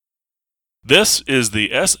This is the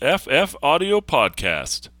SFF Audio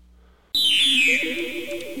Podcast.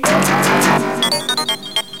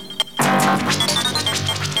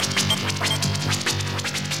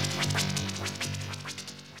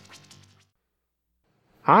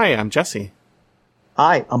 Hi, I'm Jesse.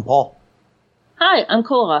 Hi, I'm Paul. Hi, I'm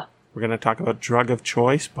Cora. We're going to talk about Drug of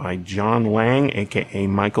Choice by John Lang, a.k.a.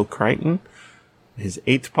 Michael Crichton. His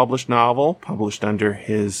 8th published novel, published under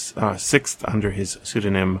his 6th under his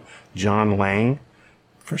pseudonym John Lang.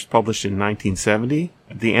 First published in 1970.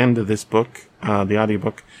 At the end of this book, the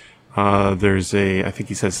audiobook, there's I think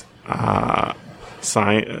he says,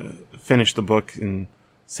 finished the book in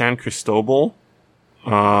San Cristobal,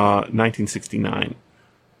 1969.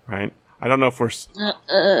 Right? I don't know if we're...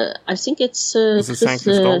 I think it's... is it San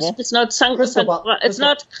Cristobal? It's not San Cristobal. It's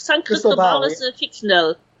not San Cristobal.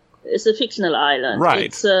 It's a fictional island. Right.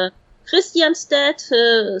 It's Christianstadt,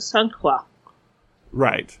 St. Croix.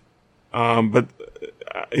 Right. But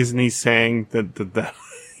isn't he saying that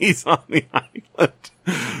he's on the island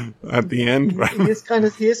at the end? Right. He is kind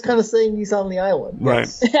of saying he's on the island. Right.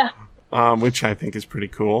 Yes. Yeah. Which I think is pretty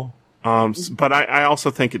cool. But I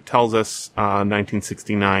also think it tells us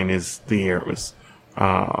 1969 is the year it was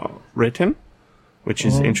written, which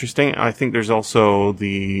is interesting. I think there's also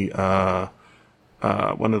the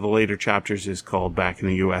one of the later chapters is called Back in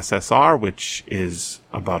the USSR, which is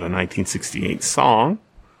about a 1968 song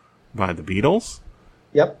by the Beatles.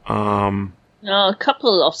 Yep. A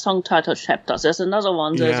couple of song title chapters. There's another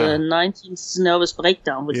one. There's a 19th Nervous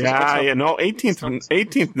Breakdown, which is also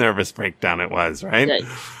 18th Nervous Breakdown it was, right?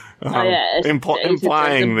 Yeah.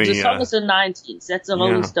 Implying the song is the 19th. That's a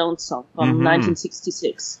Rolling Stones song from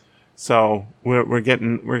 1966. So we're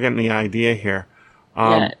getting the idea here.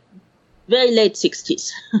 Very late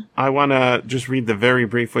 60s. I want to just read the very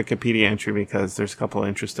brief Wikipedia entry because there's a couple of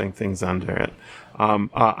interesting things under it.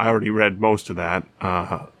 I already read most of that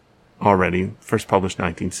already. First published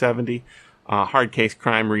 1970. Hard Case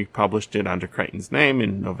Crime republished it under Crichton's name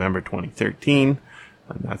in November 2013.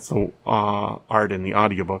 And that's the art in the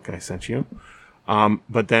audiobook I sent you.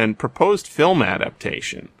 But then proposed film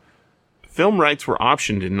adaptation. Film rights were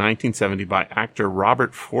optioned in 1970 by actor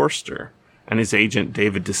Robert Forster and his agent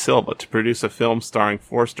David De Silva to produce a film starring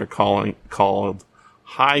Forster called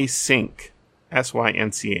High Sync,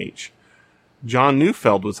 S-Y-N-C-H. John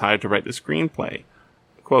Neufeld was hired to write the screenplay.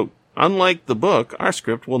 Quote, "Unlike the book, our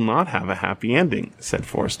script will not have a happy ending," said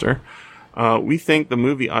Forster. "We think the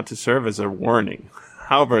movie ought to serve as a warning.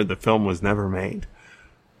 However, the film was never made."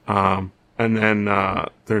 And then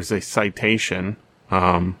there's a citation,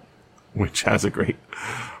 which has a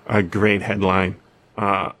great headline.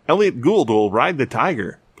 Elliot Gould will ride the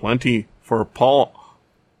tiger. Plenty for Paul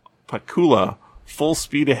Pakula. Full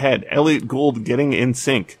speed ahead. Elliot Gould getting in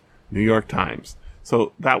sync. New York Times.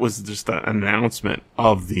 So that was just an announcement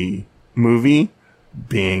of the movie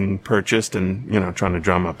being purchased and, trying to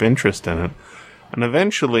drum up interest in it. And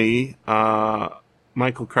eventually,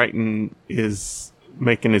 Michael Crichton is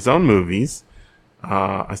making his own movies.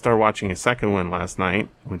 I started watching a second one last night,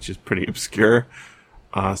 which is pretty obscure.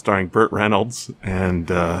 Starring Burt Reynolds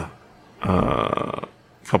and a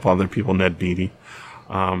couple other people, Ned Beatty.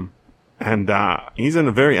 And he's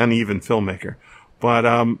a very uneven filmmaker. But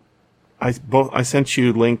I sent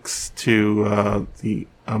you links to the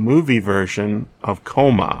movie version of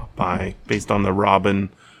Coma based on the Robin.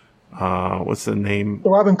 What's the name? The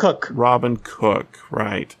Robin Cook. Robin Cook,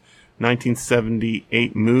 right.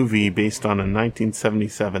 1978 movie based on a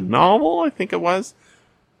 1977 novel, I think it was.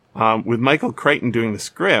 With Michael Crichton doing the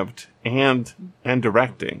script and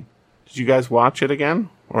directing. Did you guys watch it again?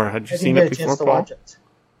 Or had you seen it before, Paul? Watch it.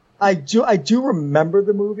 I do remember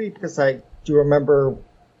the movie because I do remember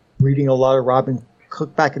reading a lot of Robin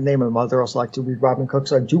Cook back in the day. My mother also liked to read Robin Cook,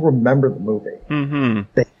 so I do remember the movie.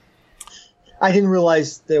 Mm-hmm. I didn't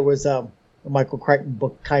realize there was a Michael Crichton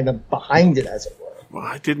book kind of behind it, as it were. Well,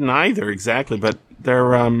 I didn't either, exactly, but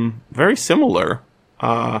they're very similar.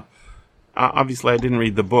 Obviously, I didn't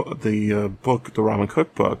read the Robin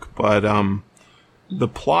Cook book, but the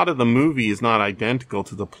plot of the movie is not identical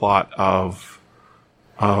to the plot of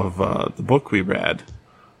the book we read.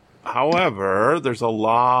 However, there's a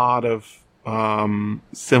lot of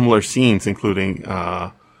similar scenes, including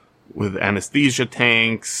with anesthesia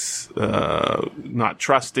tanks, not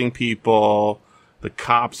trusting people, the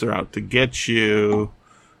cops are out to get you.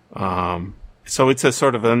 So it's a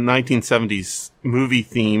sort of a 1970s movie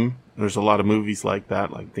theme. There's a lot of movies like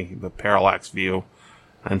that, like the Parallax View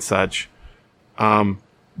and such.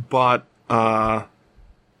 But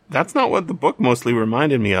that's not what the book mostly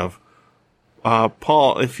reminded me of.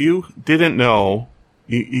 Paul, if you didn't know,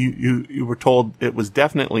 you were told it was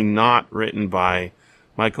definitely not written by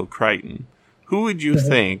Michael Crichton. Who would you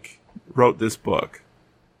think wrote this book?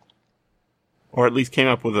 Or at least came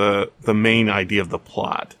up with the main idea of the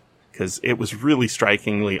plot? Because it was really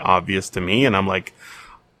strikingly obvious to me, and I'm like,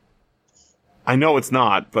 I know it's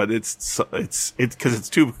not, but it's because it's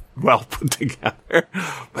too well put together.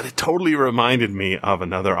 But it totally reminded me of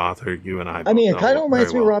another author you and I. I mean, it kind of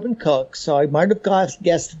reminds me of Robin Cook, so I might have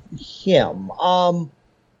guessed him.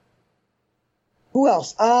 Who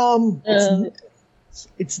else?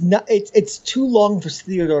 It's too long for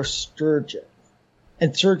Theodore Sturgeon,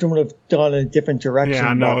 and Sturgeon would have gone in a different direction.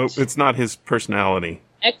 Yeah, no, it's not his personality.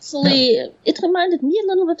 Actually, it reminded me a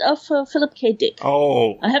little bit of Philip K. Dick.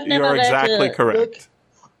 Oh, you're exactly correct.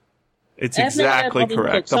 It's exactly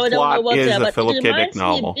correct. The plot is a Philip K. Dick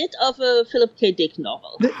novel. It reminds me a bit of a Philip K. Dick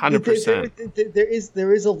novel. 100%.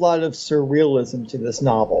 There is a lot of surrealism to this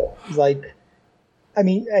novel. Like, I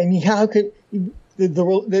mean, how could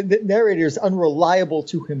the narrator is unreliable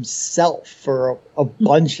to himself for a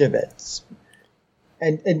bunch of it,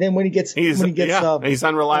 and then when he gets he's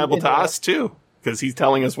unreliable to us too. Because he's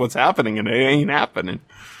telling us what's happening, and it ain't happening,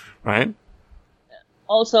 right?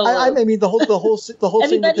 Also, I mean the whole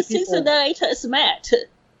everybody thinks the narrator is mad.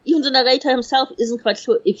 Even the narrator himself isn't quite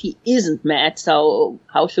sure if he isn't mad. So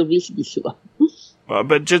how should we be sure?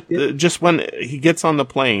 But just when he gets on the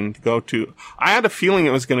plane to go to, I had a feeling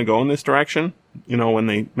it was going to go in this direction. You know, when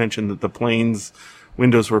they mentioned that the plane's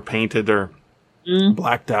windows were painted or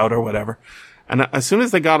blacked out or whatever, and as soon as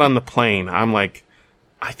they got on the plane, I'm like,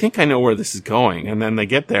 I think I know where this is going. And then they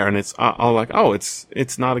get there and it's all like, oh,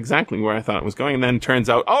 it's not exactly where I thought it was going. And then it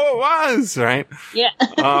turns out, oh, it was, right? Yeah.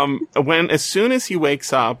 As soon as he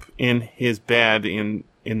wakes up in his bed in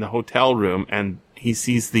the hotel room and he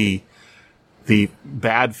sees the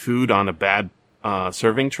bad food on a bad,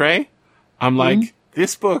 serving tray, I'm like,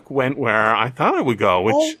 this book went where I thought it would go,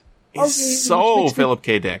 which is so Philip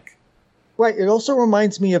K. Dick. Right. It also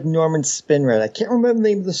reminds me of Norman Spinrad. I can't remember the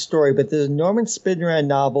name of the story, but there's a Norman Spinrad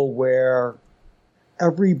novel where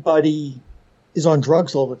everybody is on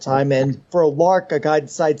drugs all the time, and for a lark, a guy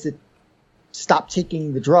decides to stop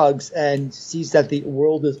taking the drugs and sees that the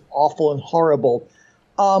world is awful and horrible.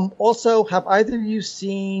 Also, have either of you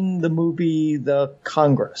seen the movie The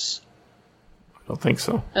Congress? I don't think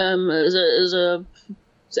so. Is the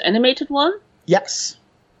animated one? Yes.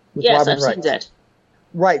 Yes, I've seen that.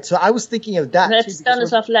 Right, so I was thinking of that. That's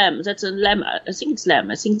Stanislav Lem. That's a Lem. I think it's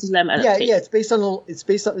Lem. adaptation. Yeah. It's based on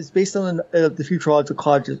the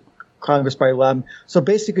Futurological Congress by Lem. So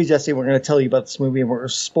basically, Jesse, we're going to tell you about this movie, and we're going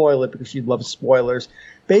to spoil it because you love spoilers.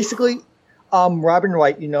 Basically, Robin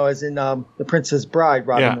Wright, as in The Princess Bride,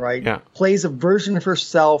 Wright plays a version of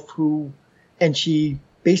herself and she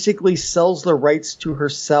basically sells the rights to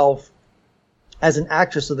herself as an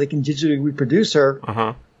actress so they can digitally reproduce her.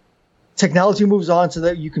 Uh-huh. Technology moves on so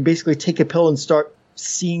that you can basically take a pill and start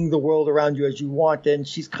seeing the world around you as you want. And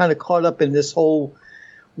she's kind of caught up in this whole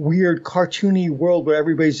weird cartoony world where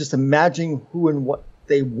everybody's just imagining who and what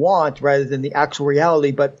they want rather than the actual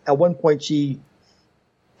reality. But at one point she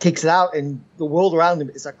takes it out and the world around them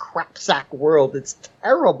is a crap sack world. It's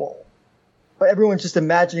terrible. But everyone's just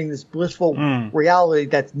imagining this blissful reality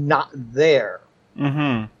that's not there.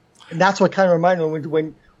 Mm-hmm. And that's what kind of reminded me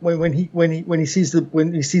when he sees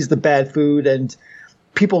the bad food and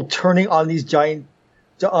people turning on these giant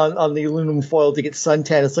on the aluminum foil to get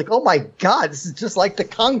suntan. It's like, oh my God, this is just like the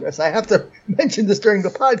Congress. I have to mention this during the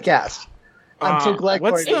podcast. I'm so glad.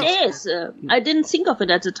 It is. I didn't think of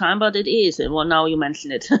it at the time, but it is. Well, now you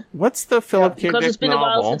mention it. What's the Philip K. Dick novel? Because it's been a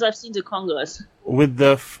while since I've seen the Congress. With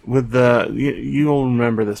the you'll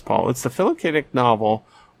remember this, Paul. It's the Philip K. Dick novel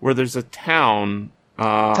where there's a town.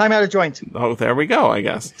 Time Out of Joint. Oh, there we go, I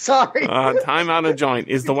guess. Sorry. Time Out of Joint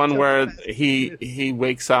is the one where he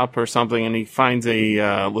wakes up or something and he finds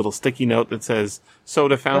a little sticky note that says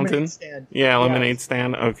soda fountain. Lemonade stand. Yeah, lemonade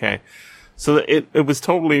stand. Okay. So it was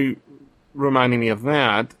totally reminding me of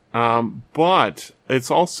that. But it's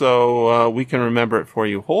also, we can remember it for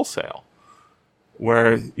you wholesale,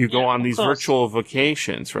 where you go on these virtual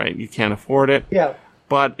vacations, right? You can't afford it. Yeah.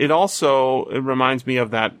 But it reminds me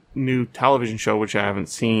of that new television show, which I haven't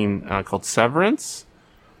seen, called Severance,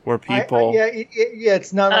 where people...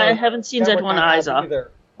 it's not... I haven't seen that one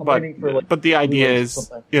either. But the idea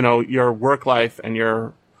is, your work life and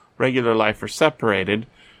your regular life are separated,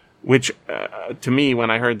 which, to me,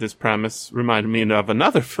 when I heard this premise, reminded me of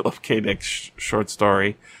another Philip K. Dick short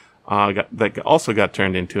story that also got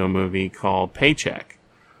turned into a movie called Paycheck,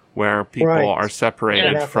 where people are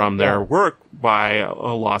separated from their work by a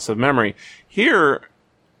loss of memory. Here,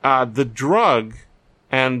 the drug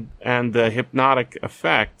and the hypnotic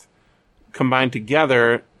effect combined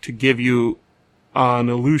together to give you an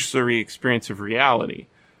illusory experience of reality.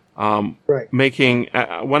 Right. Making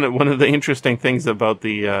one of the interesting things about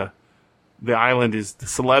the island is the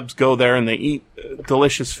celebs go there and they eat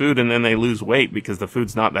delicious food and then they lose weight because the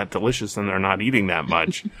food's not that delicious and they're not eating that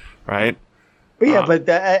much, right? But yeah, but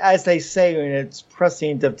as they say, and it's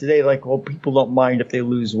prescient of today, like, well, people don't mind if they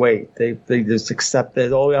lose weight. They just accept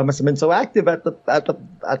that. Oh, I must have been so active at the.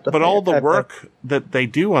 But all the work that they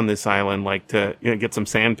do on this island, like to get some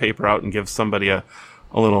sandpaper out and give somebody a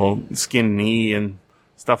little skinned knee and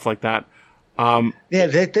stuff like that.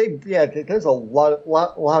 There's a lot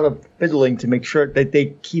of fiddling to make sure that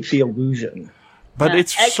they keep the illusion. But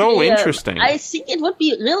it's actually, so interesting. I think it would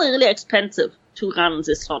be really, really expensive to run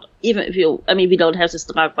this sort of, even if we don't have this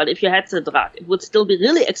drug, but if you had the drug, it would still be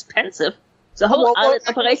really expensive. The whole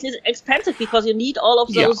operation is expensive because you need all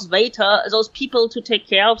of those those people to take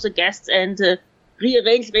care of the guests and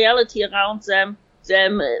rearrange reality around them.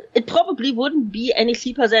 It probably wouldn't be any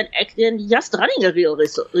cheaper than just running a real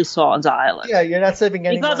resort on the island. Yeah, you're not saving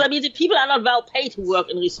any because money. the people are not well paid to work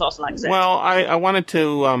in resorts like that. Well, I wanted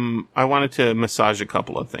to massage a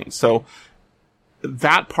couple of things. So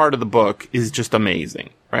that part of the book is just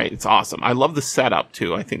amazing, right? It's awesome. I love the setup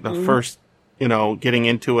too. I think the first, getting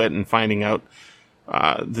into it and finding out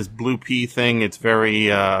this blue pea thing. It's very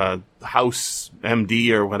House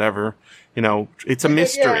MD or whatever. It's a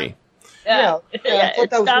mystery. Yeah.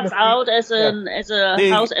 It starts out as a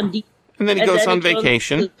House MD. And then he goes on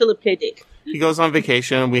vacation. Philip K. Dick. He goes on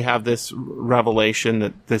vacation, and we have this revelation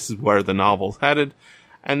that this is where the novel's headed.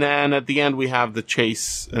 And then at the end, we have the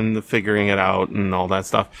chase and the figuring it out and all that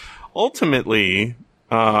stuff. Ultimately,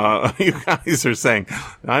 you guys are saying,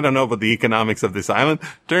 I don't know about the economics of this island.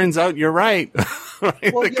 Turns out you're right.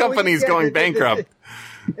 Right? Well, the company's going bankrupt.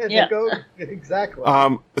 Exactly.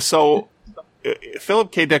 So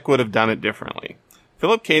Philip K. Dick would have done it differently.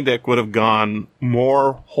 Philip K. Dick would have gone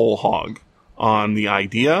more whole hog on the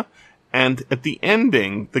idea. And at the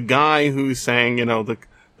ending, the guy who's saying,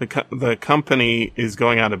 the company is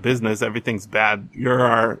going out of business, everything's bad, you're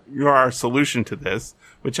our solution to this,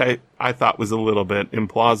 which I thought was a little bit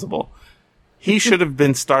implausible. He should have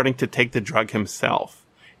been starting to take the drug himself.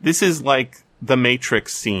 This is like the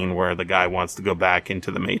Matrix scene where the guy wants to go back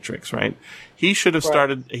into the Matrix, right? He should have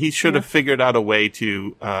have figured out a way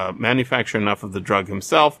to manufacture enough of the drug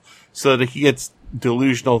himself so that he gets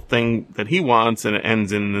delusional thing that he wants and it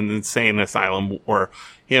ends in an insane asylum or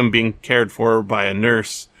him being cared for by a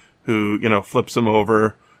nurse who, flips him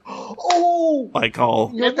over. Oh! Like all...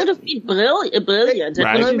 That would have been brilliant. It would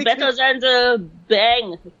have been better than the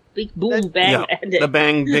big boom, bang ending. The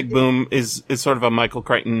bang, big boom is sort of a Michael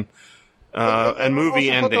Crichton and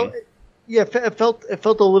movie ending. It felt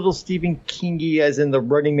a little Stephen Kingy, as in the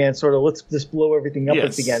Running Man sort of let's just blow everything up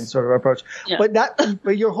at the end sort of approach. Yeah.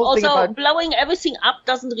 But your whole thing about blowing everything up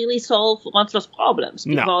doesn't really solve Ronslow's problems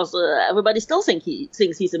because everybody still thinks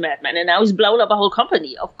he's a madman, and now he's blown up a whole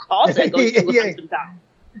company. Of course, they're going to hunt him down.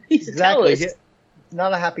 He's a terrorist. It's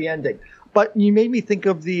not a happy ending. But you made me think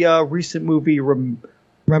of the recent movie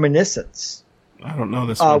Reminiscence. I don't know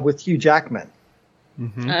this one. With Hugh Jackman.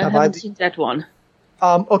 Mm-hmm. I haven't seen that one.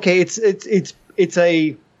 Okay, it's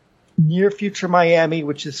a near future Miami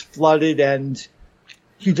which is flooded, and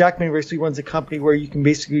Hugh Jackman basically runs a company where you can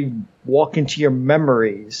basically walk into your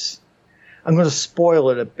memories. I'm going to spoil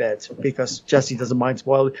it a bit because Jesse doesn't mind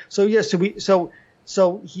spoiling. So yeah, so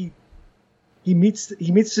he meets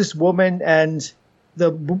this woman, and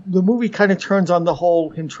the movie kind of turns on the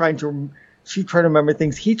whole she trying to remember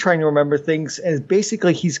things, he trying to remember things, and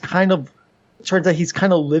basically turns out he's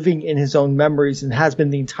kind of living in his own memories and has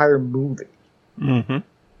been the entire movie. Mm-hmm.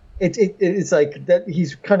 It's like that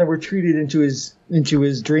he's kind of retreated into his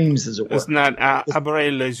dreams, as it were. Isn't that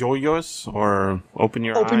Abre les Ojos or Open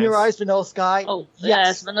Your Eyes? Open Your Eyes, Vanilla Sky. Oh,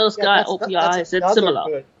 yes, Vanilla Sky, Open Your Eyes. It's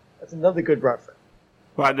similar. That's another good reference.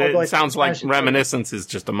 But it sounds like Reminiscence is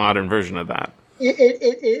just a modern version of that.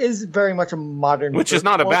 It is very much a modern, which is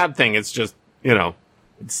not a bad thing. It's just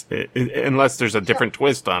unless there's a different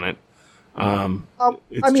twist on it.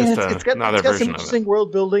 It's got some interesting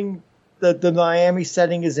world building. The Miami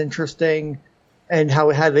setting is interesting, and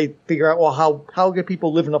how they figure out how good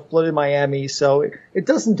people live in a flooded Miami. So it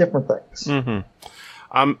does some different things.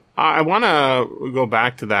 Mm-hmm. I want to go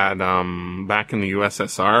back to that back in the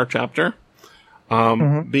USSR chapter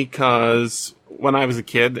because when I was a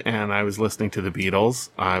kid and I was listening to the Beatles,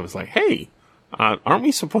 I was like, "Hey, aren't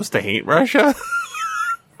we supposed to hate Russia?"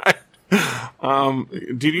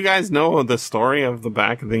 Did you guys know the story of the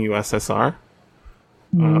back of the USSR?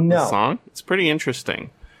 No. The song? It's pretty interesting.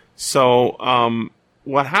 So,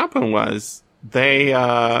 what happened was they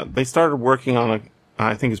started working on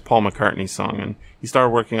I think it's Paul McCartney's song, and he started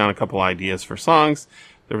working on a couple ideas for songs.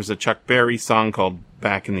 There was a Chuck Berry song called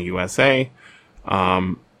Back in the USA.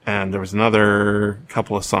 And there was another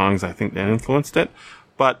couple of songs I think that influenced it.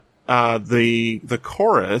 But, the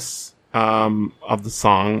chorus, of the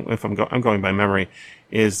song, if I'm going by memory,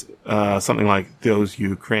 is, something like, those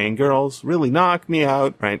Ukraine girls really knock me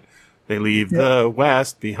out, right? They leave the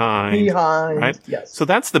West behind. Right? Yes. So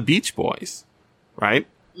that's the Beach Boys, right?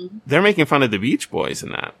 Mm-hmm. They're making fun of the Beach Boys in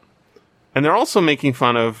that. And they're also making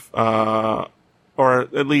fun of, or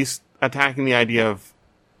at least attacking the idea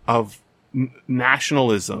of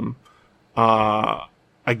nationalism,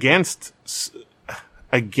 against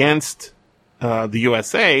the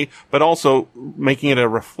USA, but also making it a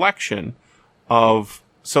reflection of,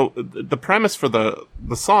 so the premise for the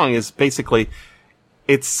song is basically,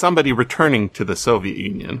 it's somebody returning to the Soviet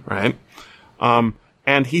Union, right?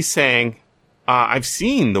 And he's saying, I've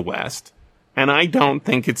seen the West, and I don't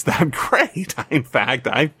think it's that great. In fact,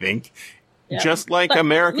 I think, just like but,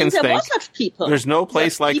 Americans there think, was such people. There's no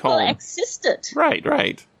place like people home. Existed. Right.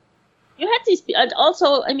 You had these people, and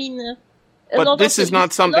also, I mean, but this is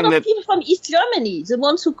not something that people from East Germany, the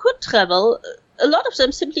ones who could travel, a lot of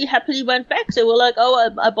them simply happily went back. They were like,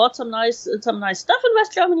 "Oh, I bought some nice stuff in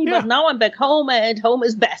West Germany, but now I'm back home, and home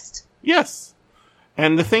is best." Yes,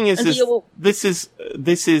 and the thing is this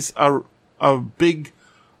is a big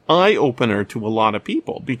eye opener to a lot of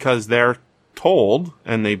people, because they're told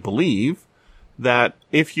and they believe that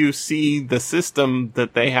if you see the system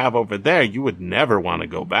that they have over there, you would never want to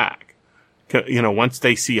go back. You know, once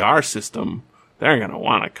they see our system, they're going to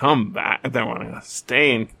want to come back. They want to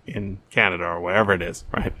stay in Canada or wherever it is,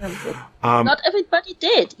 right? Not everybody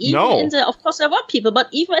did. Of course, there were people, but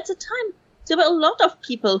even at the time, there were a lot of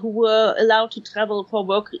people who were allowed to travel for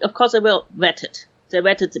work. Of course, they were vetted. They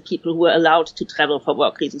vetted the people who were allowed to travel for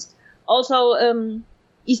work reasons. Also,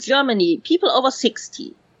 East Germany, people over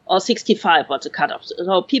 60 or 65 was the cutoff.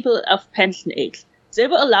 So people of pension age. They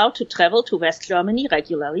were allowed to travel to West Germany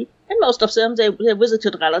regularly, and most of them, they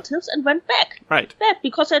visited relatives and went back. Right. Back,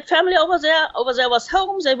 because they had family over there. Over there was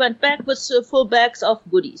home. They went back with full bags of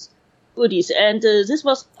goodies. And this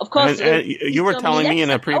was, of course... And you were telling me in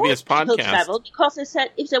a previous podcast... Travel, because they said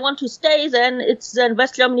if they want to stay, then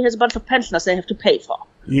West Germany has a bunch of pensioners they have to pay for.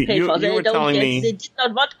 You were telling me... They did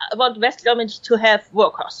not want West Germany to have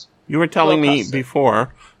workers. You were telling me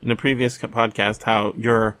before, in a previous podcast, how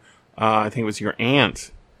your... I think it was your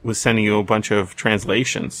aunt was sending you a bunch of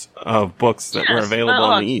translations of books that were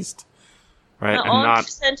available in the East, right? My aunt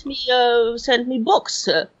sent me books,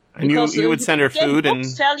 and you would send her food and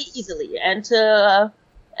fairly easily, and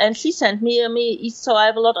she sent me. So I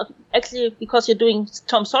have a lot of, actually, because you're doing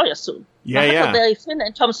Tom Sawyer soon. I have a very thin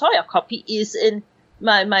and Tom Sawyer copy is in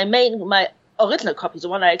my original copy, the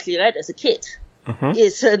one I actually read as a kid,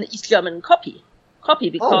 is an East German copy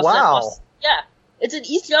because that was It's an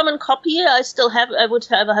East German copy. I still have. I would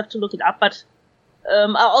have to look it up, but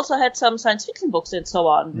I also had some science fiction books and so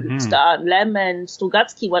on. Star and Lem and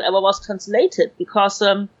Strugatsky, whatever was translated, because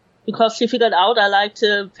she figured out I liked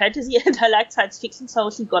fantasy and I liked science fiction,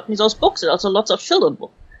 so she got me those books, and also lots of children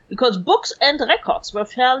books. Because books and records were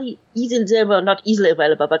fairly easy. They were not easily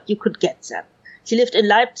available, but you could get them. She lived in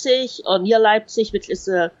Leipzig, or near Leipzig, which is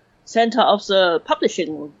the center of the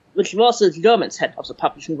publishing, which was the German center of the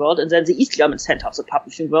publishing world, and then the East German center of the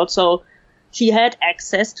publishing world. So she had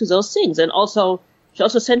access to those things. And also, she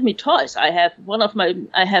also sent me toys. I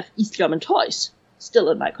have East German toys still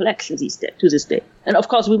in my collection to this day. And of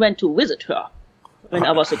course, we went to visit her when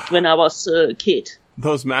I was a kid.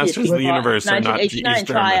 Those masters of the universe are not East German.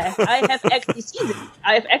 So I have actually seen it.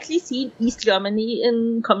 I have actually seen East Germany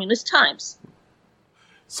in communist times.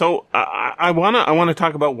 So I want to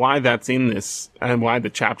talk about why that's in this and why the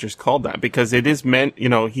chapter's called that, because it is meant,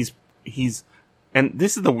 he's, and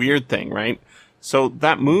this is the weird thing, right? So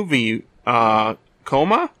that movie,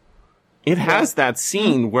 Coma, it has that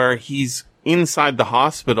scene where he's inside the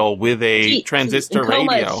hospital with a transistor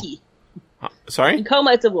radio. Sorry? In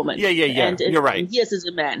Coma, it's a woman. Yeah. And you're right. Yes, it's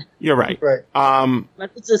a man. You're right. Right.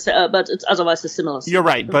 But it's otherwise a similar scene. You're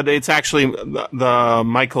right, but it's actually the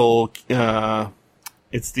Michael,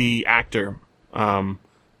 it's the actor, the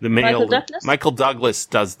male. Michael Douglas? Michael Douglas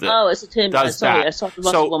does this. Oh, is it him? Sorry, I thought it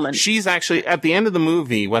was a woman. She's actually, at the end of the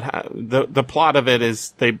movie, the plot of it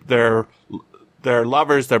is they're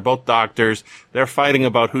lovers, they're both doctors, they're fighting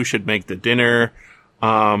about who should make the dinner,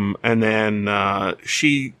 and then,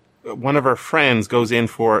 one of her friends goes in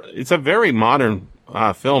for, it's a very modern,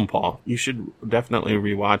 film, Paul. You should definitely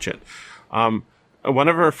rewatch it. One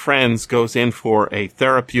of her friends goes in for a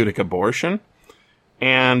therapeutic abortion.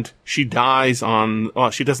 and she dies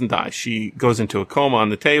she doesn't die. She goes into a coma on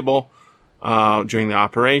the table, during the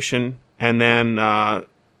operation, and then,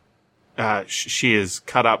 she is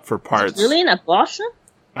cut up for parts. Really an abortion?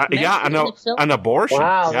 An abortion.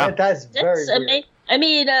 Wow, yeah. that's very weird. I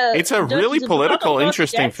mean, it's a really political,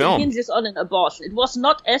 interesting film. Hinges on an abortion. It was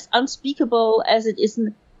not as unspeakable as it is,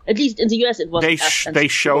 at least in the US. It was. They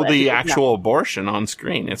show the actual abortion on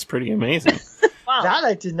screen. It's pretty amazing. Wow. That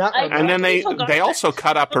I did not remember. And then they also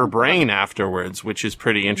cut up her brain afterwards, which is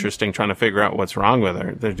pretty interesting. Trying to figure out what's wrong with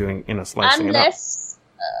her. They're doing slicing it up. Unless,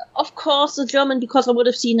 of course, the German, because I would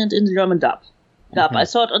have seen it in the German dub. Mm-hmm. I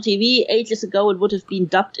saw it on TV ages ago. It would have been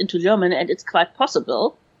dubbed into German, and it's quite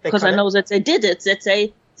possible. Because I know that they did it, that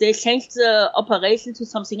they changed the operation to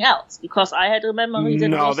something else. Because I had a memory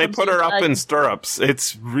that they put her up in stirrups.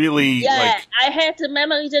 It's really I had a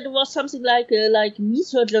memory that it was something like knee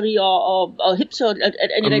surgery or hip surgery.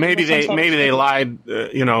 Maybe they lied,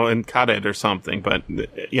 and cut it or something. But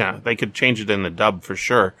they could change it in the dub for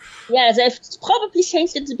sure. Yeah, they've probably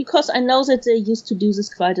changed it because I know that they used to do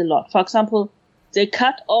this quite a lot. For example, they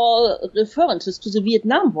cut all references to the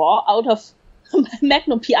Vietnam War out of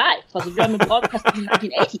Magnum PI for the German broadcast in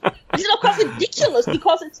 1980. This is of course ridiculous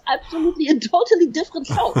because it's absolutely a totally different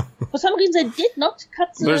show. For some reason, they did not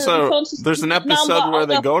cut the references. There's an episode where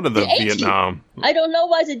they go to the Vietnam. I don't know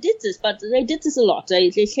why they did this, but they did this a lot. They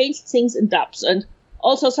changed things in dubs, and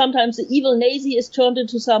also sometimes the evil Nazi is turned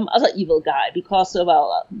into some other evil guy because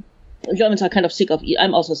Germans are kind of sick of.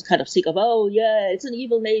 I'm also kind of sick of. Oh yeah, it's an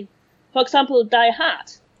evil Nazi. For example, Die Hard.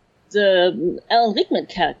 The Alan Rickman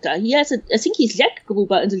character, I think he's Jack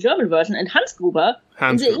Gruber in the German version and Hans Gruber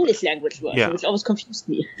in the English language version, which always confused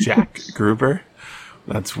me. Jack Gruber?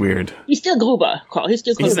 That's weird. He's still Gruber. He's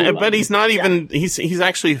still Gruber. But he's not even, he's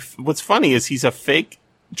actually, what's funny is he's a fake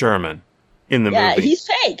German in the movie. Yeah, he's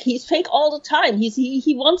fake. He's fake all the time.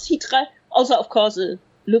 He tried, also of course,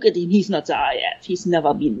 look at him, he's not the RAF. He's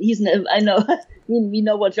never been, I know, we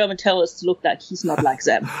know what German terrorists look like. He's not like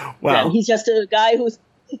them. Well, he's just a guy who's,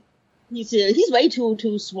 He's way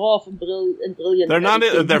too suave and brilliant. They're not.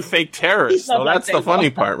 They're fake terrorists. So that's the funny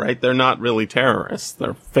part, right? They're not really terrorists.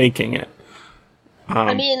 They're faking it.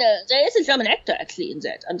 There is a German actor actually in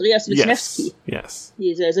that, Andreas Wisniewski. Yes.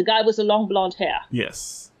 He's a guy with the long blonde hair.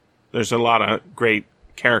 Yes. There's a lot of great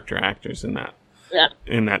character actors in that. Yeah.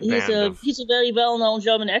 In that band. He's a very well-known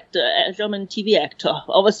German actor, a German TV actor.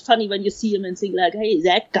 Always funny when you see him and think like, hey,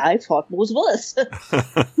 that guy fought Bruce Willis.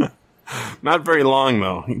 Not very long,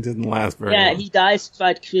 though. He didn't last very long. Yeah, he dies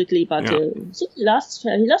quite quickly, but I think he lasts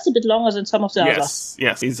a bit longer than some of the others.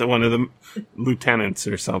 Yes, he's one of the lieutenants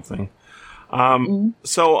or something.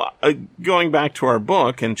 So, going back to our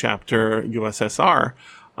book in chapter USSR,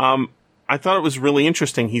 I thought it was really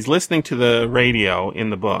interesting. He's listening to the radio in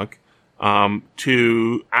the book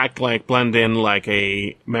to blend in like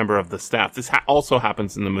a member of the staff. This also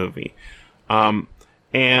happens in the movie.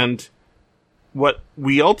 And what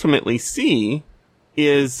we ultimately see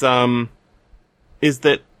is that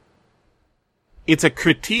it's a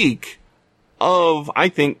critique of, I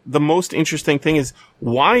think, the most interesting thing is,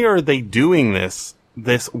 why are they doing this?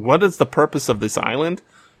 What is the purpose of this island?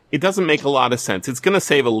 It doesn't make a lot of sense. It's going to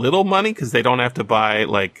save a little money because they don't have to buy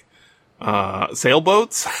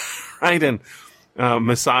sailboats, right? And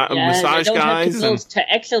massage guys and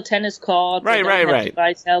actual tennis courts. Right. To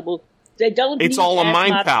buy sailboats. They don't. It's all a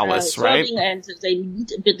mind palace, right? And they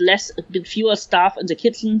need a bit fewer staff in the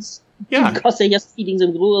kitchens. Yeah, because they're just feeding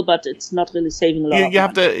them gruel, but it's not really saving a lot. You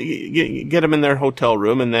have to get them in their hotel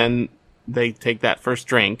room, and then they take that first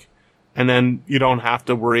drink, and then you don't have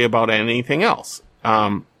to worry about anything else.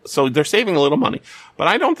 So they're saving a little money, but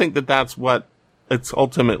I don't think that that's what it's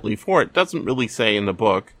ultimately for. It doesn't really say in the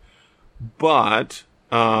book, but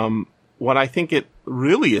what I think it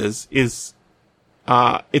really is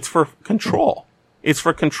it's for control. It's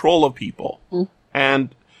for control of people.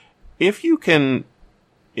 And if you can,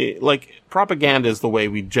 propaganda is the way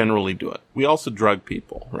we generally do it. We also drug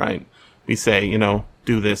people, right? We say,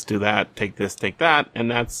 do this, do that, take this, take that. And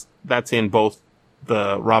that's in both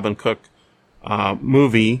the Robin Cook,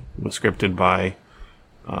 movie, was scripted by,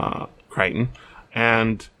 Crichton,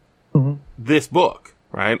 and this book,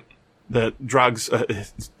 right? The drugs,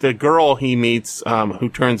 the girl he meets, who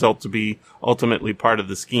turns out to be ultimately part of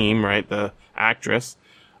the scheme, right? The actress,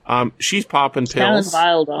 she's popping pills. Sharon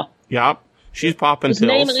Wilder. Yep. She's popping pills. His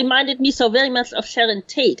name reminded me so very much of Sharon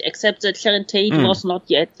Tate, except that Sharon Tate was not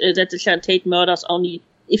yet, that the Sharon Tate murders only,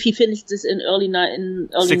 if he finished this in early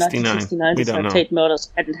 1969, the Sharon Tate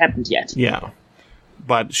murders hadn't happened yet. Yeah.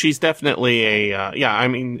 But she's definitely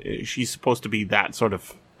she's supposed to be that sort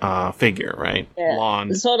of figure, right? Yeah.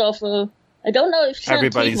 Blonde. Sort of I don't know if Sharon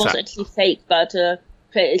Tate Everybody's was actually fake, but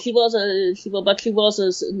she was an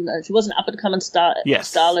up and coming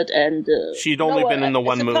starlet, and she'd only been in the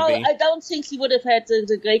one movie. I don't think she would have had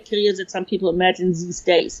the great career that some people imagine these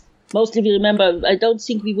days. Mostly we remember. I don't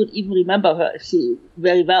think we would even remember her if she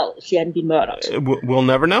hadn't been murdered. We'll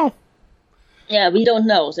never know. Yeah, we don't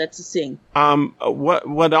know. That's the thing.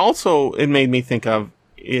 What also it made me think of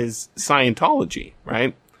is Scientology,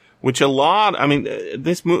 right? Which this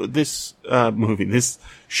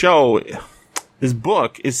show, this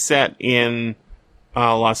book is set in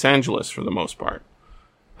Los Angeles for the most part.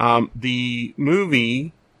 The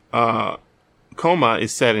movie Coma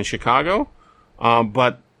is set in Chicago,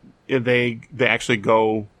 but they actually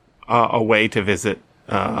go away to visit.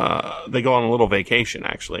 They go on a little vacation,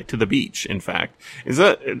 actually, to the beach. In fact, is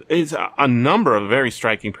a number of very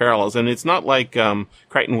striking parallels, and it's not like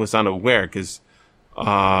Crichton was unaware because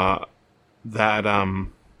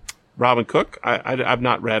Robin Cook. I've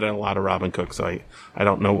not read a lot of Robin Cook, so I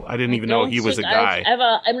don't know. I didn't even know he was a guy.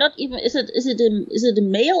 I'm not even. Is it a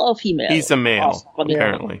male or female? He's a male,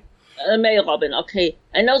 apparently. A male Robin. Okay,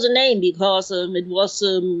 I know the name because it was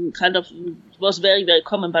very, very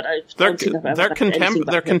common, but I don't think I've ever heard anything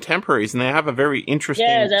about they're him. contemporaries, and they have a very interesting,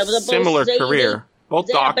 both similar career. Both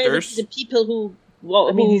they doctors. Are the people who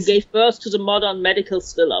gave birth to the modern medical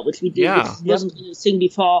thriller, which we did. Yeah. Which wasn't a thing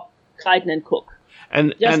before Crichton and Cook.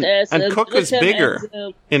 And Cook is bigger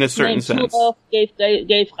in a certain sense.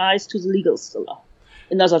 Gave rise to the legal thriller.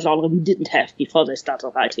 Another genre we didn't have before they started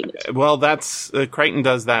writing it. Well, that's Crichton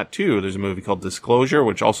does that too. There's a movie called Disclosure,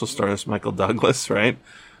 which also stars Michael Douglas, right?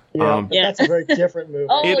 Yeah, that's a very different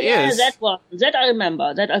movie. Is that one that I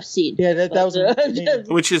remember that I've seen. Yeah, that was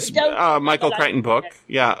which is Michael Crichton book.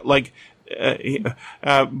 Yeah, like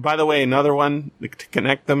by the way, another one to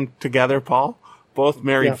connect them together, Paul. Both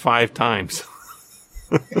married 5 times.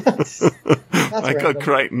 Michael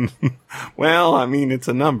Crichton. Well, I mean, it's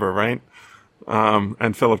a number, right?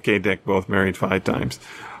 And Philip K. Dick both married 5 times.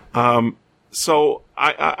 So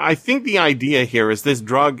I think the idea here is this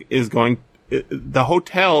drug is the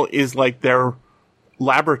hotel is like their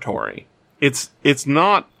laboratory. It's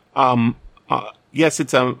not, yes,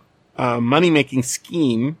 it's a money-making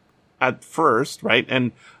scheme at first, right?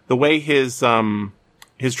 And the way his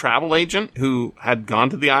travel agent who had gone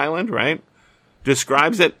to the island, right,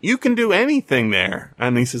 describes it, you can do anything there.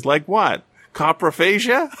 And he says, like what?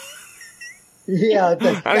 Coprophagia? Yeah.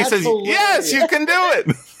 And he says, yes, you can do it.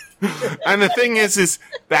 And the thing is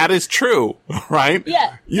that is true, right?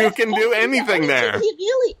 Yeah. You can do anything there. He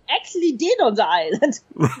really actually did on the island.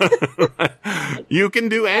 You can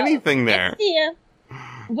do anything there. Yeah.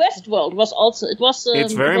 Westworld was also,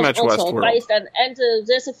 it's very much Westworld. Based on, and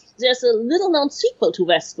there's a little known sequel to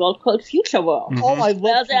Westworld called Future World. Mm-hmm. Oh, I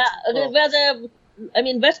love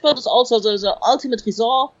Westworld is also the ultimate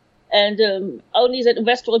resort. And only that in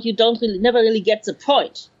Westworld you never really get the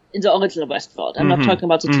point in the original Westworld. I'm not talking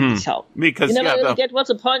about the TV show. Because you never really get what's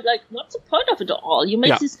the point of it all. You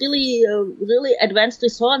make this really really advanced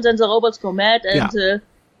resort, and then the robots go mad, and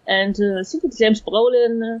I think it's James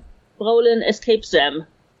Brolin escapes them.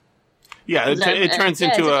 Yeah, it turns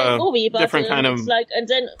into a movie, different kind of and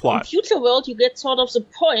then plot. In Future World you get sort of the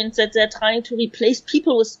point that they're trying to replace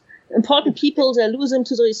people with important people. They lose them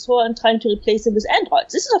to the resort and trying to replace them with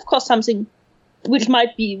androids. This is, of course, something which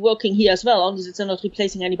might be working here as well, only that they're not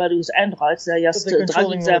replacing anybody with androids. They're just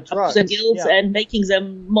drugging them up to their gills and making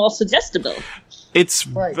them more suggestible. It's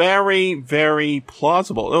very, very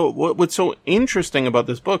plausible. Oh, what's so interesting about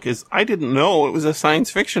this book is I didn't know it was a science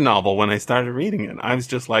fiction novel when I started reading it. I was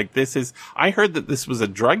just like, I heard that this was a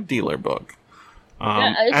drug dealer book.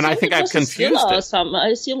 I think I've confused it.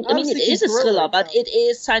 It is a thriller, but it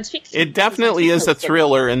is science fiction. It definitely is a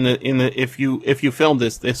thriller. If you filmed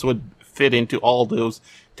this would fit into all those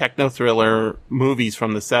techno thriller movies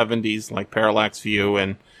from the 70s, like Parallax View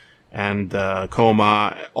and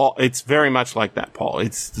Coma. It's very much like that, Paul.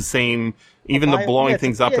 It's the same. Even the blowing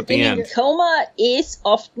things up at the end. Coma is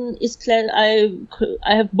often I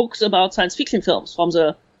have books about science fiction films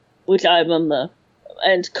which I remember.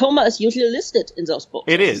 And Coma is usually listed in those books.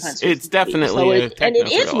 It is. It's definitely a techno and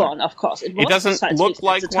it is thriller. one, of course. It doesn't look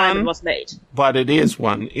like one, it was made. But it is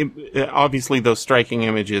one. Obviously, those striking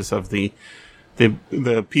images of the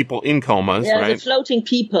people in comas, right? Yeah, the floating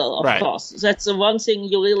people, of course. That's the one thing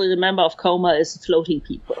you really remember of Coma is floating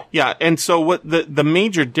people. Yeah, and so what the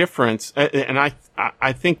major difference, and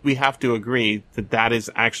I think we have to agree that is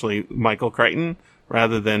actually Michael Crichton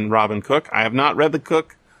rather than Robin Cook. I have not read the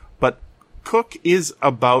Cook, but Cook is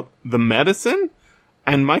about the medicine,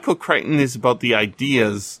 and Michael Crichton is about the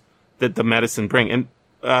ideas that the medicine bring. And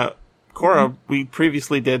Cora, we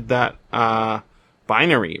previously did that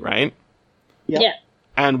Binary, right? Yeah.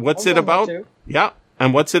 And what's it about? Yeah.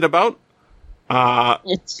 And what's it about?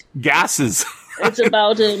 It's Gases. It's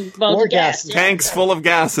about More gas. gas. Tanks full of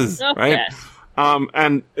gases, right? Gas.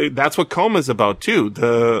 And that's what Coma's about too.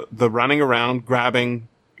 The running around, grabbing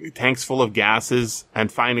tanks full of gases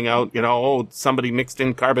and finding out, somebody mixed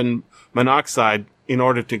in carbon monoxide in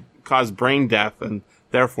order to cause brain death and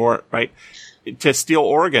therefore, right, to steal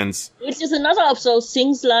organs. Which is another of those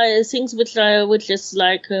things which is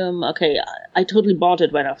like, okay, I totally bought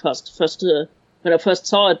it when I first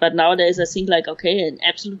saw it, but nowadays I think like, okay, and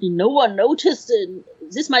absolutely no one noticed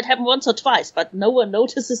it. This might happen once or twice, but no one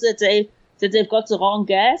notices that they've got the wrong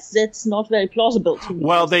gas. That's not very plausible to me.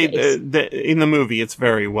 Well, in the movie, it's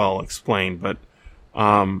very well explained, but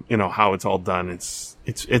how it's all done. It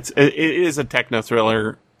is a techno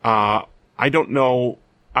thriller. I don't know.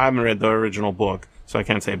 I haven't read the original book, so I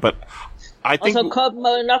can't say. But I think also carbon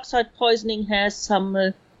monoxide poisoning has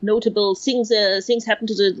some notable things. Things happen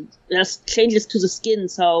there's changes to the skin,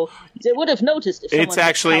 so they would have noticed. If it's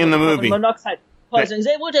actually in the movie. Monoxide poisoning.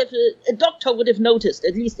 They would have. A doctor would have noticed,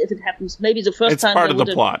 at least if it happens. Maybe the first time it's part of the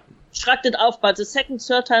plot. Shrugged it off, but the second,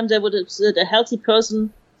 third time they would have said a healthy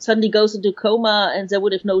person suddenly goes into coma, and they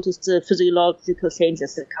would have noticed the physiological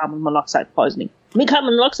changes that carbon monoxide poisoning. I mean,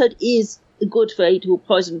 carbon monoxide is a good way to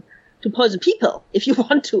poison people if you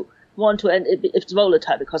want to, and if it's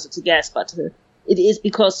volatile because it's a gas, but it is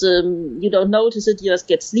because you don't notice it, you just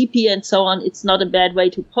get sleepy and so on. It's not a bad way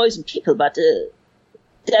to poison people, but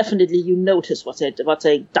definitely you notice what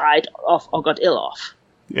they died of or got ill of.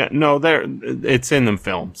 Yeah, no, it's in the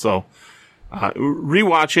film, so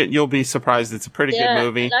rewatch it. You'll be surprised. It's a pretty good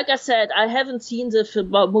movie. Like I said, I haven't seen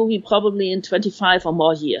the movie probably in 25 or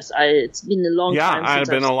more years. It's been a long time. Yeah, it's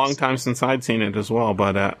been a long time since I'd seen it as well,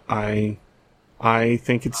 but I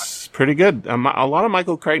think it's pretty good. A lot of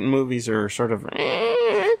Michael Crichton movies are sort of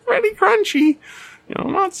pretty crunchy,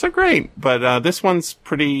 not so great. But this one's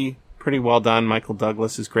pretty well done. Michael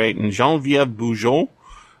Douglas is great, and Geneviève Bujold.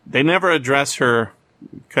 They never address her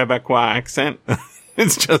Quebecois accent.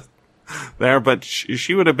 It's just there, but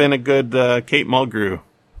she would have been a good Kate Mulgrew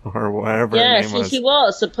or whatever her name was. She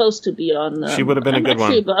was supposed to be on. She would have been a good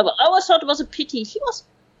one. I always thought it was a pity. She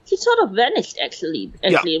sort of vanished actually.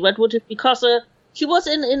 What would it because she was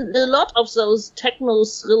in a lot of those techno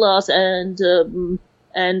thrillers and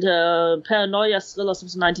paranoia thrillers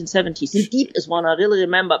of the 1970s. The Deep is one I really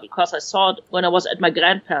remember because I saw it when I was at my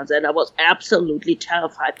grandparents' and I was absolutely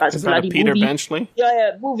terrified by the bloody movie. Peter Benchley?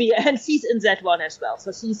 Yeah, movie, and she's in that one as well.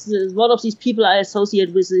 So she's one of these people I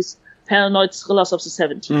associate with these paranoid thrillers of the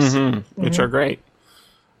 70s. Which are great.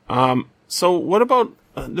 So what about,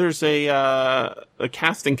 there's a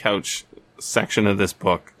casting couch section of this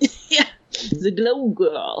book. Yeah, the Glow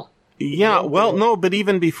Girl. Yeah, well, no, but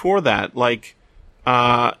even before that, like,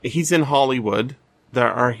 he's in Hollywood.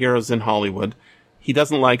 There are heroes in Hollywood. He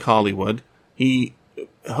doesn't like Hollywood. He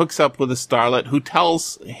hooks up with a starlet who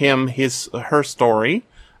tells him her story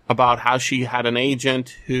about how she had an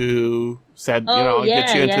agent who said, I'll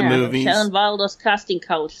get you into movies. Sharon Wilder's casting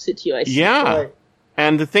couch situation. Yeah. Right.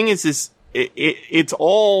 And the thing is it's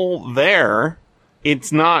all there.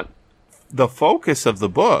 It's not the focus of the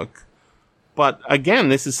book. But again,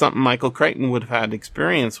 this is something Michael Crichton would have had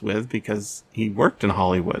experience with because he worked in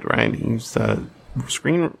Hollywood, right? He was a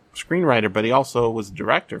screenwriter, but he also was a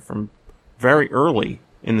director from very early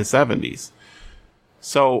in the 70s.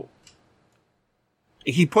 So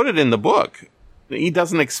he put it in the book. He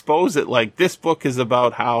doesn't expose it like this book is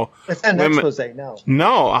about how it's an expose, no.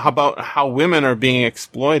 No, about how women are being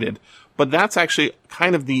exploited. But that's actually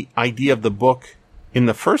kind of the idea of the book in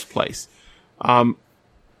the first place.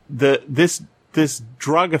 This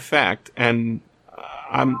drug effect, and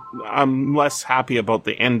I'm less happy about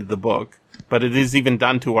the end of the book, but it is even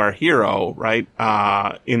done to our hero, right?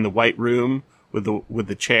 In the white room with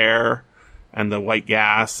the chair and the white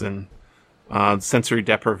gas and sensory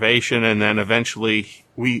deprivation, and then eventually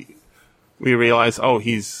we realize,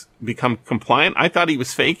 he's become compliant. I thought he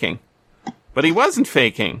was faking, but he wasn't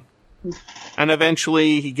faking, and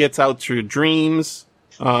eventually he gets out through dreams.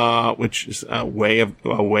 Which is a way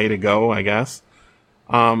to go, I guess.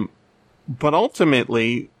 But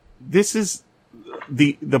ultimately, this is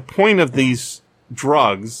the point of these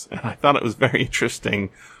drugs, and I thought it was very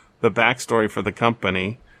interesting, the backstory for the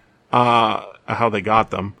company, how they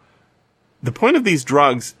got them. The point of these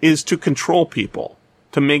drugs is to control people,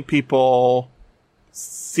 to make people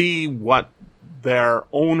see what their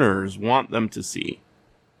owners want them to see.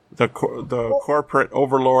 The corporate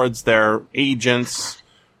overlords, their agents,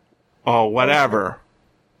 whatever.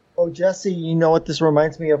 Oh, Jesse, you know what this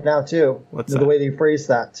reminds me of now, too? What's the that? way they phrase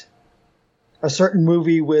that. A certain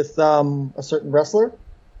movie with a certain wrestler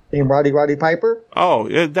named Roddy Piper. Oh,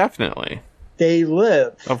 yeah, definitely. They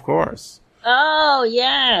Live. Of course. Oh,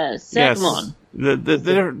 yes. That one.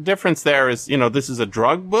 The difference there is, this is a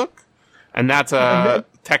drug book, and that's a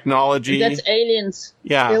technology. That's aliens.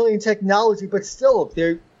 Yeah. Alien technology, but still,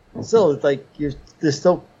 it's like they're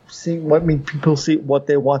still seeing people see what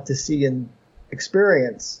they want to see and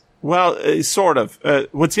experience. Well, sort of.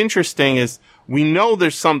 What's interesting is we know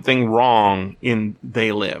there's something wrong in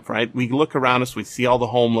They Live, right? We look around us, we see all the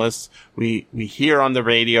homeless, we hear on the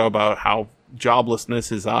radio about how joblessness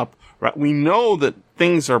is up, right? We know that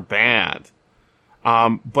things are bad.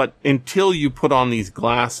 But until you put on these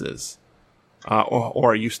glasses,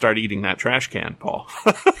 or you start eating that trash can, Paul.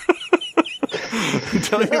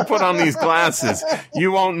 Until you put on these glasses,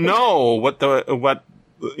 you won't know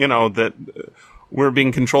that we're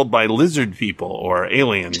being controlled by lizard people or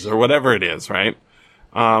aliens or whatever it is, right?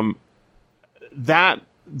 Those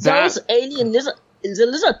alien the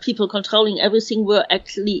lizard people controlling everything were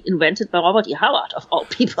actually invented by Robert E. Howard, of all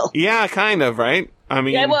people. Yeah, kind of, right? I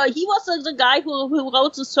mean, yeah, well, he was the guy who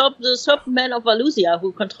wrote the Serpent Man of Valusia,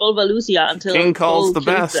 who controlled Valusia until King calls Cole the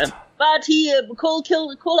best. Them. But Cole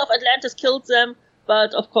of Atlantis killed them.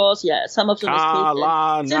 But of course, yeah, some of them was killed.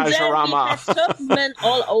 Since then, we had Serpent Men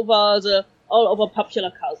all over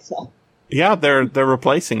popular culture. Yeah, they're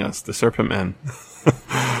replacing us, the Serpent Men.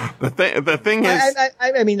 The thing is,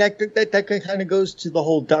 I mean that kind of goes to the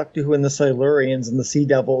whole Doctor Who and the Silurians and the Sea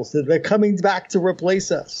Devils. They're coming back to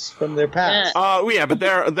replace us from their past. Yeah, but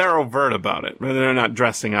they're overt about it. They're not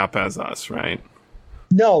dressing up as us, right?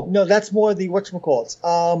 No, that's more the whatchamacallits.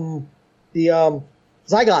 The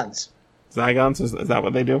Zygons. Zygons, is that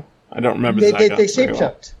what they do? I don't remember. They Zygons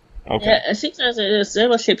shapeshift. well. Okay. Yeah, I think they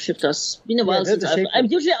were shapeshifters. Been a while since I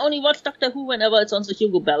usually only watch Doctor Who whenever it's on the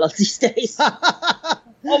Hugo Bella these days.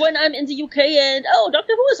 Or when I'm in the UK and,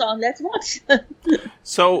 Doctor Who is on, let's watch.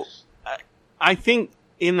 So, I think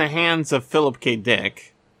in the hands of Philip K.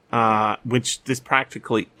 Dick, which this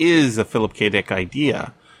practically is a Philip K. Dick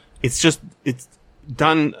idea, it's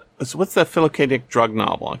done. So what's that Philip K. Dick drug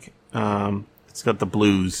novel? It's got the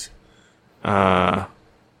blues.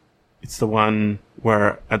 It's the one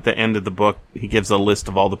where at the end of the book he gives a list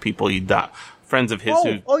of all the people he died, friends of his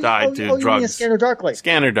who died to drugs. You mean Scanner Darkly.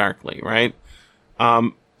 Scanner Darkly, right?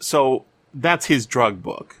 So that's his drug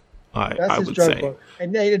book. I would say. Book.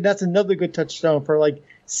 And that's another good touchstone for like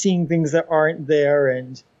seeing things that aren't there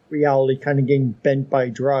and reality kind of getting bent by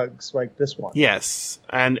drugs, like this one. Yes,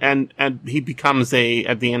 and he becomes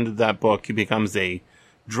at the end of that book, he becomes a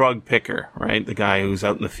drug picker, right? The guy who's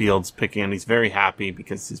out in the fields picking, and he's very happy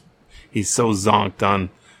because he's so zonked on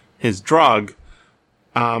his drug.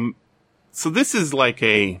 So this is like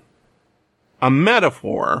a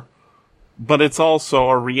metaphor, but it's also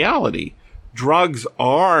a reality. Drugs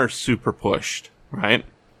are super pushed, right?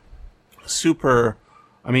 I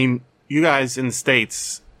mean, you guys in the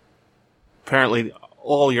States, apparently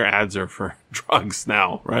all your ads are for drugs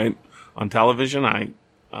now, right? On television,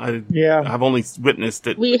 I've only witnessed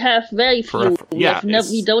it. We have very few.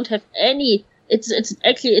 We don't have any.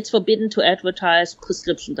 It's forbidden to advertise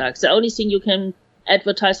prescription drugs. The only thing you can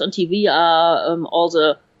advertise on TV are all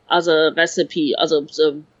the other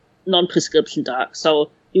the non-prescription drugs.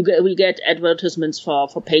 So we get advertisements for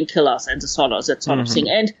painkillers and that sort of thing.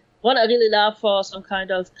 And one I really love for some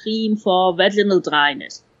kind of cream for vaginal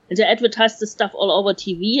dryness. And they advertised this stuff all over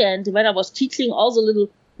TV. And when I was teaching, all the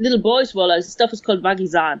little boys were like, this stuff is called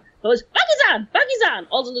Vagizan. It was Vagizan.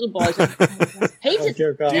 All the little boys hated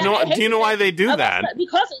it. Do you know why they do that?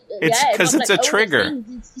 Because it's a trigger.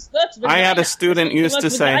 I had a student who used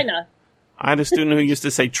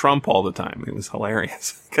to say Trump all the time. It was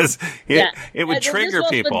hilarious because it would trigger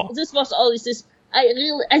people. This was always this. I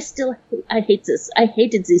hate this. I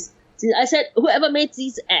hated this. I said, whoever made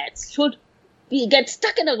these ads should get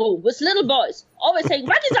stuck in a room with little boys, always saying,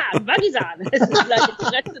 Vagizan. This is like a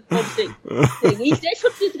directed thing. They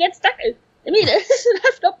should get stuck in. I mean, I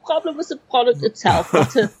have no problem with the product itself.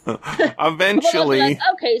 But, eventually, like,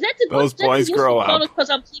 okay, that's a those boys grow up. Product for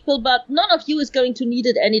some people, but none of you is going to need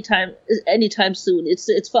it anytime soon.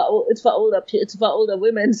 It's for older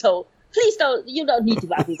women. So please you don't need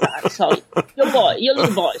Vagizan. Sorry, your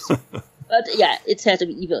little boys. But yeah, it had to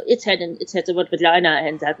be evil. It had the word vagina,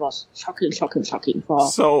 and that was shocking for 10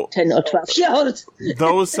 or 12 year olds.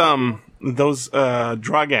 Those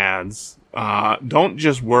drug ads don't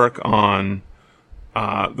just work on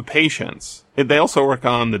the patients; they also work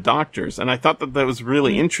on the doctors. And I thought that was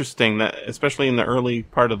really interesting. That especially in the early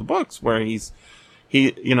part of the books, where he's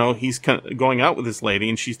he's going out with this lady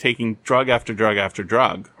and she's taking drug after drug after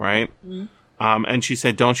drug, right? Mm-hmm. And she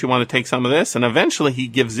said, don't you want to take some of this? And eventually he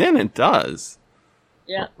gives in and does.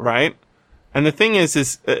 Yeah. Right? And the thing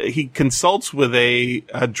is he consults with a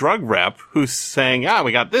drug rep who's saying,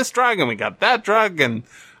 we got this drug and we got that drug, and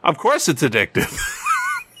of course it's addictive.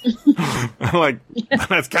 I'm like,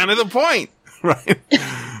 that's kind of the point, right?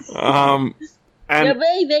 And they're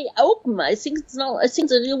very, very open. I think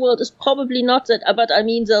the real world is probably not that, but I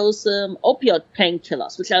mean those opioid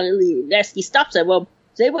painkillers, which are really nasty stuff. They were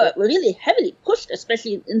really heavily pushed,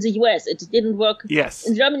 especially in the US. It didn't work. Yes.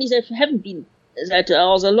 In Germany, they haven't been. That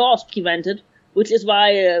the laws prevented, which is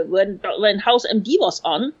why when House MD was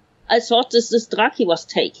on, I thought this drug he was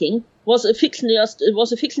taking was a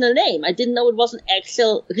fictional name. I didn't know it was an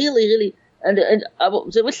actual, really,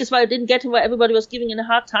 which is why I didn't get him. Why everybody was giving him a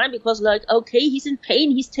hard time, because okay, he's in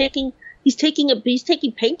pain, he's taking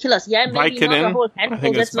painkillers. Yeah, maybe Vicodin. Not a whole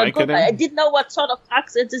handful. That's not good. I didn't know what sort of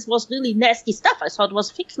drugs. This was really nasty stuff. I thought it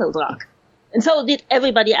was a fictional drug, and so did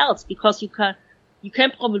everybody else, because you can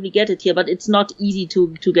probably get it here, but it's not easy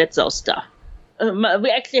to get those stuff.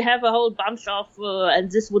 We actually have a whole bunch of,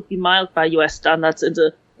 and this would be mild by US standards, in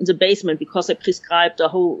the basement, because I prescribed a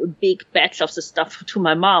whole big batch of the stuff to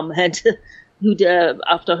my mom and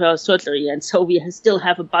after her surgery, and so we still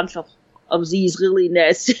have a bunch of these really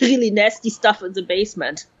nasty stuff in the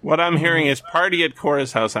basement. What I'm hearing is party at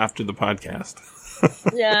Cora's house after the podcast.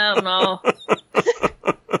 Yeah, no.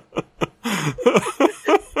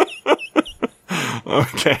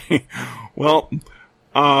 Okay. Well,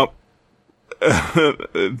 the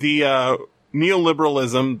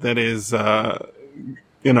neoliberalism that is,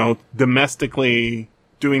 domestically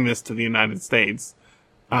doing this to the United States,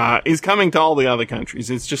 is coming to all the other countries.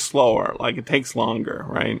 It's just slower. Like, it takes longer,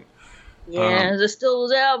 right? Yeah, they're still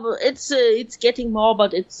there. But it's getting more,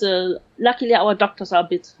 but it's luckily our doctors are a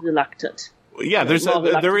bit reluctant. Yeah, there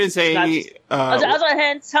is a. On the other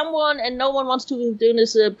hand, no one wants to do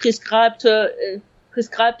this prescribed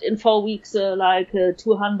in 4 weeks,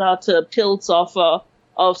 200 pills of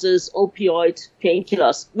this opioid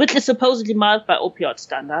painkillers, which is supposedly mild by opioid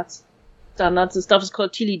standards. The stuff is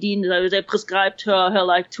called Tilidine. They prescribed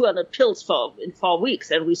her 200 pills in 4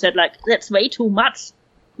 weeks, and we said that's way too much.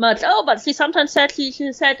 Oh, but she sometimes said she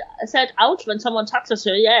said ouch when someone touches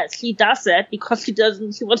her. Yes, she does that because she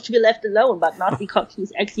wants to be left alone, but not because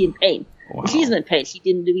she's actually in pain. Wow. She's in pain. She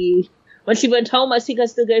didn't really. When she went home, I think I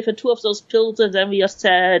still gave her 2 of those pills, and then we just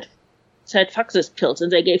said fuck these pills,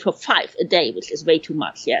 and they gave her 5 a day, which is way too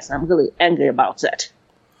much. Yes, I'm really angry about that.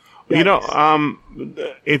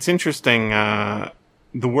 It's interesting.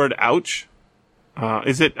 The word ouch.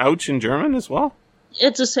 Is it ouch in German as well?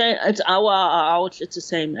 It's the same. It's our ouch. It's the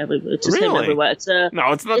same everywhere. It's the same everywhere.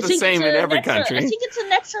 No, it's not the same in every country. I think it's a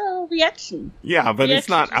natural reaction. Yeah, but it's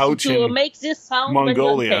not ouch to in make this sound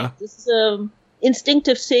Mongolia. This is an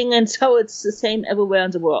instinctive thing, and so it's the same everywhere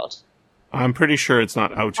in the world. I'm pretty sure it's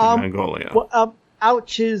not ouch in Mongolia. Well,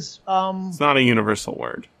 ouch is it's not a universal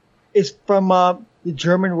word. It's from the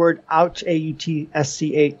German word ouch,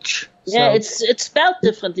 A-U-T-S-C-H. Yeah, it's spelled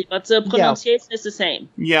differently, but the pronunciation is the same.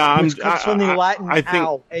 Yeah, Which comes from the Latin I think,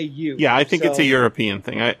 ow, A-U. Yeah, I think it's a European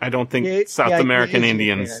thing. I don't think South American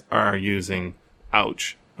Indians are using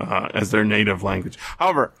ouch as their native language.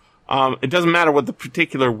 However, it doesn't matter what the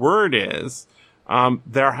particular word is.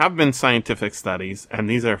 There have been scientific studies, and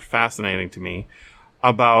these are fascinating to me,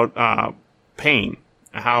 about pain,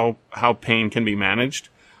 how pain can be managed.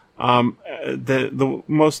 The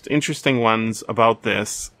most interesting ones about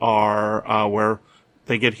this are where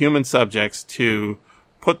they get human subjects to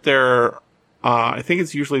put their, I think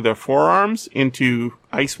it's usually their forearms into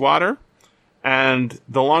ice water, and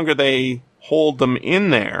the longer they hold them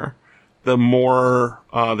in there, the more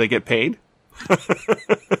they get paid.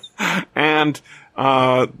 And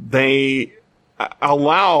they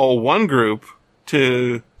allow one group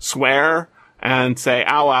to swear and say,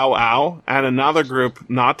 ow, ow, ow, and another group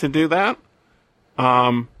not to do that.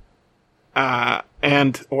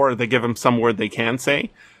 Or they give them some word they can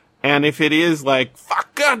say. And if it is like,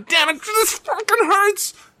 fuck, god damn it, this fucking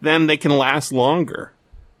hurts, then they can last longer.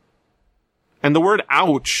 And the word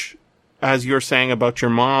ouch, as you're saying about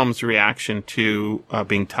your mom's reaction to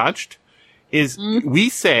being touched, is we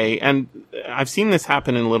say, and I've seen this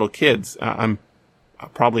happen in little kids. I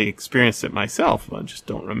probably experienced it myself. I just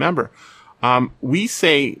don't remember. We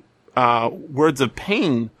say words of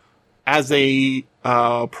pain as a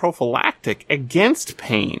prophylactic against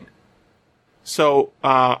pain. So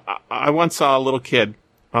I once saw a little kid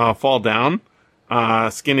fall down,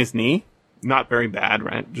 skin his knee, not very bad,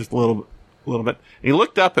 right? Just a little bit. And he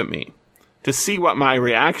looked up at me to see what my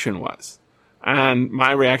reaction was. And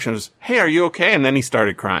my reaction was, hey, are you okay? And then he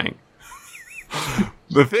started crying.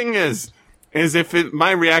 The thing is if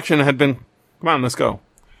my reaction had been, come on, let's go,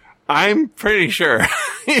 I'm pretty sure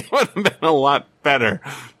he would have been a lot better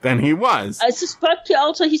than he was. I suspect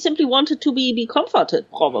he simply wanted to be comforted,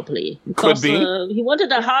 probably. Because, Could be. He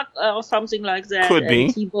wanted a hug or something like that. Could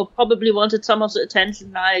be. He probably wanted some of the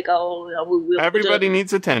attention, like, we'll Everybody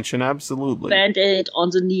needs attention, absolutely. Band-aid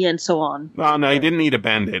on the knee and so on. Oh, no, he didn't need a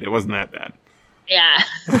Band-Aid. It wasn't that bad. Yeah.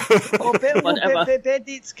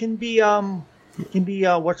 Band-Aids can be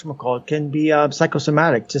whatchamacallit, can be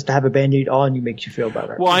psychosomatic. Just to have a Band-Aid on you makes you feel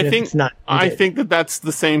better. Well, I think that that's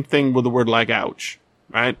the same thing with the word like ouch,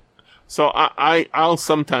 right? So I'll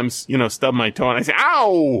sometimes, stub my toe and I say,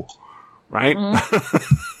 ow! Right?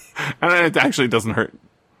 And then it actually doesn't hurt.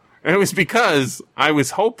 And it was because I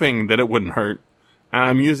was hoping that it wouldn't hurt. And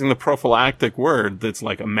I'm using the prophylactic word that's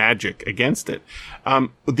like a magic against it.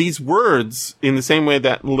 These words, in the same way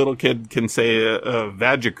that little kid can say a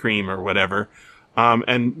Vagicream or whatever,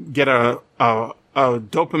 and get a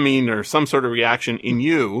dopamine or some sort of reaction in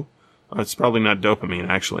you. It's probably not dopamine,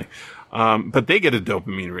 actually. But they get a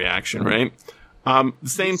dopamine reaction, right?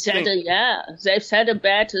 Same thing. They've said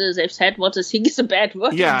what they think is a bad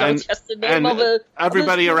word. Yeah, just the name of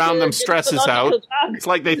everybody around them stresses out. drug. It's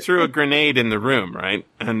like they threw a grenade in the room, right?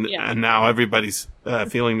 And now everybody's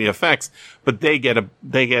feeling the effects, but they get a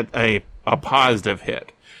positive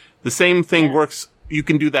hit. The same thing works. You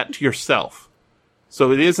can do that to yourself.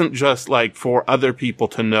 So it isn't just like for other people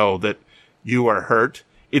to know that you are hurt.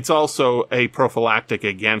 It's also a prophylactic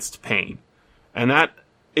against pain, and that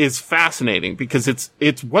is fascinating because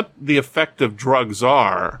it's what the effect of drugs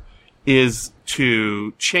is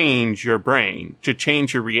to change your brain, to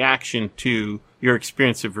change your reaction to your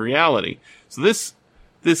experience of reality. So this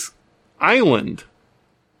island,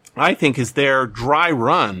 I think, is their dry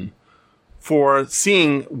run for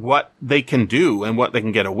seeing what they can do and what they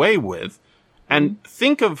can get away with. And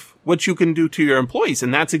think of what you can do to your employees.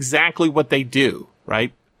 And that's exactly what they do,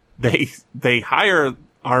 right? They hire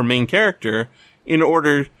our main character in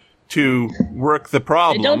order to work the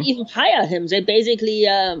problem. They don't even hire him. They basically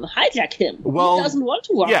hijack him. Well, he doesn't want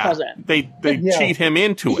to work for them. They cheat him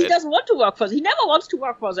into it. He doesn't want to work for them. He never wants to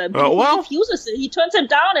work for them. He well, refuses it. He turns them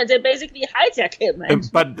down and they basically hijack him.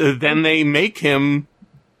 But then they make him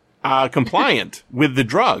compliant with the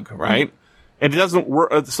drug, right? And it doesn't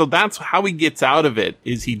work. So that's how he gets out of it,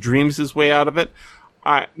 is he dreams his way out of it.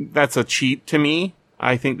 That's a cheat to me.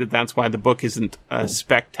 I think that's why the book isn't a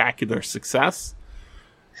spectacular success.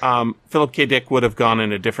 Philip K. Dick would have gone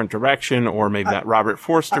in a different direction, or maybe that Robert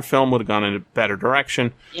Forster film would have gone in a better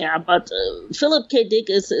direction. Yeah, but Philip K. Dick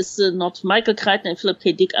is not Michael Crichton and Philip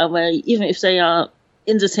K. Dick are very, even if they are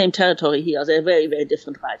in the same territory here, they're very, very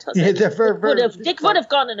different writers. Yeah, Dick would have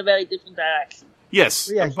gone in a very different direction.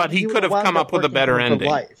 Yes, but he could have come up with a better ending.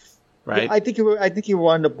 Right? Yeah, I think he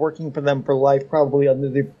would end up working for them for life, probably under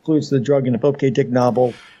the influence of the drug in a Philip K. Dick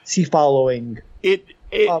novel. See following.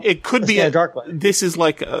 It could be dark. This is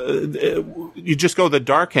like you just go the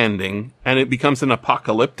dark ending, and it becomes an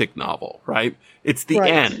apocalyptic novel, right? It's the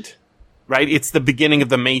end, right? It's the beginning of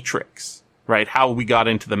the Matrix, right? How we got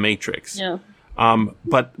into the Matrix. Yeah.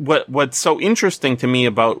 But what's so interesting to me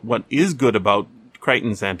about what is good about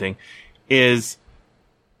Crichton's ending is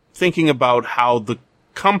thinking about how the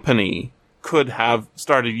company could have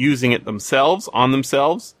started using it themselves,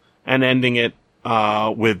 and ending it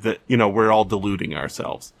with the, we're all deluding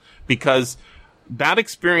ourselves. Because that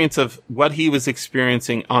experience of what he was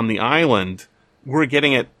experiencing on the island, we're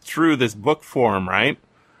getting it through this book form, right?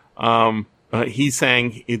 He's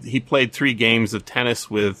saying he played 3 games of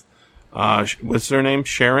tennis with, what's her name?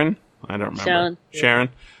 Sharon? I don't remember. Sharon.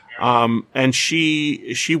 And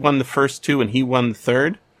she won the first 2 and he won the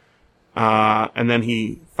third. And then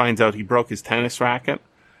he finds out he broke his tennis racket.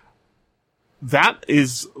 That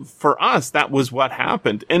is, for us, that was what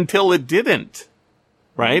happened until it didn't,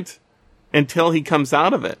 right? Until he comes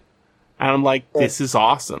out of it. And I'm like, this is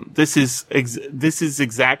awesome. This is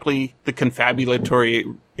exactly the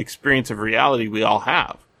confabulatory experience of reality we all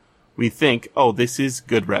have. We think, oh, this is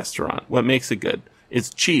good restaurant. What makes it good?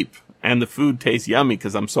 It's cheap and the food tastes yummy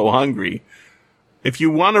because I'm so hungry. If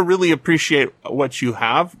you want to really appreciate what you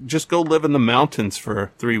have, just go live in the mountains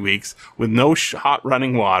for 3 weeks with no hot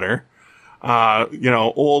running water.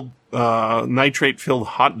 Old nitrate-filled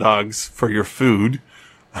hot dogs for your food,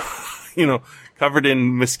 covered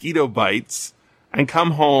in mosquito bites, and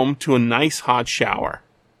come home to a nice hot shower.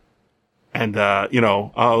 And, a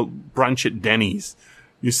brunch at Denny's.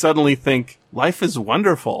 You suddenly think, life is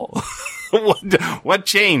wonderful. What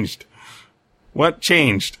changed? What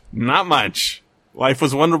changed? Not much. life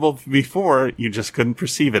was wonderful before, you just couldn't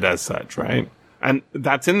perceive it as such, right? And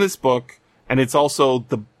that's in this book, and it's also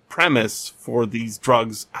the premise for these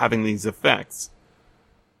drugs having these effects.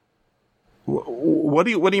 What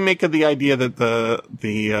do you make of the idea that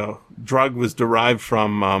the drug was derived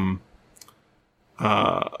from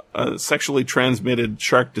a sexually transmitted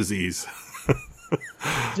shark disease?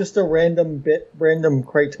 Just a random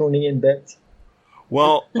Crichtonian bit.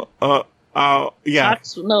 Well, yeah.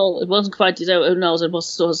 Sharks, no, it wasn't quite. No, it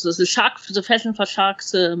was the shark. The fashion for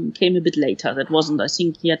sharks came a bit later. That wasn't, I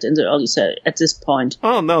think, yet in the early at this point.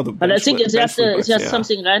 Oh no, but I think it's just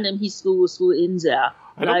something random he threw in there.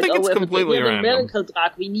 I don't think it's completely random. A miracle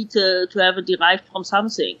drug. We need to have it derived from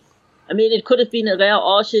something. I mean, it could have been a rare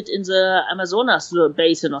orchid in the Amazonas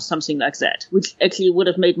basin or something like that, which actually would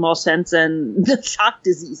have made more sense than the shark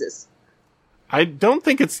diseases. I don't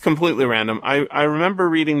think it's completely random. I remember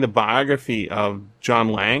reading the biography of John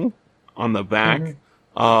Lang on the back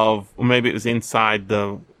of, or maybe it was inside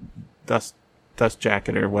the dust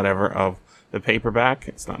jacket or whatever of the paperback.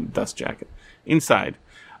 It's not a dust jacket. Inside.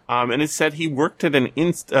 And it said he worked at an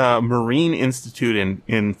marine institute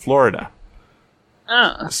in Florida.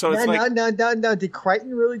 So it's no. Did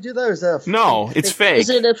Crichton really do that? Or is that it's fake. Is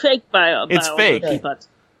it a fake bio? It's fake.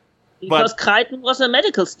 Because Crichton was a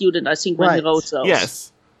medical student, I think, when he wrote those.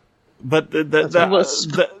 Yes, but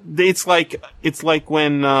it's like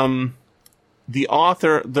when the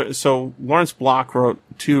author. So Lawrence Block wrote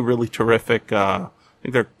two really terrific. I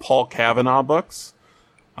think they're Paul Kavanaugh books,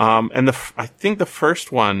 and I think the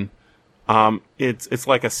first one, it's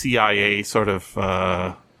like a CIA sort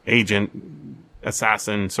of agent.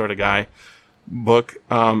 Assassin sort of guy book,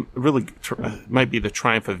 really might be The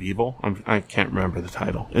Triumph of Evil. I can't remember the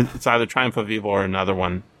title. It's either Triumph of Evil or another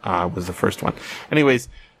one, was the first one. Anyways,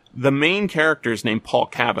 the main character is named Paul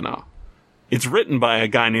Kavanaugh. It's written by a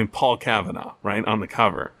guy named Paul Kavanaugh, right, on the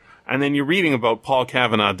cover. And then you're reading about Paul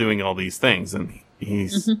Kavanaugh doing all these things, and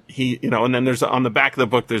and then there's on the back of the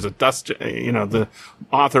book, there's the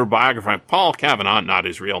author biography, Paul Kavanaugh, not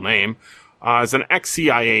his real name, is an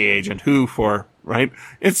ex-CIA agent right?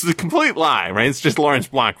 It's a complete lie, right? It's just Lawrence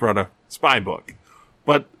Block wrote a spy book.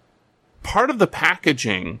 But part of the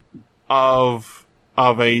packaging of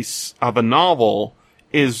a novel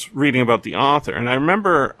is reading about the author. And I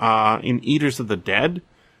remember, in Eaters of the Dead,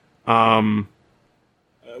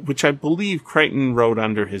 which I believe Crichton wrote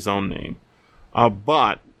under his own name.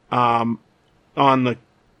 But on the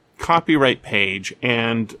copyright page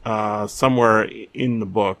and, somewhere in the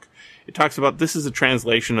book, it talks about this is a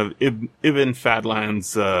translation of Ibn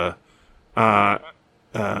Fadlan's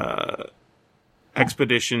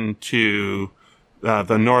expedition to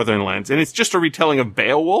the northern lands, and it's just a retelling of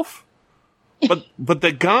Beowulf. But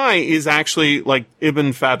the guy is actually like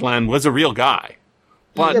Ibn Fadlan was a real guy.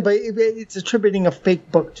 But it's attributing a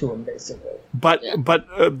fake book to him, basically. But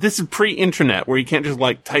this is pre-internet where you can't just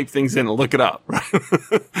like type things in and look it up. Right?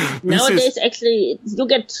 Nowadays, actually, you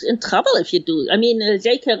get in trouble if you do. I mean,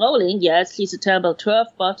 J.K. Rowling, yes, she's a terrible turf,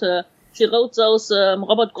 but she wrote those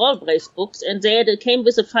Robert Galbraith books, and they came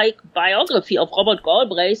with a fake biography of Robert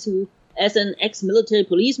Galbraith, who, as an ex-military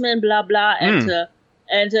policeman, blah blah, and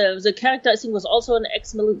the character I think was also an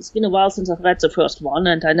ex-military. It's been a while since I've read the first one,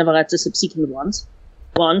 and I never read the subsequent ones.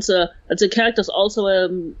 But the character's also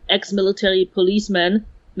an ex-military policeman,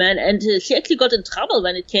 and she actually got in trouble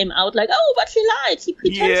when it came out, like, oh, but she lied, she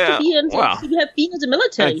pretends to be, and she have been in the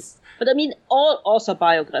military. But I mean, all author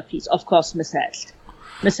biographies, of course, mishatched.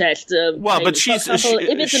 But if it's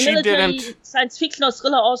a military science fiction or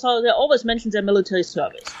thriller author, they always mention their military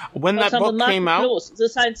service. When that book came out, the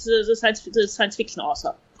science fiction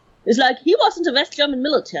author. It's like, he was in the West German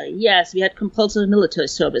military. Yes, we had compulsory military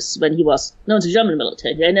service when he was, in the German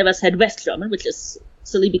military. They never said West German, which is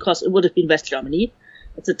silly because it would have been West Germany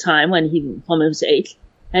at the time when he, from his age,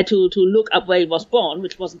 had to look up where he was born,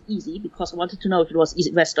 which wasn't easy because I wanted to know if it was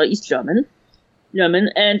West or East German.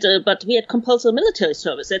 But we had compulsory military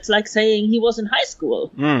service. That's like saying he was in high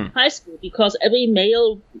school. High school, because every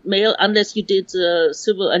male, unless you did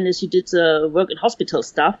work in hospital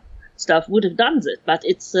stuff would have done it, but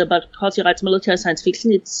but because he writes military science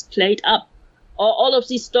fiction, it's played up. All of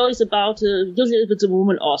these stories about usually it's a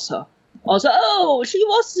woman author. Also, she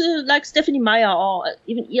was like Stephanie Meyer or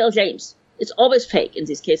even E.L. James. It's always fake in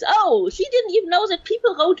this case. Oh, she didn't even know that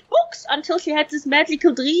people wrote books until she had this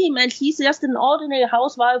magical dream, and she's just an ordinary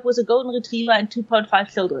housewife with a golden retriever and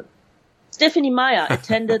 2.5 children. Stephanie Meyer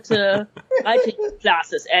attended writing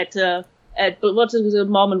classes at what is the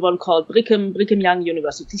Mormon one called? Brigham Young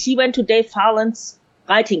University. She went to Dave Farland's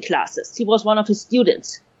writing classes. She was one of his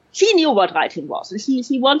students. She knew what writing was. And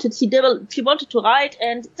she wanted to write,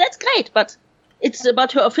 and that's great. But it's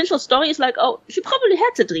about her official story. It's like, oh, she probably had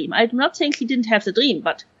the dream. I'm not saying she didn't have the dream,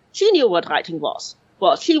 but she knew what writing was.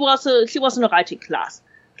 Well, she was in a writing class.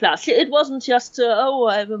 It wasn't just, I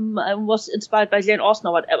was inspired by Jane Austen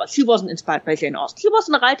or whatever. She wasn't inspired by Jane Austen. She was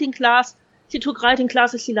in a writing class. She took writing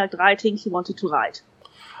classes. She liked writing. She wanted to write.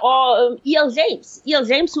 Or E.L. James. E.L.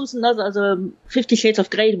 James, who's another 50 Shades of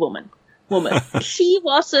Grey woman. She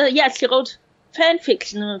was, she wrote fan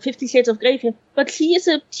fiction, 50 Shades of Grey, but she is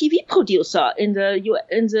a TV producer in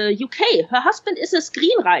the UK. Her husband is a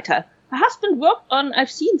screenwriter. Her husband worked on, I've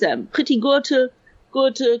seen them, pretty good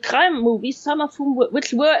crime movies, some of whom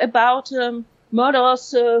which were about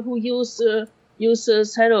murderers who use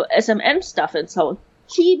SMM stuff and so on.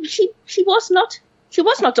 She was not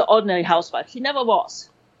the ordinary housewife. She never was,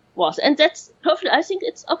 and that's perfect. I think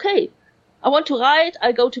it's okay. I want to write.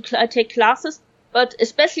 I take classes, but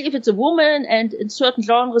especially if it's a woman and in certain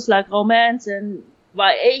genres like romance and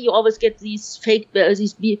YA, you always get these fake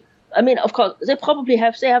I mean, of course, they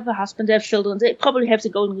have a husband, they have children, they probably have the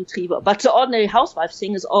golden retriever, but the ordinary housewife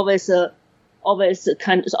thing is often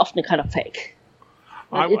a kind of fake.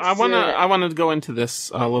 I want to go into this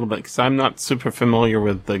a little bit because I'm not super familiar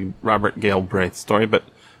with the Robert Galbraith story, but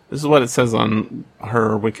this is what it says on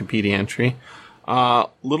her Wikipedia entry.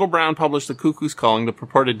 Little Brown published The Cuckoo's Calling, the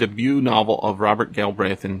purported debut novel of Robert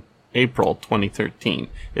Galbraith, in April 2013.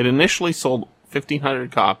 It initially sold 1,500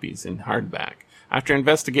 copies in hardback. After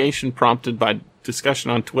investigation prompted by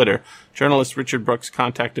discussion on Twitter, journalist Richard Brooks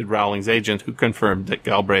contacted Rowling's agent, who confirmed that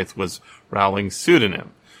Galbraith was Rowling's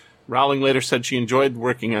pseudonym. Rowling later said she enjoyed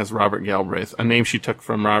working as Robert Galbraith, a name she took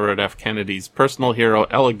from Robert F. Kennedy's personal hero,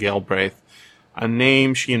 Ella Galbraith, a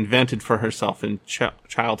name she invented for herself in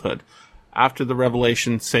childhood. After the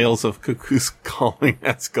revelation, sales of Cuckoo's Calling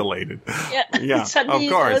escalated. Yeah, of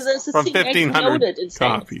course, from 1,500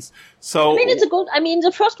 copies. So,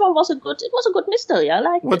 the first one was a good mystery. I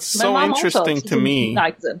like it. What's so interesting to me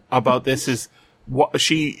about this is what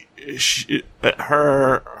she's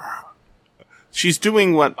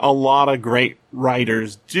doing what a lot of great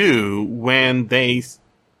writers do when they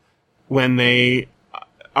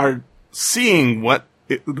are seeing what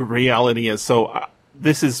the reality is. So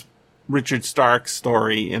this is Richard Stark's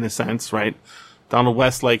story, in a sense, right? Donald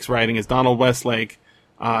Westlake's writing as Donald Westlake.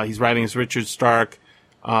 He's writing as Richard Stark.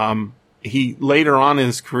 He later on in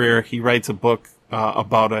his career, he writes a book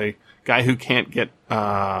about a guy who can't get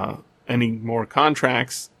any more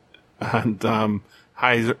contracts, and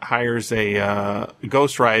hires a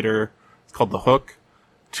ghostwriter. It's called The Hook,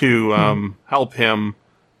 to help him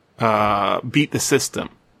beat the system.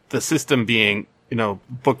 The system being,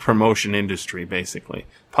 book promotion industry, basically.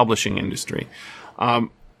 Publishing industry.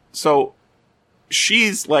 So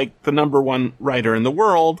she's like the number one writer in the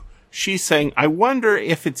world. She's saying, I wonder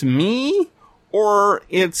if it's me, or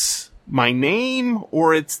it's my name,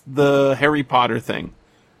 or it's the Harry Potter thing.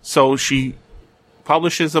 So she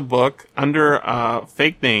publishes a book under a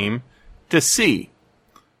fake name to see.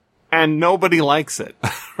 And nobody likes it,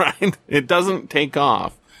 right? It doesn't take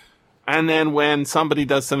off. And then when somebody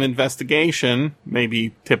does some investigation,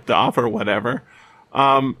 maybe tipped off or whatever,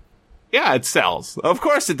 it sells. Of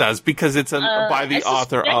course it does, because it's by the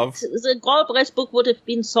author of... The Galbraith book would have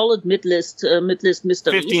been solid mid-list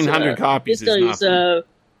mysteries. 1,500 copies is nothing.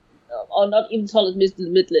 Or not even solid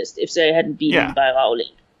mid-list if they hadn't been by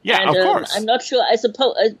Rowling. Yeah, and, of course. I'm not sure.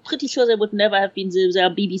 I'm pretty sure they would never have been their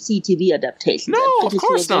BBC TV adaptations. No, of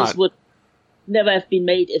course not. Those would never have been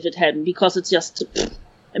made if it hadn't, because it's just...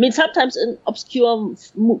 sometimes an obscure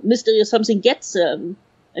mystery or something gets... the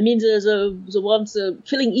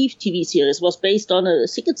Killing Eve TV series was based on I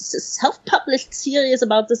think it's a self-published series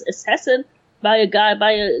about this assassin by a guy,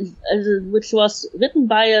 which was written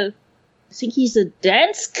by I think he's a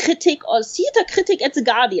dance critic or theater critic at The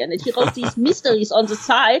Guardian, and he wrote these mysteries on the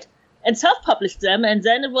side and self-published them, and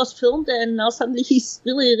then it was filmed, and now suddenly he's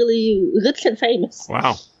really, really rich and famous.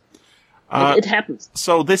 Wow. It happens.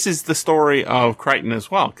 So this is the story of Crichton as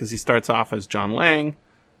well, because he starts off as John Lang,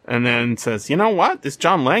 and then says, you know what? This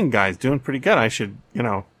John Lang guy's doing pretty good. I should,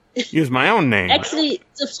 use my own name. Actually,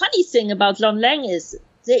 the funny thing about John Lang is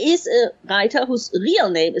there is a writer whose real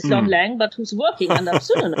name is John Lang, but who's working under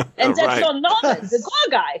pseudonym. And that's John Norman, the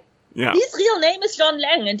Gore guy. Yeah. His real name is John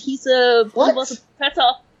Lang, and he was a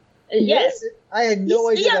professor. Yes. I had no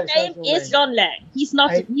idea. His real name is John Lang.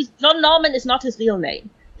 John Norman is not his real name.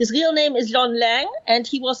 His real name is John Lang, and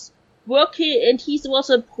he was working, and he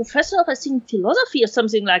was a professor of, I think, philosophy or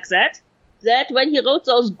something like that. That when he wrote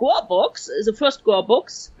those Gore books, the first Gore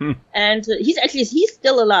books, and he's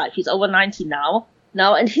still alive. He's over 90 now,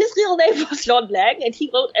 and his real name was John Lang, and he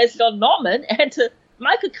wrote as John Norman, and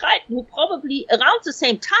Michael Crichton, who probably around the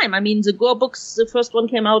same time, I mean, the Gore books, the first one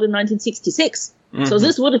came out in 1966. Mm-hmm. So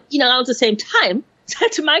this would have been around the same time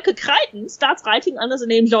that Michael Crichton starts writing under the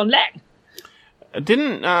name John Lang.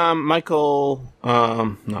 Didn't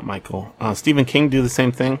Stephen King do the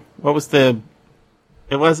same thing? What was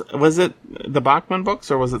was it the Bachman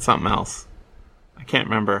books or was it something else? I can't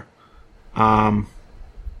remember. I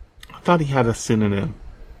thought he had a pseudonym.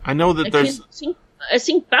 I know that I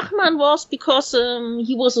think Bachman was because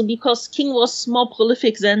King was more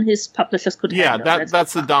prolific than his publishers could have. Yeah,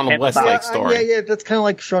 that's the Donald Westlake story. Yeah, that's kind of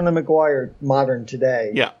like Shauna McGuire, modern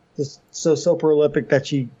today. Yeah. Just so prolific that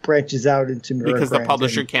she branches out into because the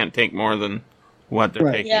publisher can't take more than what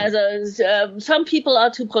they're taking. Yeah, some people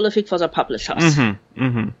are too prolific for their publishers. Mm-hmm.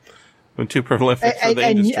 Mm-hmm. But too prolific for the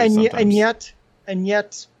industry and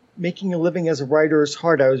yet, making a living as a writer is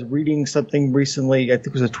hard. I was reading something recently, I think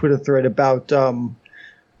it was a Twitter thread about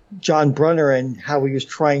John Brunner and how he was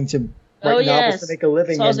trying to write novels to make a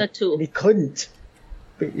living. And he couldn't.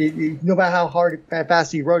 No matter how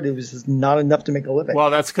fast he wrote, it was just not enough to make a living.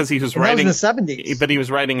 Well, that's because he was writing in the 70s. But he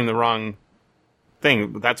was writing in the wrong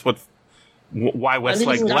thing. That's why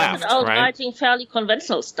Westlake left, out right? Writing fairly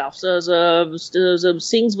conventional stuff. The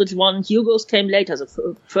things which won Hugo's came later.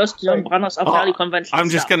 The first John Brunners are fairly conventional. I'm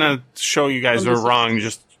just gonna show you guys we're wrong.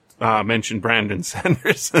 Just mentioned Brandon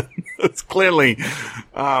Sanderson. It's clearly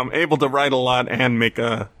able to write a lot and make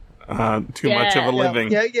too much of a living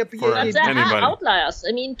for anybody. Are outliers.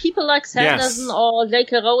 I mean, people like Sanderson or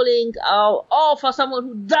J.K. Rowling or for someone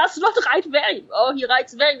who does not write he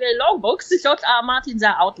writes very, very long books, George R. R. Martin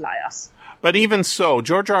are outliers. But even so,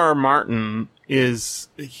 George R. R. Martin he's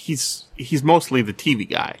mostly the TV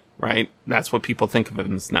guy, right? That's what people think of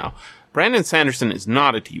him as now. Brandon Sanderson is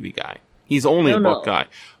not a TV guy. He's only a book guy.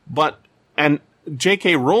 And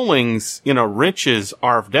J.K. Rowling's, riches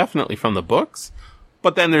are definitely from the books.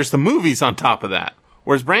 But then there's the movies on top of that.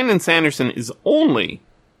 Whereas Brandon Sanderson is only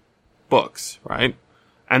books, right?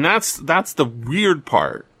 And that's the weird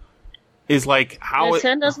part. Is like how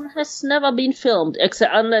Sanderson has never been filmed,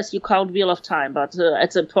 except unless you count Wheel of Time. But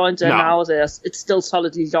at the point now, it's still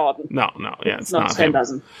solidly Jordan. No, it's not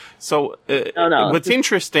Sanderson. Him. So what's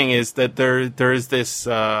interesting is that there is this,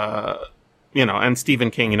 and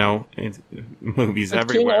Stephen King, movies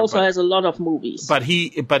everywhere. King also has a lot of movies. But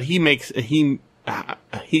he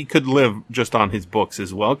could live just on his books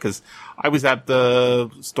as well. Because I was at the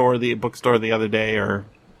bookstore the other day, or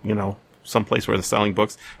someplace where they're selling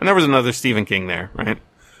books, and there was another Stephen King there, right?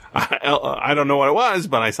 I don't know what it was,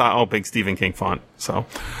 but I saw big Stephen King font. So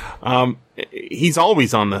he's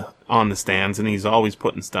always on the stands, and he's always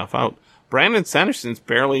putting stuff out. Brandon Sanderson's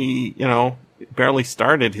barely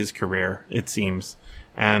started his career, it seems,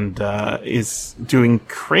 and is doing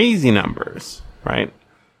crazy numbers, right?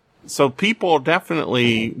 So people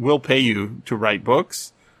definitely will pay you to write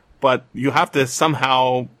books, but you have to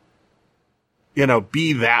somehow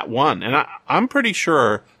be that one. And I'm pretty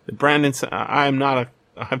sure that Brandon, I've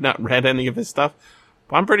not read any of his stuff,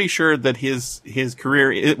 but I'm pretty sure that his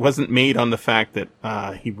career, it wasn't made on the fact that,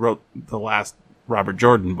 he wrote the last Robert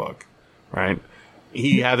Jordan book, right?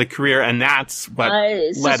 He had a career, and that's what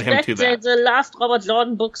led him to that. The last Robert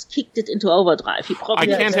Jordan books kicked it into overdrive. I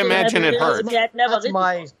can't imagine it hurt. He had never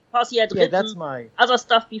written because he had written other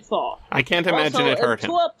stuff before. I can't imagine it hurt him.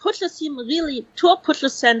 Tour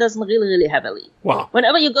pushes Sanderson really, really heavily. Wow.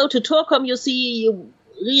 Whenever you go to Tourcom, you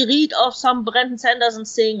reread of some Brandon Sanderson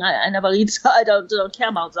thing. I never read, so I don't care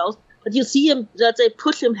about those. But you see him that they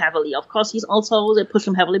push him heavily. Of course, they push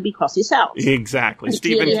him heavily because he sells. Exactly.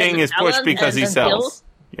 Stephen King is pushed because he sells.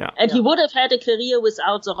 Yeah. And he would have had a career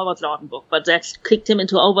without the Robert Jordan book, but that kicked him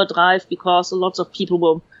into overdrive because lots of people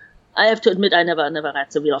were. I have to admit, I never read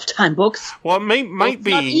the Wheel of Time books. Well, it might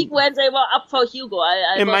be. Not even when they were up for Hugo.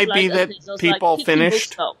 It might be that people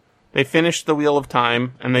finished. They finished the Wheel of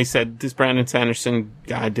Time, and they said, this Brandon Sanderson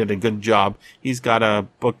guy did a good job. He's got a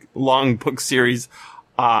long book series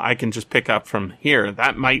I can just pick up from here.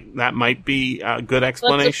 That might be a good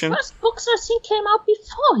explanation. But the first books, I think, came out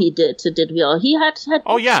before he did Wheel. He had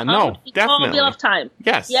definitely. Wheel of Time.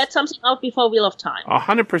 Yes. He had something out before Wheel of Time.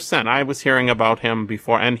 100%. I was hearing about him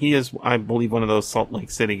before, and he is, I believe, one of those Salt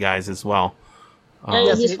Lake City guys as well.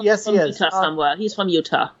 He's from Utah somewhere. He's from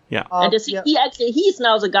Utah. Yeah. And he's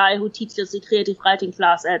now the guy who teaches the creative writing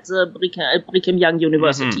class at the Brigham Young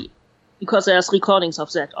University. Because there's recordings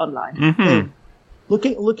of that online. Mm-hmm.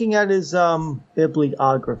 Looking at his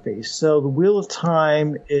bibliography, so the Wheel of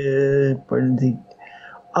Time is when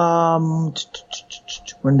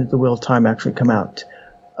did the Wheel of Time actually come out?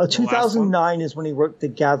 2009 is when he wrote The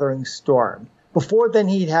Gathering Storm. Before then,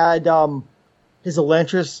 he'd had his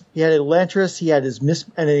Elantris. He had Elantris. He had his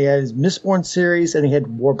Mistborn series, and he had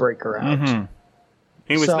Warbreaker out. Mm-hmm.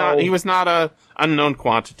 He was not a unknown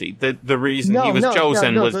quantity. The reason he was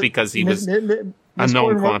chosen was because he was a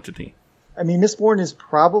known quantity. I mean, Mistborn is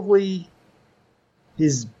probably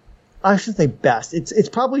his. I shouldn't say best. It's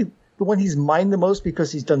probably the one he's mined the most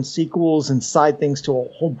because he's done sequels and side things to a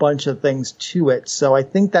whole bunch of things to it. So I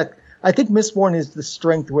think Mistborn is the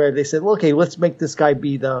strength where they said, well, okay, let's make this guy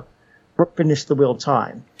be finish the Wheel of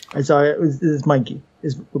Time. And so is my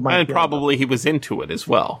and probably he was into it as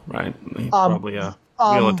well, right? He's probably a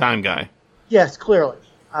Wheel of Time guy. Yes, clearly,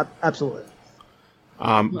 absolutely.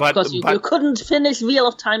 Because you couldn't finish Wheel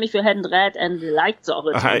of Time if you hadn't read and liked the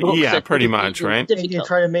original books. Yeah, pretty much, right? And you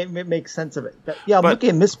try to make sense of it. But, yeah, I'm looking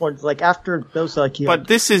at Mistborn, like after those, like But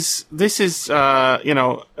this is if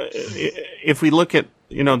we look at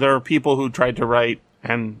there are people who tried to write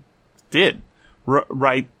and did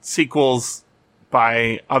write sequels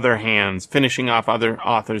by other hands, finishing off other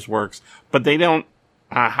authors' works, but they don't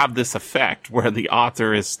have this effect where the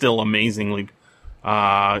author is still amazingly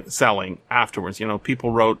selling afterwards.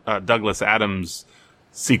 People wrote Douglas Adams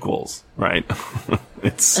sequels, right? I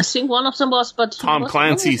think one of them was, but Tom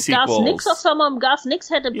Clancy sequels. Garth Nix or someone. Garth Nix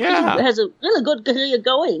has a really good career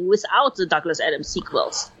going without the Douglas Adams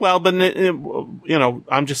sequels. Well, but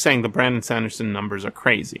I'm just saying the Brandon Sanderson numbers are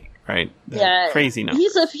crazy, right? Crazy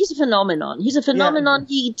numbers. He's a phenomenon. He's a phenomenon.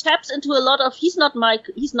 Yeah. He taps into a lot of. He's not my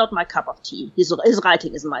cup of tea. His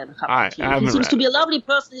writing isn't my cup of tea. He seems to be a lovely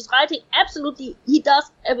person. His writing, absolutely, he does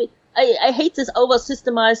every. I hate this over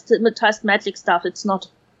systematized magic stuff. It's not.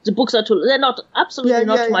 The books are they're not absolutely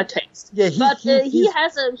not to my taste. Yeah, he's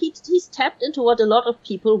tapped into what a lot of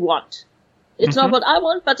people want. It's not what I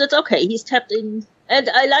want, but it's okay. He's tapped in, and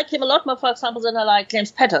I like him a lot more, for example, than I like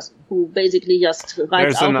James Patterson, who basically just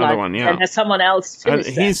writes outline and has someone else finish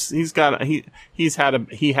that. He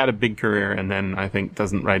had a big career, and then I think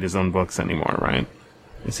doesn't write his own books anymore, right?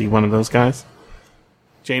 Is he one of those guys?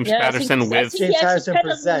 James Patterson with James Patterson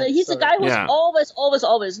presents. He's a guy who's always.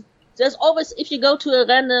 There's always, if you go to a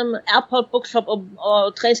random airport bookshop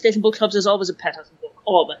or train station bookshop, there's always a Patterson book.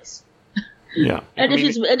 Always. Yeah. And if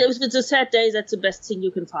it's a sad day, that's the best thing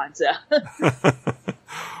you can find there.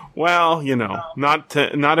 Well,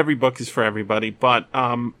 not every book is for everybody, but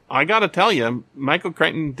I got to tell you, Michael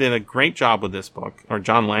Crichton did a great job with this book, or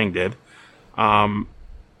John Lang did.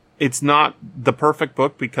 It's not the perfect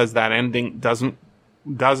book because that ending doesn't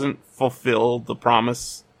fulfill the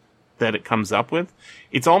promise that it comes up with.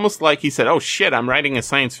 It's almost like he said, oh shit, I'm writing a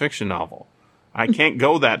science fiction novel. I can't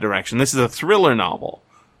go that direction. This is a thriller novel,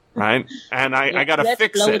 right? And I gotta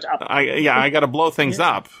fix it. I gotta blow things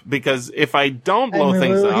up, because if I don't blow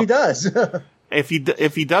things up, he does.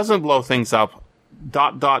 if he doesn't blow things up, ...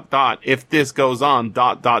 if this goes on ...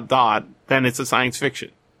 then it's a science fiction,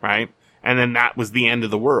 right? And then that was the end of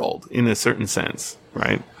the world in a certain sense,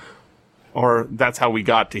 right? Or that's how we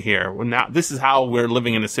got to here. Well, now this is how we're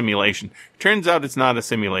living in a simulation. Turns out it's not a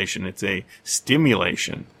simulation; it's a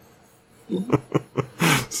stimulation.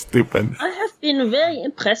 Stupid. I have been very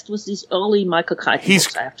impressed with these early Michael Crichton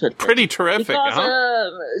books. I have to admit. Pretty terrific,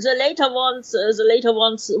 because the later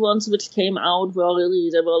ones which came out were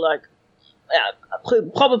really, they were like,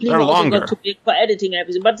 probably not too big for editing and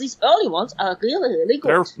everything, but these early ones are really, really good.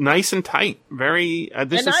 They're nice and tight. Very.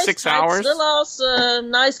 This is 6 hours. Thrillers,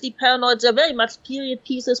 nicely paranoid. They're very much period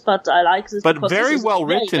pieces, but I like this. But very well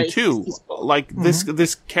written too. Like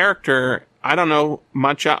this character, I don't know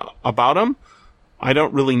much about him. I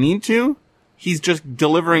don't really need to. He's just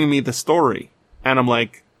delivering me the story, and I'm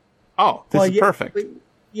like, oh, this is perfect.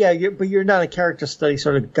 But you're not a character study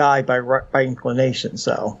sort of guy by inclination,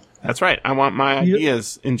 so. That's right. I want my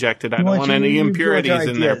ideas injected. I don't want any impurities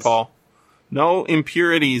in there, Paul. No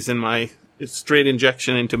impurities in my straight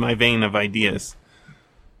injection into my vein of ideas.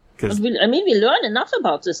 We learn enough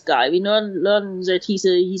about this guy. We learn that he's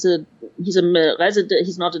a resident.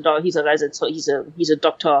 He's not a doctor. He's a resident. So he's a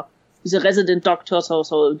doctor. He's a resident doctor.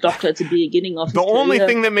 So doctor at the beginning of his career. The only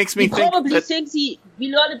thing that makes me think probably thinks we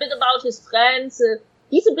learn a bit about his friends.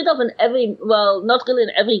 He's a bit of an not really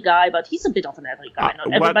an every guy, but he's a bit of an every guy.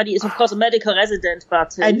 Not everybody is, of course, a medical resident,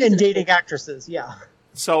 but and dating actresses, yeah.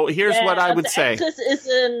 So here's what I would say: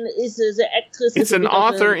 the actress it's an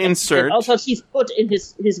author insert. Also, she's put in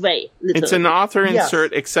his way. Literally. It's an author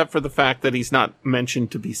insert, except for the fact that he's not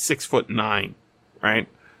mentioned to be 6'9", right?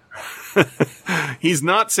 He's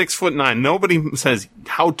not 6'9". Nobody says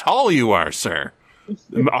how tall you are, sir.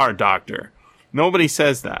 Our doctor. Nobody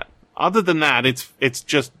says that. Other than that, it's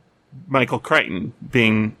just Michael Crichton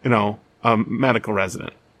being, a medical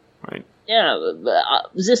resident, right? Yeah,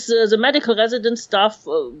 this the medical resident stuff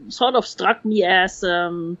sort of struck me as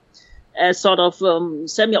sort of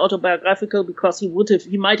semi-autobiographical, because he would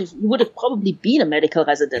have probably been a medical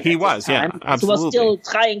resident. He was, yeah, absolutely. He was still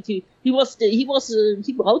trying to. He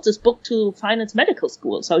wrote this book to finance medical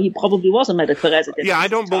school, so he probably was a medical resident. Yeah, I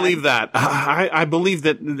don't believe that. I believe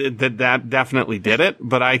that definitely did it,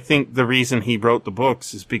 but I think the reason he wrote the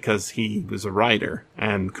books is because he was a writer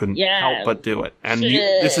and couldn't help but do it. And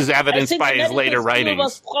this is evidenced by his later writings.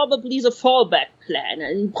 Was probably the fallback plan,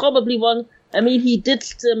 and he probably won. I mean, he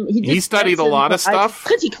studied a lot of stuff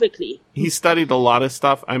pretty quickly. He studied a lot of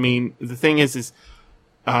stuff. I mean, the thing is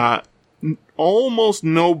almost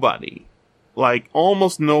nobody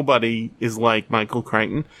is like Michael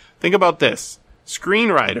Crichton. Think about this.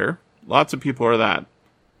 Screenwriter, lots of people are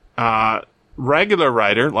that. Regular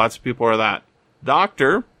writer, lots of people are that.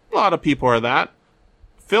 Doctor, a lot of people are that.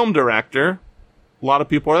 Film director, a lot of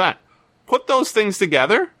people are that. Put those things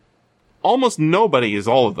together, almost nobody is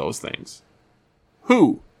all of those things.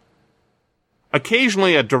 Who?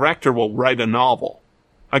 Occasionally a director will write a novel.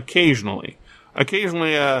 Occasionally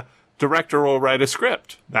a director will write a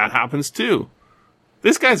script. That happens too.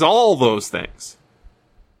 This guy's all those things.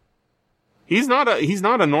 He's not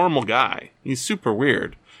a normal guy. He's super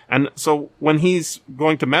weird. And so when he's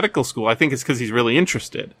going to medical school, I think it's because he's really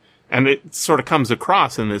interested. And it sort of comes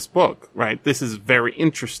across in this book, right? This is very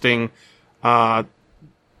interesting,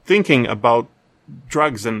 thinking about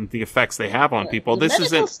drugs and the effects they have on people. The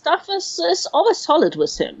medical stuff is always solid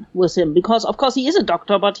with him, because of course he is a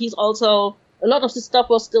doctor, but he's also, a lot of the stuff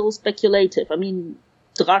was still speculative. I mean,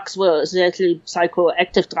 drugs were actually,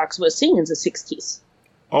 psychoactive drugs were a thing in the 60s.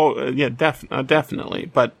 Oh, yeah,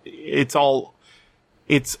 definitely. But it's all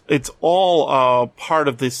part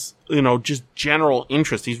of this, just general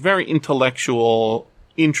interest. He's very intellectual,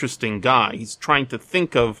 interesting guy. He's trying to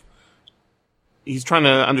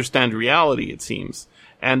understand reality, it seems.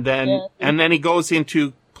 And then he goes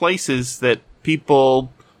into places that people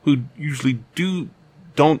usually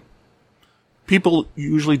don't.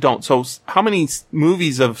 So how many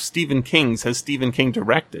movies of Stephen King's has Stephen King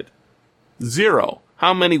directed? 0.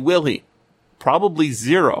 How many will he? Probably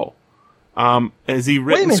 0. Has he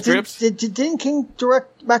written scripts? Didn't King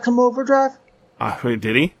direct Maximum Overdrive?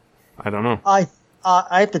 Did he? I don't know. I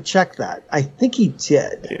have to check that. I think he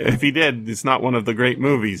did. If he did, it's not one of the great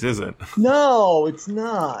movies, is it? No, it's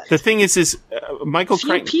not. The thing is Michael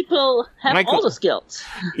Crichton. People have all the skills.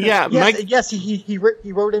 Yeah. Yes, he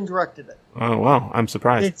wrote and directed it. Oh, well, I'm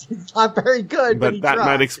surprised. It's not very good, but that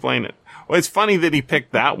might explain it. Well, it's funny that he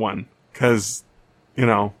picked that one, because,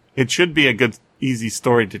 it should be a good, easy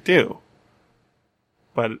story to do.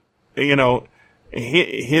 But,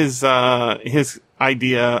 his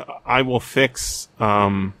idea, I will fix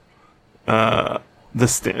the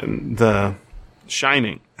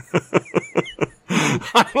Shining.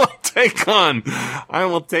 I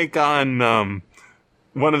will take on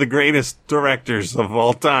one of the greatest directors of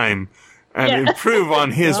all time and improve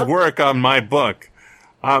on his work on my book.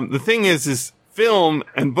 The thing is film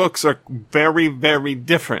and books are very, very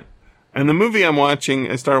different. And the movie I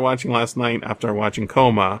started watching last night after watching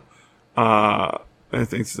Coma, I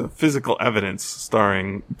think it's Physical Evidence,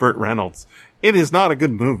 starring Burt Reynolds. It is not a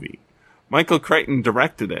good movie. Michael Crichton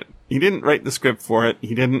directed it. He didn't write the script for it.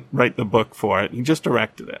 He didn't write the book for it. He just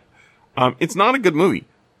directed it. It's not a good movie,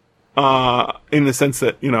 in the sense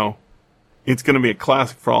that, it's going to be a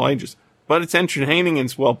classic for all ages. But it's entertaining and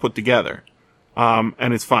it's well put together.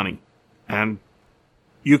 And it's funny. And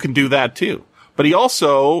you can do that too. But he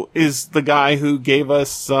also is the guy who gave us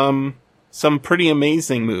some pretty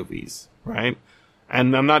amazing movies, right?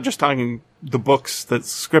 And I'm not just talking the books that's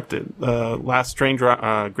scripted. Last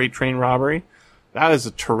Great Train Robbery. That is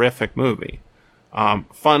a terrific movie.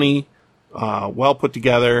 Funny, well put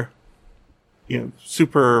together,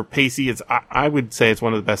 super pacey. I would say it's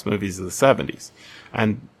one of the best movies of the 70s.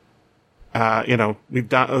 And, we've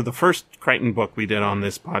done the first Crichton book we did on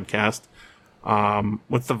this podcast.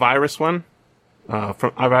 What's the virus one?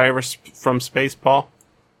 Virus from Space, Paul?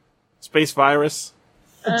 Space Virus?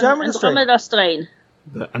 Andromeda Strain.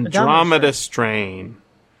 The Andromeda Strain.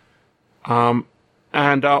 And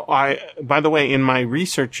by the way, in my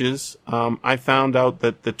researches, I found out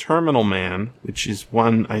that The Terminal Man, which is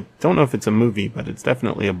one, I don't know if it's a movie, but it's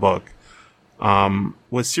definitely a book,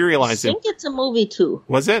 was serialized. I think it's a movie too.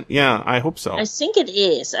 Was it? Yeah, I hope so. I think it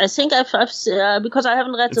is. I think I've because I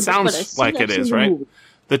haven't read the book, but I sounds like it is, right? Movie.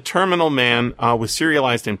 The Terminal Man was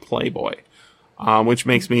serialized in Playboy, which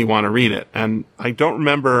makes me want to read it. And I don't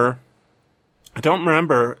remember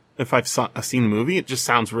if I've seen the movie. It just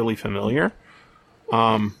sounds really familiar.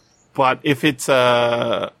 But if it's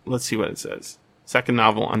let's see what it says. Second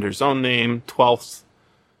novel under his own name, 12th,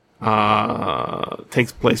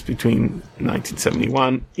 takes place between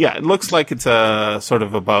 1971. Yeah, it looks like it's sort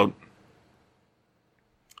of about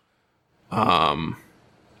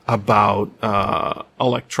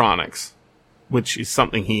electronics, which is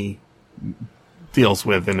something he deals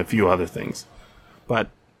with in a few other things. But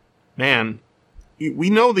man, we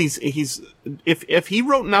know if he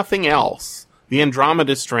wrote nothing else, the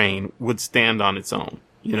Andromeda Strain would stand on its own,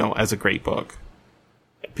 as a great book.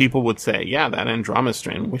 People would say, yeah, that Andromeda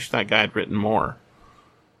Strain, wish that guy had written more.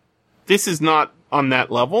 This is not on that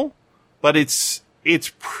level, but it's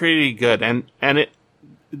pretty good. And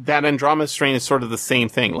that Andromeda Strain is sort of the same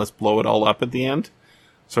thing. Let's blow it all up at the end.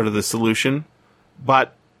 Sort of the solution.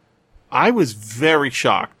 But I was very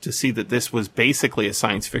shocked to see that this was basically a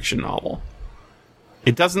science fiction novel.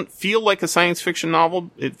 It doesn't feel like a science fiction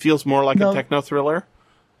novel. It feels more like a techno thriller.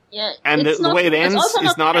 Yeah, and the way it ends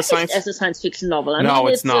is not a science fiction novel. I mean,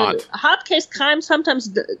 it's not. Hard case crime sometimes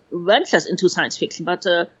ventures into science fiction, but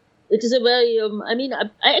it is a very.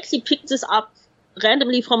 I actually picked this up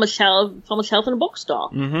randomly from a shelf in a bookstore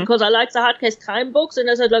because I like the hard case crime books,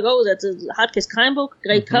 and I said like, oh, that's a hard case crime book,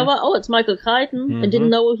 great cover. Oh, it's Michael Crichton, and didn't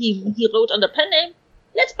know he wrote under pen name.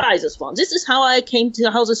 Let's buy this one. This is how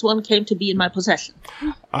this one came to be in my possession.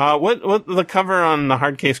 What the cover on the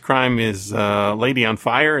hard case crime is? Lady on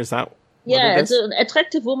fire? Is that? Yeah, it's an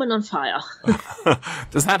attractive woman on fire.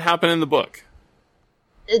 Does that happen in the book?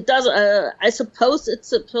 It does. I suppose it's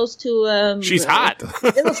supposed to. She's hot.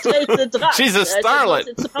 Illustrate the drug. She's a starlet.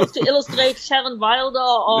 It's supposed to illustrate Sharon Wilder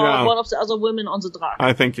or one of the other women on the drug.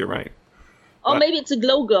 I think you're right. Or maybe it's a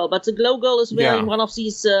glow girl, but the glow girl is wearing one of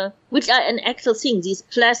these, which are an actual thing. These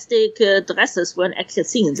plastic dresses were an actual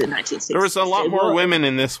thing in the 1960s. There was a lot more women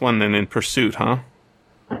in this one than in Pursuit, huh?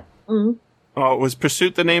 Mm-hmm. Oh, was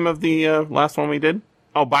Pursuit the name of the last one we did?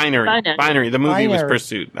 Oh, Binary. The movie was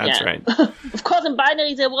Pursuit. That's right. Of course, in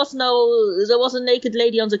Binary there was a naked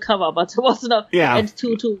lady on the cover, but there was no, and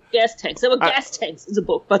two gas tanks. There were gas tanks in the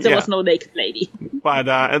book, but there was no naked lady. But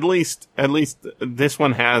at least this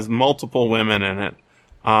one has multiple women in it.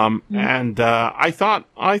 And I thought,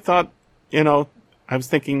 I was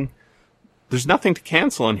thinking, there's nothing to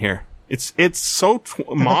cancel in here. It's so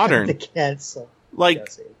modern. To cancel.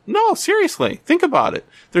 No, seriously, think about it.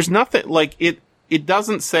 There's nothing like it. It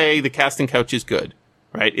doesn't say the casting couch is good,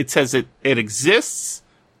 right? It says it exists.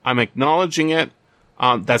 I'm acknowledging it.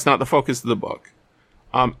 That's not the focus of the book.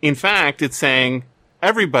 In fact, it's saying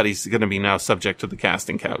everybody's going to be now subject to the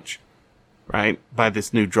casting couch, right? By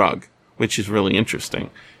this new drug, which is really interesting.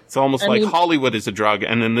 It's almost like Hollywood is a drug,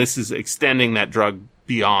 and then this is extending that drug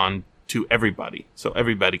beyond to everybody. So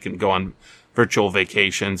everybody can go on virtual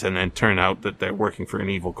vacations and then turn out that they're working for an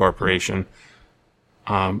evil corporation.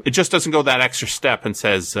 It just doesn't go that extra step and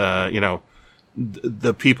says,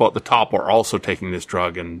 the people at the top are also taking this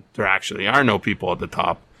drug, and there actually are no people at the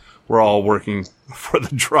top. We're all working for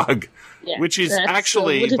the drug, which is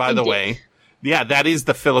actually, by the way, that is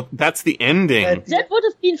that's the ending. That would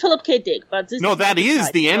have been Philip K. Dick, but that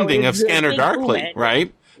is the ending of Scanner Darkly,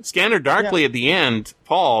 right? Scanner Darkly at the end,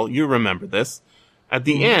 Paul, you remember this. At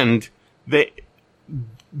the end,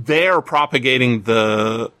 they're propagating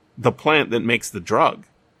the plant that makes the drug.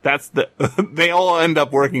 They all end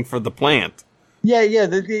up working for the plant. Yeah.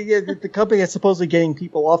 The company that's supposedly getting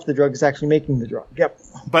people off the drug is actually making the drug. Yep.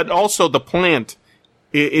 But also the plant,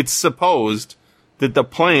 it's supposed that the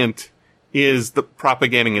plant is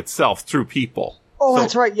propagating itself through people. Oh, so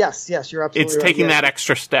that's right. Yes, you're absolutely right. It's taking that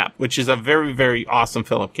extra step, which is a very, very awesome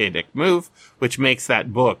Philip K. Dick move, which makes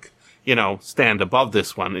that book, stand above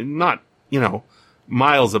this one. Not,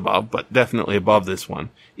 miles above, but definitely above this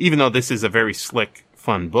one, even though this is a very slick,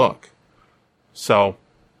 fun book. So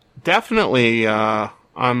definitely,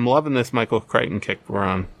 I'm loving this Michael Crichton kick we're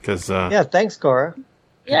on, because thanks, Cora.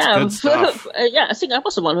 Good stuff. I think I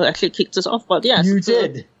was the one who actually kicked this off, but yes. You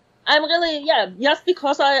did. I'm really, just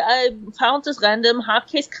because I found this random hard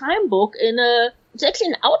case crime book it's actually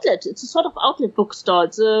an outlet. It's a sort of outlet bookstore.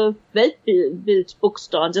 It's a Weltbild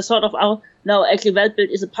bookstore. And Weltbild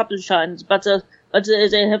is a publisher, but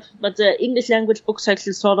the English language book section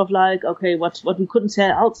is sort of like, okay, what we couldn't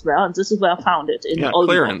sell elsewhere, and this is where I found it in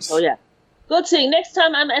clearance. So good thing. Next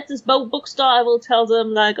time I'm at this bookstore, I will tell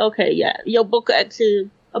them like, okay, your book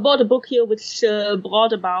actually. I bought a book here which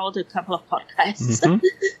brought about a couple of podcasts.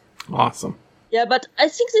 Awesome. Yeah, but I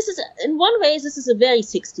think this is, in one way, this is a very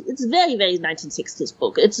 60s. It's very, very 1960s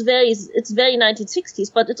book. It's very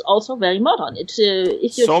 1960s, but it's also very modern. If you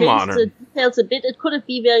change the details a bit, it could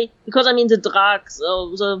be very, because the drugs,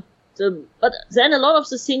 but then a lot of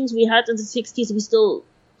the things we had in the 60s, we still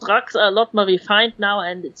drugs are a lot more refined now,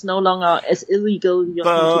 and it's no longer as illegal. You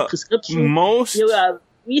have prescription.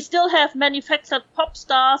 We still have manufactured pop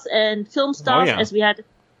stars and film stars as we had,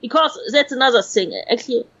 because that's another thing.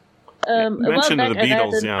 Actually, a while back I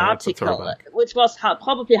read an article, which was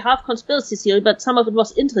probably half conspiracy theory, but some of it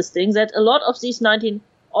was interesting, that a lot of these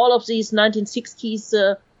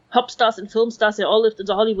 1960s pop stars and film stars, they all lived in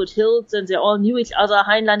the Hollywood Hills, and they all knew each other.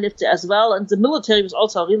 Heinlein lived there as well, and the military was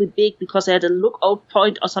also really big because they had a lookout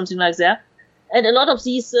point or something like that. And a lot of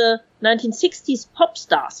these 1960s pop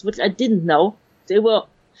stars, which I didn't know, they were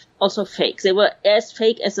also fake. They were as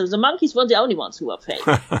fake as the Monkees weren't the only ones who were fake.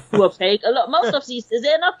 Most of these,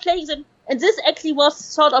 they're not playing them. And this actually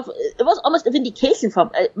was it was almost a vindication from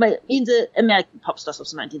the American pop stars of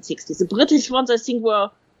the 1960s. The British ones, I think, were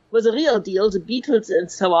the real deal, the Beatles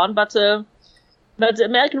and so on. But the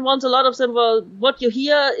American ones, a lot of them were, what you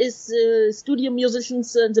hear is studio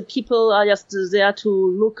musicians, and the people are just there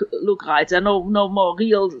to look right. They're no more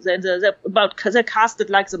real than they're casted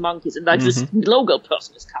like the Monkees, and like this logo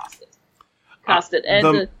person is casted.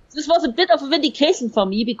 And this was a bit of a vindication for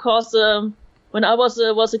me, because when I was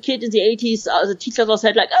a kid in the 80s, the teachers all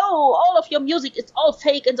said, like, oh, all of your music is all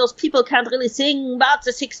fake and those people can't really sing, but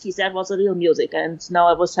the 60s, that was the real music. And now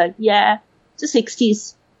I was like, yeah, the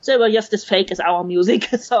 60s. They were just as fake as our music.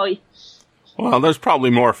 Sorry. Well, there's probably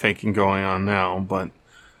more faking going on now, but...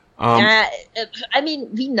 I mean,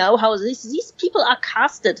 we know how these people are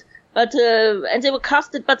casted, but they were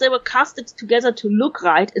casted together to look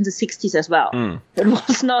right in the 60s as well. It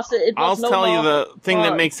was not... I'll tell you, the thing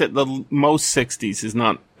that makes it the most 60s is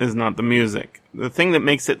not the music. The thing that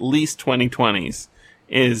makes it least 2020s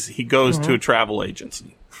is he goes to a travel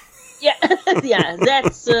agency. Yeah, yeah,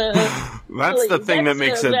 that's the thing that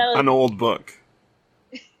makes it an old book.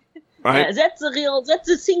 Right? Yeah, that's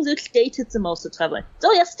the thing that dated the most of travel.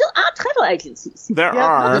 So there still are travel agencies. There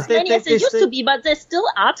are. Not as many as there used to be, but there still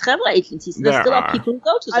are travel agencies. There still are people who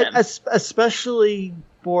go to them. Especially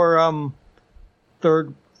for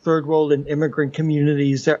third world and immigrant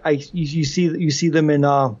communities. You see them in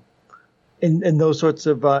those sorts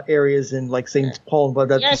of areas in like St. Paul, but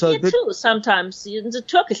here too. Sometimes in the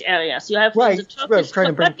Turkish areas, you have the Turkish,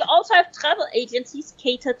 but you also have travel agencies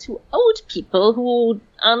cater to old people who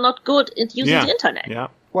are not good at using the internet. Yeah,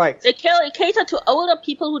 right. They cater to older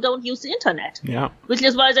people who don't use the internet. Yeah, which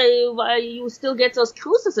is why you still get those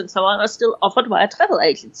cruises and so on are still offered via travel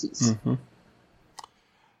agencies. Mm-hmm.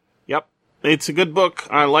 Yep, it's a good book.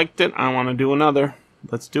 I liked it. I want to do another.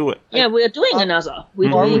 Let's do it. Yeah, we're doing another.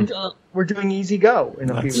 We're doing Easy Go in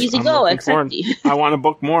a few weeks. Easy Go, exactly. I want to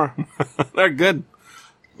book more. They're good.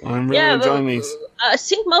 I'm really enjoying these. I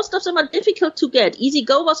think most of them are difficult to get. Easy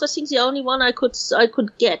Go was, I think, the only one I could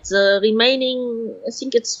get. The remaining, I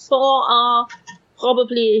think it's 4 are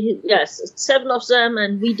probably 7 of them,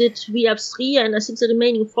 and we have 3, and I think the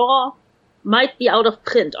remaining 4 might be out of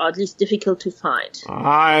print, or at least difficult to find.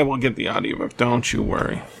 I will get the audiobook. Don't you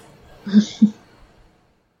worry.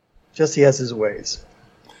 Jesse has his ways.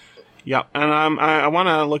 Yeah, and I want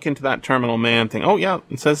to look into that Terminal Man thing. Oh, yeah,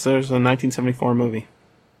 it says there's a 1974 movie.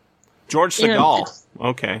 George Segal.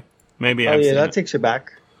 Okay, maybe I've seen that takes you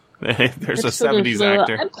back. There's a 70s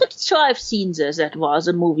actor. I'm pretty sure I've seen this. That was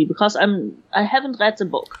a movie, because I haven't read the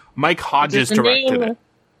book. Mike Hodges directed it.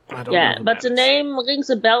 I don't know but the name rings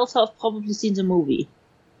a bell, so I've probably seen the movie.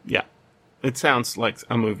 Yeah, it sounds like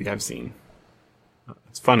a movie I've seen.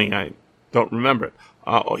 It's funny, I don't remember it.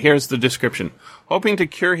 Here's the description. Hoping to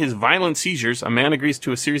cure his violent seizures, a man agrees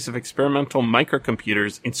to a series of experimental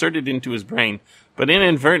microcomputers inserted into his brain, but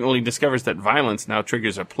inadvertently discovers that violence now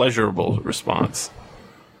triggers a pleasurable response.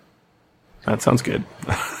 That sounds good.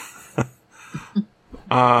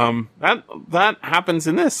 That happens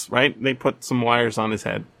in this, right? They put some wires on his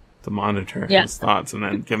head to monitor his thoughts and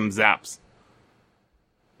then give him zaps.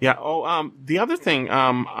 Yeah. The other thing,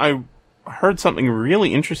 I heard something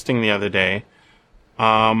really interesting the other day.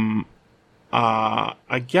 I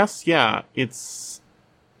guess, it's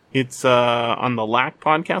on the LAC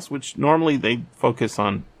podcast, which normally they focus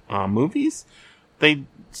on, movies. They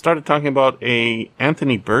started talking about a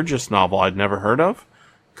Anthony Burgess novel I'd never heard of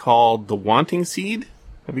called The Wanting Seed.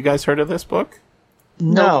 Have you guys heard of this book?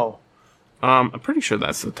 No. I'm pretty sure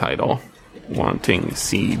that's the title. Wanting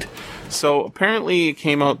Seed. So apparently it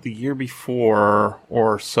came out the year before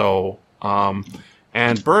or so.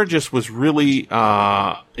 And Burgess was really,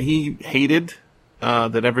 he hated,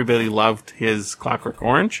 that everybody loved his Clockwork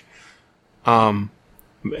Orange.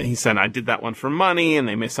 He said, I did that one for money and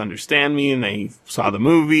they misunderstand me and they saw the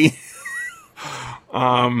movie.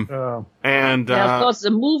 Of course,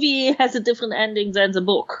 the movie has a different ending than the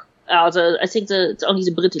book. I think it's only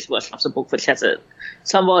the British version of the book which has a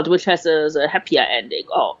happier ending,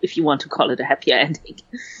 or if you want to call it a happier ending.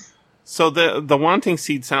 So the Wanting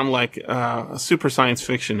Seed sound like a super science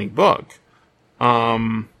fiction-y book.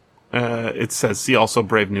 It says, see also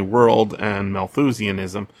Brave New World and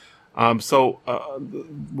Malthusianism. So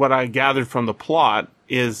what I gathered from the plot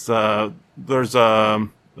is there's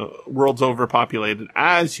world's overpopulated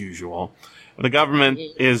as usual. The government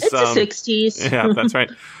is... It's the 60s. Yeah, that's right.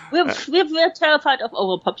 We're terrified of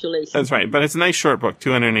overpopulation. That's right. But it's a nice short book,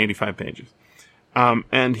 285 pages.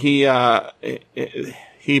 And he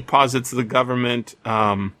posits the government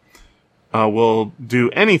will do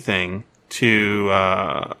anything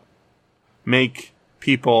to make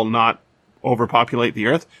people not overpopulate the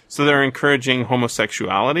earth. So they're encouraging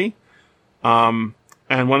homosexuality. And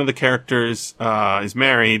one of the characters is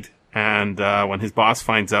married, and when his boss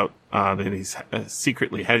finds out that he's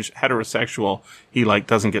secretly heterosexual, he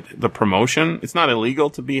doesn't get the promotion. It's not illegal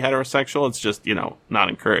to be heterosexual. It's just, not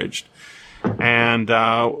encouraged. And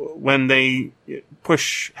when they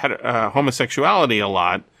push homosexualdy a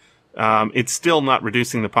lot, it's still not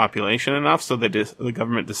reducing the population enough. So the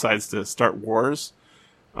government decides to start wars.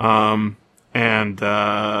 And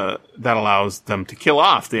that allows them to kill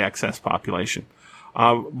off the excess population.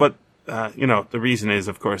 But the reason is,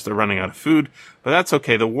 of course, they're running out of food, but that's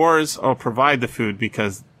okay. The wars provide the food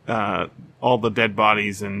because all the dead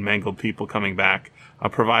bodies and mangled people coming back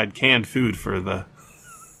provide canned food for the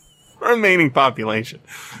remaining population.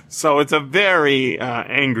 So it's a very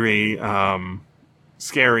angry,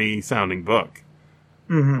 scary sounding book.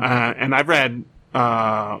 Mm-hmm. And I've read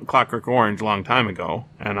Clockwork Orange a long time ago,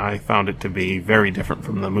 and I found it to be very different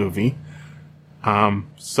from the movie.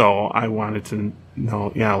 So I wanted to know,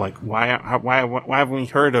 why haven't we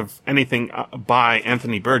heard of anything by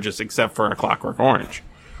Anthony Burgess except for A Clockwork Orange?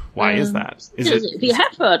 Why is that? We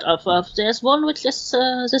have heard of. There's one which is,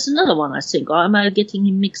 there's another one, I think, or am I getting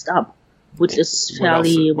him mixed up? Which is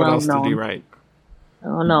fairly well known. What else did he write?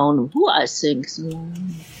 Oh, no, who I think.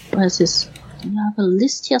 Where is this? Do you have a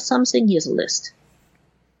list here, something? Here's a list.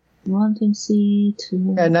 Wanting Seed.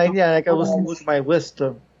 I got to look at my list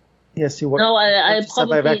of. Yeah, see what. No,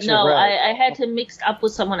 I had him mixed up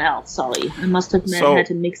with someone else. Sorry, I must admit, I had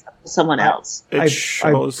him mixed up with someone else.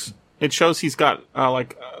 It shows he's got a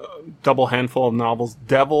double handful of novels: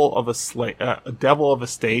 Devil of a State,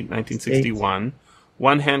 1961;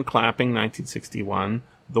 One Hand Clapping, 1961;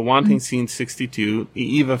 The Wanting Scene, 62; The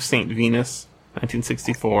Eve of Saint Venus,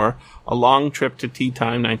 1964; A Long Trip to Tea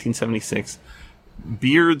Time, 1976;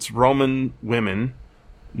 Beard's Roman Women,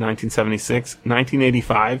 1976,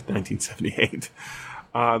 1985, 1978,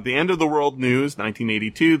 The End of the World News,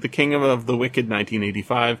 1982, The Kingdom of the Wicked,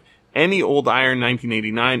 1985, Any Old Iron,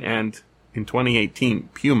 1989, and in 2018,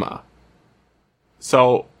 Puma.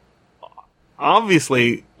 So,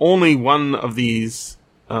 obviously, only one of these,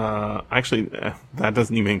 that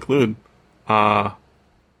doesn't even include Clockwork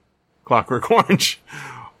Orange,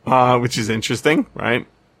 which is interesting, right?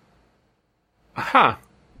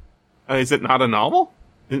 Is it not a novel?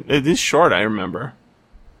 It is short, I remember.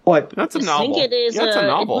 What? That's a novel. I think it is. Yeah, it's a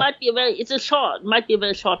novel. It might be a very short novel.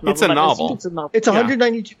 It's a novel. I think it's a novel. It's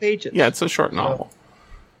 192 pages. Yeah, it's a short novel.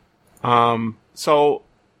 So,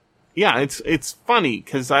 yeah, it's funny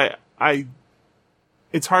because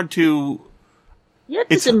it's hard to. Yeah,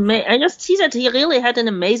 I just see that he really had an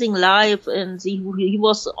amazing life, and he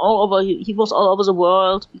was all over. He was all over the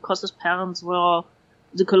world because his parents were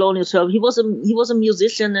the colonial service. He was a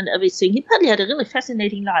musician and everything. He probably had a really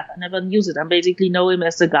fascinating life. I never knew it. I basically know him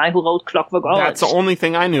as the guy who wrote Clockwork Orange. That's the only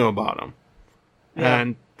thing I knew about him. Yeah.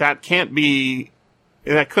 And that can't be,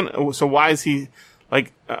 that couldn't, so why is he,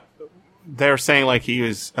 they're saying he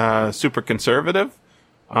was, super conservative,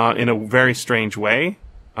 in a very strange way.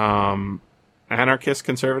 Anarchist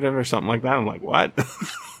conservative or something like that. I'm like, what?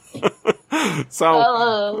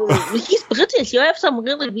 So he's British. You have some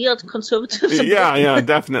really weird conservatives. Yeah,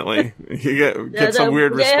 definitely. You get some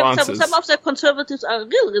weird responses. Some of the conservatives are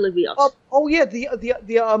really, really weird.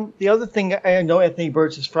 The other thing I know Anthony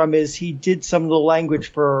Burgess from is he did some of the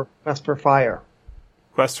language for Quest for Fire.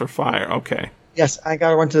 Quest for Fire, okay. Yes, I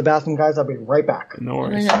gotta run to the bathroom, guys. I'll be right back. No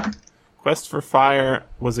worries. Quest for Fire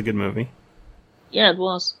was a good movie. Yeah, it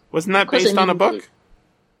was. Wasn't that based on a book?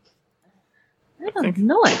 I don't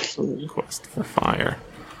know, actually. Quest for Fire.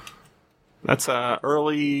 That's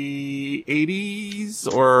early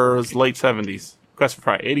 80s or late 70s? Quest for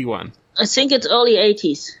Fire, 81. I think it's early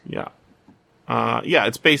 80s. Yeah.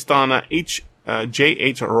 It's based on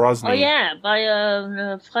J.H. Rosny. Oh, yeah, by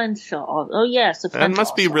a French. Oh, yes, a French. That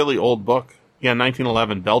must be a really old book. Yeah,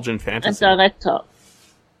 1911, Belgian fantasy. A director.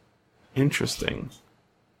 Interesting.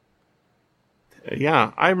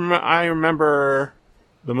 Yeah, I remember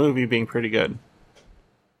the movie being pretty good.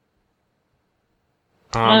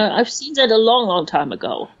 I've seen that a long, long time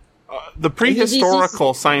ago. The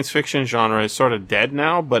prehistorical science fiction genre is sort of dead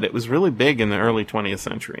now, but it was really big in the early 20th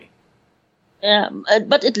century. Yeah,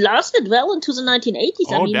 but it lasted well into the 1980s.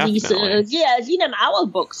 Oh, I mean, definitely. these Lean and Owl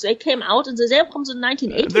books, they came out and they're from the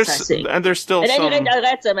 1980s, I think. And there's still At any some... rate, I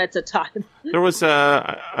read them at the time. There was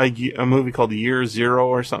a movie called Year Zero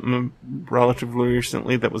or something relatively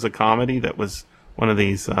recently that was a comedy that was one of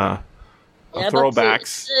these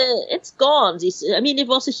throwbacks. But it's gone. It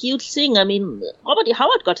was a huge thing. I mean, Robert E.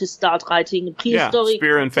 Howard got his start writing prehistoric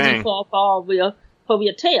Spear and Fang. for weird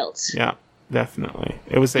tales. Yeah, definitely.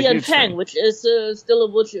 It was a Spear and huge Fang, thing. which is still a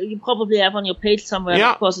book you probably have on your page somewhere.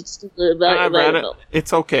 Yeah. Of course, it's still very I read it. available.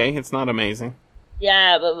 It's okay. It's not amazing.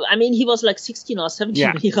 Yeah, but, I mean, he was like 16 or 17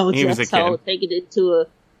 when he wrote he was that, a so kid. take it into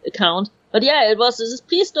account. But yeah, this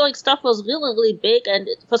prehistoric stuff was really, really big, and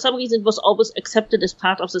for some reason it was always accepted as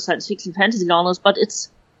part of the science fiction fantasy genres, but it's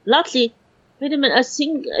largely... Wait a minute, I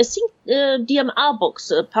think DMR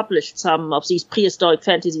books published some of these prehistoric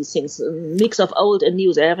fantasy things, a mix of old and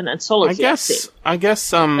new. They have an anthology. I guess.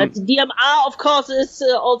 But DMR, of course, is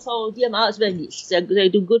DMR is very niche. They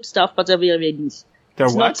do good stuff, but they're very, very niche. They're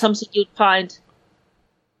It's what? not something you'd find.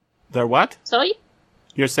 They're what? Sorry?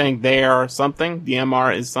 You're saying they are something?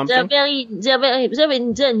 DMR is something? They're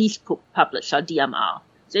a niche publisher, DMR.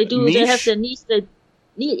 They have their niche. Okay.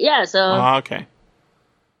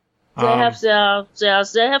 They have their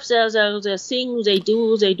thing. They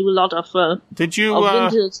do a lot of. Did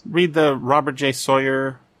you read the Robert J.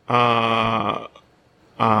 Sawyer? What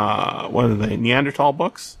are they? Neanderthal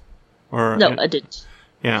books? Or No, I didn't.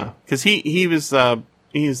 Yeah, because he was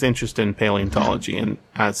interested in paleontology, and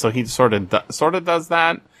so he sort of does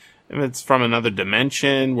that. And it's from another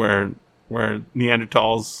dimension where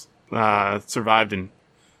Neanderthals survived and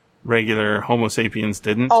regular Homo sapiens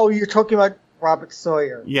didn't. Oh, you're talking about Robert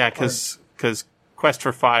Sawyer. Yeah, because Quest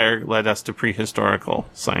for Fire led us to prehistorical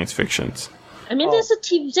science fictions. I mean, there's an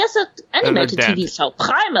animated dead. TV show,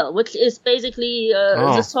 Primal, which is basically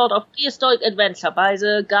this sort of prehistoric adventure by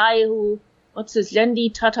the guy who, what's his,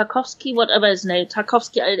 Lendi Tartakovsky, whatever his name,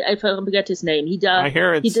 Tarkovsky, I forget his name. I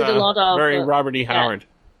hear it's he did a lot of, very Robert E. Howard.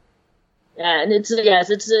 Yeah, and it's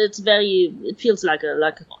very, it feels like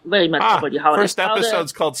very much Robert E. Howard. First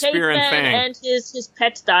episode's called Spear and Fang. And his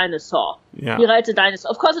pet dinosaur. Yeah. He writes a dinosaur.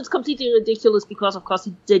 Of course, it's completely ridiculous because, of course,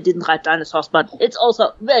 they didn't write dinosaurs, but it's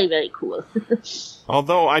also very, very cool.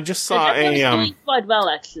 Although I just saw it's doing quite well,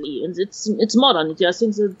 actually, and it's modern. I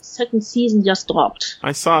think the second season just dropped.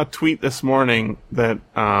 I saw a tweet this morning that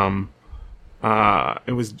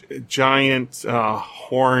it was a giant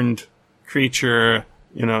horned creature,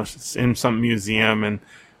 in some museum, and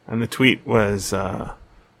the tweet was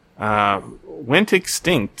went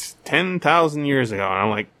extinct 10,000 years ago, and I'm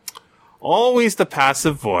like, always the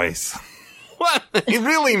passive voice. What they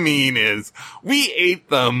really mean is we ate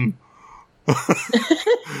them.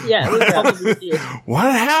 Yeah, we probably did.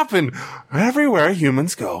 What happened? Everywhere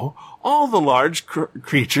humans go, all the large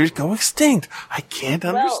creatures go extinct. I can't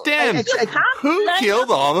understand. Who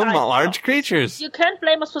killed all the large creatures? You can't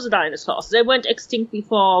blame us for the dinosaurs. They went extinct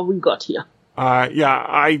before we got here.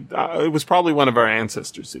 It was probably one of our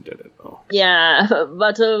ancestors who did it, though. Yeah,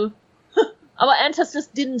 but our ancestors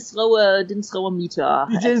didn't throw a meteor.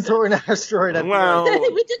 You didn't throw an asteroid at we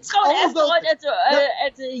did throw an asteroid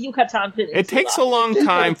at the Yucatan Peninsula. It takes a long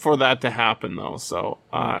time for that to happen, though, so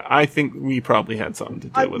I think we probably had something to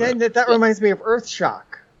do with it. That reminds me of Earthshock.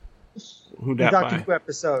 Who the that Doctor by? Who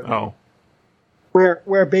episode. Oh.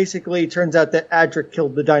 Where basically it turns out that Adric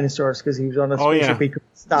killed the dinosaurs because he was on a spaceship he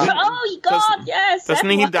couldn't stop. Oh, God, yes! Doesn't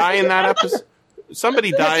he die in that episode?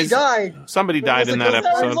 Somebody dies. Somebody died in that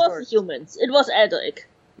episode. No, it was the humans. It was Adric.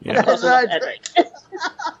 Yeah. It was Adric.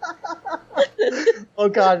 Oh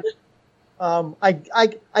God. I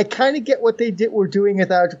kind of get what they were doing with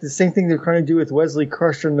Adric. The same thing they're trying to do with Wesley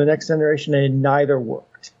Crusher in The Next Generation, and neither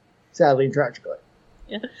worked. Sadly and tragically.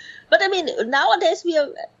 Yeah. But I mean, nowadays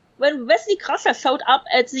when Wesley Crusher showed up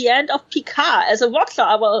at the end of Picard as a watcher,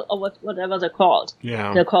 or whatever they're called.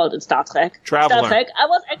 Yeah. They're called in Star Trek. Traveler. Star Trek. I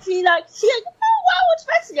was actually like, wow, it's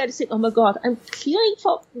Wesley. I just think, oh my God, I'm cheering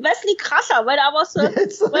for Wesley Crusher. When I was 14,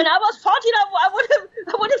 I would have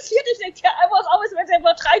cheered if they. I was always when they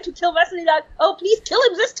were trying to kill Wesley, like, oh, please kill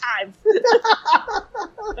him this time.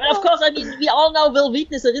 But of course, I mean, we all know Will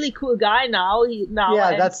Wheaton is a really cool guy now.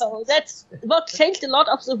 That's what changed a lot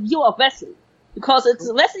of the view of Wesley. Because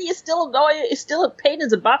Wesley is still a pain in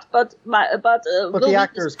the butt, but the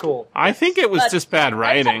actor is cool. I think it was just bad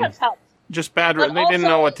writing. just bad. But They didn't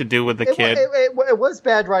know what to do with the kid. It was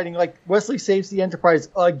bad writing. Like, Wesley Saves the Enterprise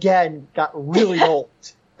again got really old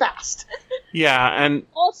fast. Yeah, and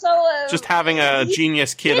also just having a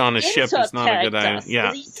genius kid on a ship is not a good idea.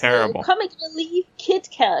 Yeah, these, terrible. Comic relief kid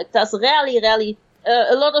characters rarely.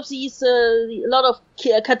 A lot of these,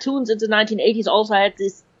 cartoons in the 1980s also had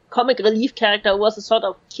this comic relief character who was a sort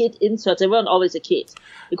of kid insert. They weren't always a kid.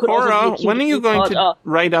 Cora, when are you going to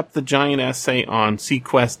write up the giant essay on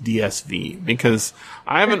Sequest DSV? Because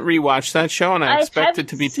I haven't rewatched that show, and I expect it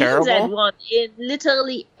to be terrible. I haven't seen that one in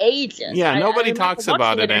literally ages. Yeah, nobody talks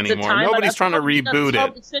about it anymore. Nobody's trying to reboot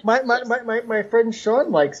it. My friend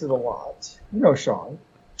Sean likes it a lot. You know Sean.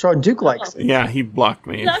 Sean Duke likes it. Yeah, he blocked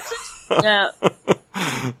me. Yeah.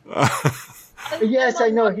 Yes, I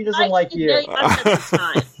know he doesn't like you.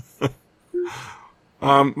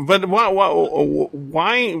 But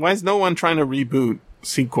why is no one trying to reboot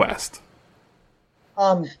Sequest?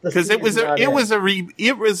 Because it was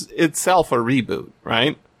itself a reboot,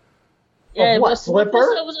 right? Yeah, what? Flipper?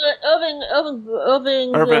 It was Irwin Allen.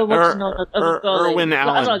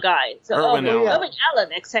 The other guy. So Irwin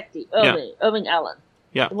Allen, exactly. Irwin Allen.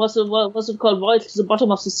 Yeah. It was it called? Voyage to the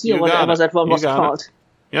Bottom of the Sea, or whatever that one was called.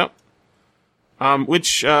 Yep.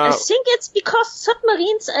 Which I think it's because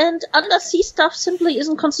submarines and undersea stuff simply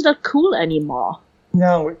isn't considered cool anymore.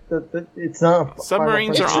 No, it's not.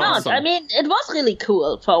 Submarines are awesome. It's not. I mean, it was really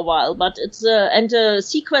cool for a while, but it's and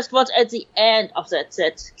Sequest was at the end of that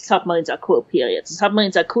submarines are cool period. The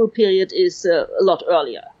submarines are cool period is a lot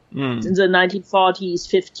earlier. It's in the 1940s,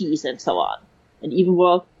 50s, and so on, and even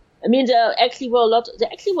more. I mean, there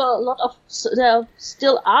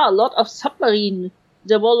still are a lot of submarine.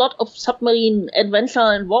 There were a lot of submarine adventure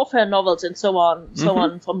and warfare novels and so on,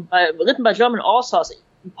 written by German authors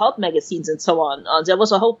in pulp magazines and so on. There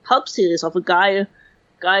was a whole pulp series of a guy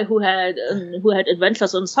who had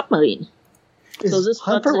adventures on a submarine. Is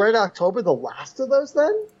Hunt for Red October the last of those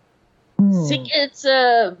then? I think it's.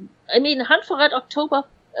 Hunt for Red October.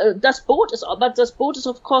 Das Boot is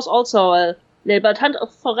of course also. But Hunt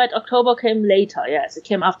for Red October came later, yes. It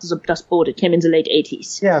came after Das Boot. It came in the late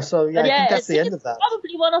 80s. Yeah, so I think that's the end of that.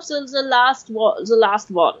 Probably one of the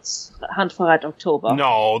last ones, Hunt for Red October.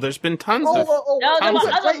 No, there's been tons of... there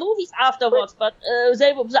were other movies afterwards, but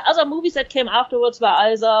the other movies that came afterwards were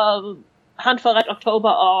either Hunt for Red October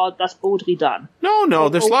or Das Boot redone. No,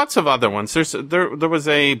 there's lots of other ones. There was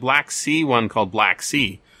a Black Sea one called Black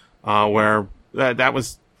Sea, where that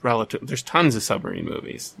was... relative. There's tons of submarine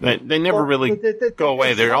movies. They never really go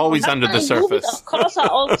away. They're always under the surface. Movies, of course, are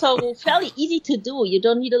also fairly easy to do. You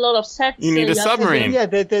don't need a lot of sets. You need a submarine. Yeah,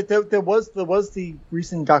 there was the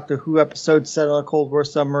recent Doctor Who episode set on a Cold War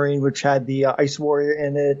submarine, which had the Ice Warrior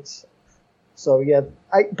in it. So yeah,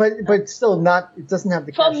 but still not. It doesn't have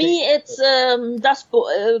the. For me, it's Das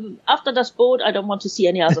Boot. After Das Boot, I don't want to see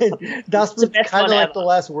any other. Das Boot's kind of like the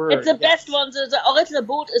last word. It's the best one. The original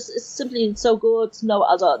Boot is simply so good.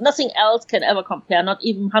 Nothing else can ever compare. Not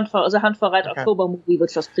even the Hunt for Red October movie,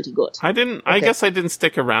 which was pretty good. I guess I didn't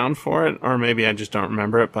stick around for it, or maybe I just don't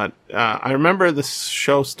remember it. But I remember the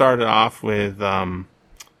show started off with.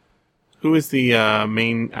 Who is the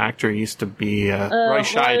main actor? Used to be Roy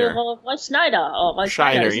Scheider. Roy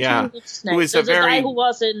Scheider, yeah. Who is a very guy who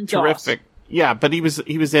was in terrific. Jaws. Yeah, but he was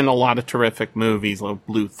in a lot of terrific movies, like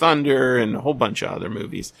Blue Thunder and a whole bunch of other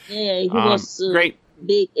movies. Yeah, he was great,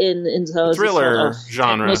 big in the thriller sort of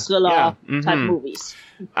genre, thriller type movies.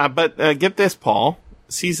 But get this, Paul.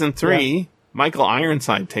 Season 3, Michael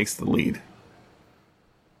Ironside takes the lead.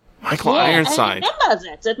 Michael Ironside. I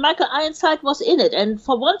remember that Michael Ironside was in it, and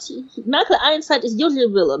for once, Michael Ironside is usually a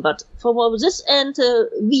villain, but for this and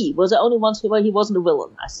V were the only ones where he wasn't a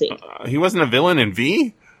villain, I think. He wasn't a villain in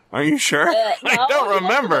V? Are you sure? I don't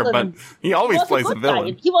remember, but he always plays a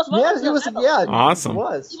villain. He was one of the rebels. Yeah, awesome.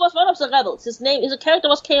 He was one of the rebels. His character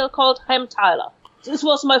was called Ham Tyler. This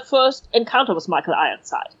was my first encounter with Michael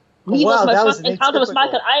Ironside. He was my first encounter with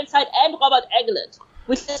Michael Ironside and Robert Englund.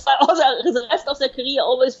 Which is why also the rest of their career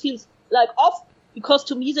always feels like off, because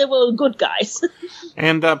to me they were good guys.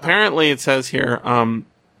 And apparently it says here,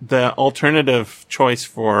 the alternative choice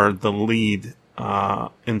for the lead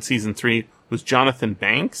in season 3 was Jonathan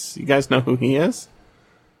Banks. You guys know who he is?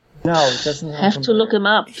 No, it doesn't have to look him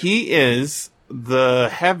up. He is the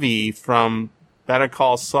Heavy from Better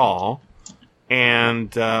Call Saul and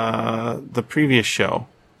the previous show.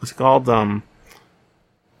 It's called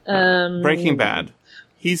Breaking Bad.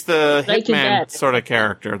 He's the hitman sort of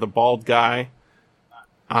character, the bald guy.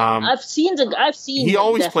 I've seen. He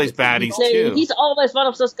always plays baddies too. He's always one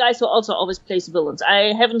of those guys who also always plays villains.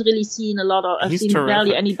 I haven't really seen a lot of. I've seen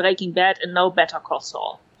barely any Breaking Bad and no Better Call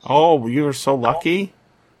Saul. Oh, you were so lucky.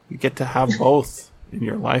 You get to have both in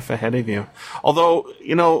your life ahead of you. Although,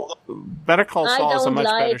 Better Call Saul is a much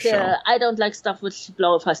better show. I don't like stuff which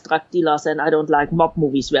glorifies drug dealers, and I don't like mob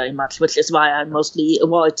movies very much, which is why I mostly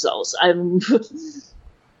avoid those. It's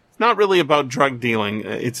not really about drug dealing.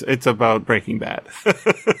 It's about Breaking Bad.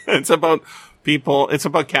 It's about people. It's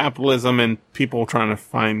about capitalism and people trying to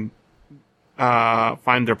find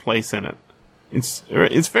their place in it. It's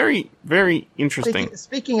very, very interesting.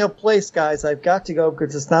 Speaking of place, guys, I've got to go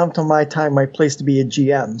because it's now to my place to be a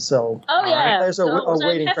GM. So, there's a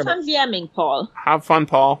waiting have for fun me. GMing, Paul. Have fun,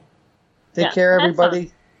 Paul. Take care, everybody.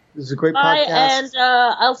 Fun. This is a great Bye, podcast. and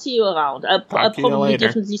I'll see you around. I'll probably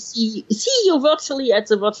definitely see you virtually at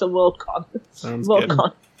the Virtual WorldCon. Sounds good.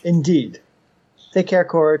 Indeed. Take care,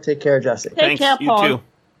 Cora. Take care, Jesse. Take care, Paul. You too.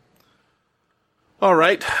 All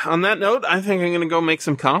right. On that note, I think I'm going to go make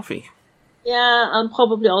some coffee. Yeah, I'm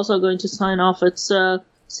probably also going to sign off. It's 7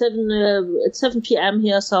 p.m.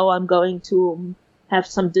 here, so I'm going to have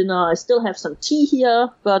some dinner. I still have some tea here,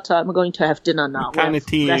 but I'm going to have dinner now. What kind of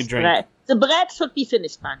tea do you drink? Bread. The bread should be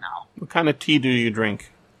finished by now. What kind of tea do you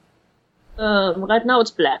drink? Right now it's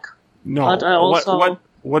black. No, but I also,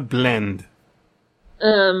 what blend?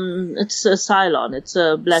 It's a Ceylon. It's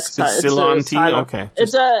a black Ceylon tea. Ceylon. Okay.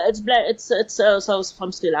 It's black. It's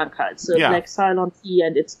from Sri Lanka. It's a black Ceylon tea,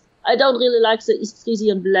 and I don't really like the East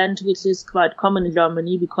Frisian blend, which is quite common in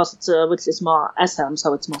Germany because which is more Assam,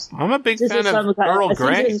 so it's mostly. I'm a big fan of Earl Grey.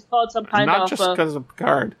 I think this is called some kind not just because of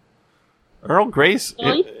Picard. Earl Grey's.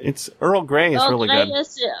 Earl Grey is really good.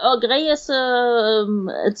 Earl Grey is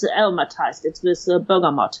it's aromatized. It's with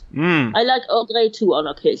bergamot. I like Earl Grey too on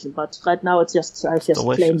occasion, but right now it's just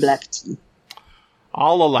plain black tea.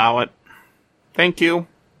 I'll allow it. Thank you.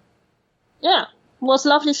 Yeah. It was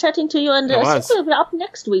lovely chatting to you, and I think we'll be up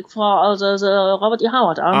next week for the Robert E.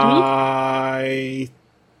 Howard, aren't we? I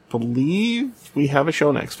believe we have a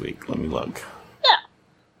show next week. Let me look. Yeah.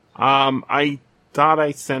 I thought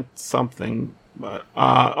I sent something, but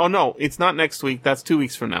no, it's not next week. That's 2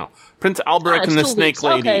 weeks from now. Prince Alberic and the Snake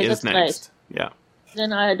Lady is next. Great. Yeah.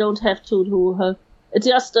 Then I don't have to do her. It's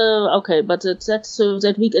just but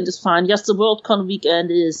that weekend is fine. Just the WorldCon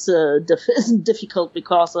weekend is difficult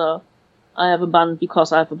because I have a bunch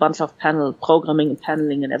of panel programming and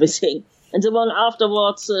paneling and everything. And the one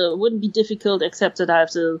afterwards wouldn't be difficult, except that I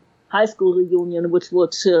have the high school reunion, which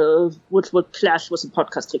would clash with the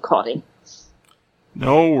podcast recording.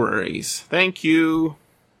 No worries. Thank you.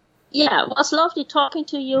 Yeah, it was lovely talking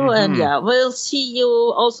to you, and we'll see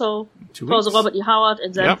you also for the Robert E. Howard,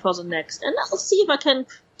 and then for the next. And I'll see if I can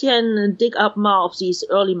dig up more of these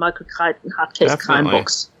early Michael Crichton hard case crime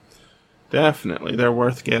books. Definitely, they're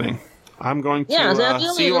worth getting. I'm going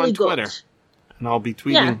to see you on Twitter, and I'll be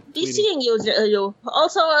tweeting. Yeah, be seeing you.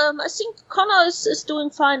 Also, I think Connor is doing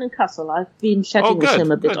fine in Kassel. I've been chatting with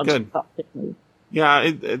him a bit on TikTok. Yeah,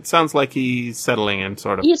 it sounds like he's settling in,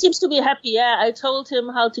 sort of. He seems to be happy. Yeah, I told him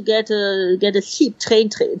how to get a cheap train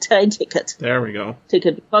ticket. There we go.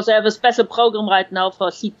 Because I have a special program right now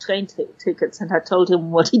for cheap train tickets, and I told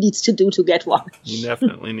him what he needs to do to get one. He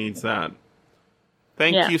definitely needs that.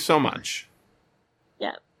 Thank you so much.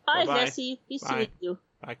 Yeah. Bye, Bye-bye. Jesse. Be seeing you.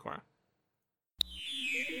 Bye, Cora.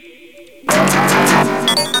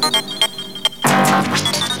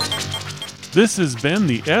 This has been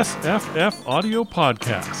the SFF Audio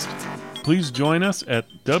Podcast. Please join us at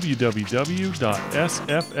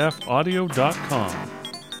www.sffaudio.com.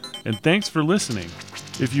 And thanks for listening.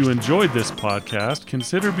 If you enjoyed this podcast,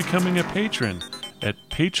 consider becoming a patron at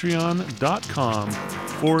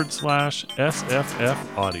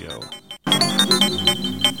patreon.com/SFFaudio.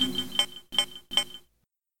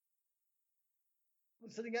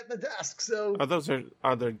 Sitting at the desk, so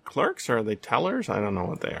Are they clerks or are they tellers? I don't know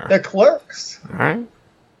what they are. they're clerks. All right.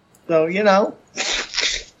 So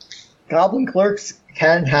goblin clerks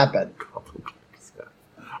can happen.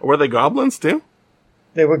 Were they goblins too?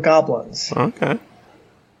 They were goblins. Okay.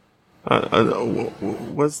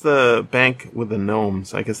 Was the bank with the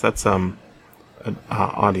gnomes? I guess that's an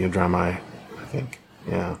audio drama. I think.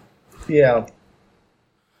 Yeah. Yeah.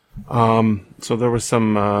 So there was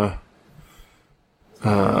some.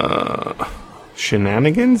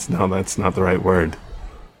 Shenanigans? No, that's not the right word.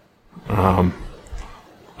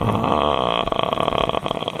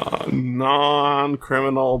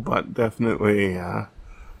 Non-criminal, but definitely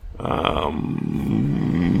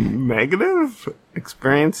negative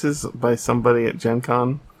experiences by somebody at Gen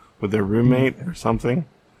Con with their roommate or something.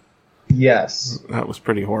 Yes. That was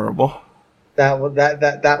pretty horrible. That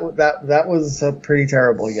was pretty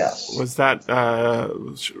terrible. Yes. Was that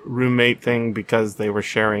roommate thing because they were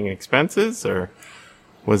sharing expenses, or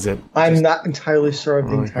was it? I'm not entirely sure of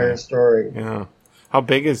the entire story. Yeah, How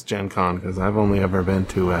big is Gen Con? Because I've only ever been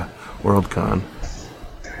to a World Con.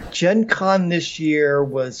 Gen Con this year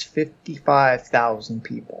was 55,000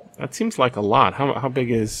 people. That seems like a lot. How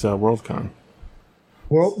big is World Con?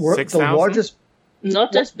 The 6,000? largest...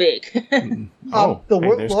 Not as big. the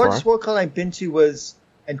there's largest Cora. World Con I've been to was...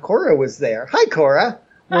 And Cora was there. Hi, Cora.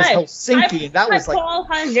 Was Hi. Helsinki. And that Hi, was like... Paul.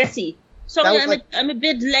 Hi, Jesse. Sorry, was like- I'm a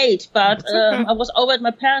bit late, but okay. I was over at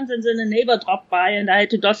my parents and then a neighbor dropped by and I had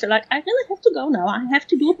to dodge. Like, I really have to go now. I have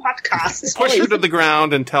to do a podcast. Push her to the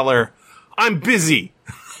ground and tell her, I'm busy.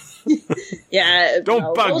 Yeah.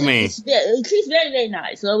 Don't bug Rosie, me. She's very, very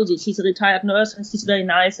nice. Rosie, she's a retired nurse and she's very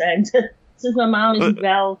nice. And since my mom isn't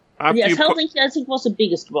well, after yes, you Helsinki, I think, was the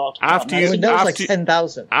biggest world. After I you- mean, that was after like you-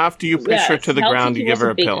 10,000. After you push her to the ground, you Helsinki give was her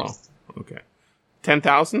a the pillow. biggest. Okay.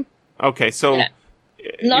 10,000? Okay, so... Yeah.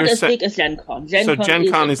 Not you're as sa- big as Gen Con. So Gen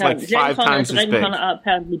Con is like Gen 5 Con times and as Dragon big. Con are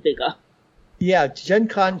apparently bigger. Yeah, Gen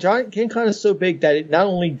Con is so big that it not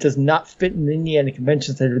only does not fit in the Indiana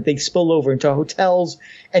Convention Center, they spill over into hotels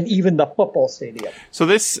and even the football stadium. So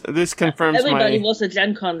this confirms Everybody my was at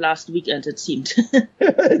Gen Con last weekend, it seemed.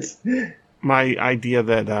 my idea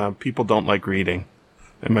that people don't like reading.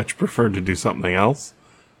 They much prefer to do something else.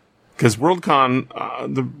 Because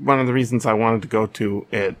WorldCon, one of the reasons I wanted to go to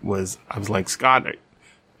it was, I was like, Scott,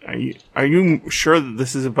 are you sure that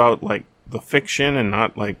this is about like the fiction and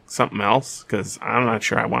not like something else? Because I'm not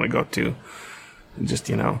sure I want to go to just,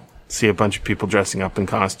 see a bunch of people dressing up in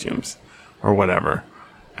costumes or whatever.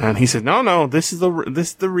 And he said, no, this is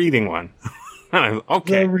the reading one. And I was,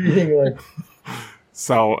 okay. The reading one.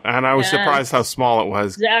 So, and I was Yeah. surprised how small it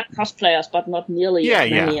was. There are cosplayers, but not nearly Yeah, as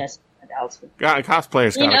many yeah. as elsewhere.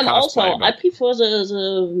 Cosplayers I mean, got a cosplay. I but-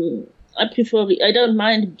 prefer I don't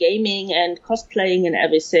mind gaming and cosplaying and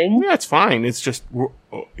everything. Yeah, it's fine. It's just,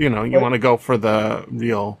 you want to go for the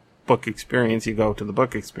real book experience, you go to the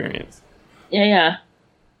book experience. Yeah.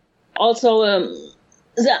 Also,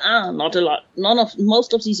 there are not a lot.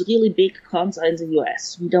 Most of these really big cons are in the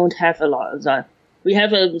US. We don't have a lot of that. We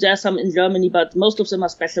have there are some in Germany, but most of them are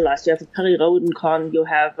specialized. You have a Perry Roden con, you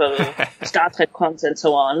have Star Trek cons, and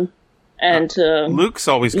so on. And Luke's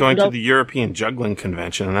always going to don't- the European Juggling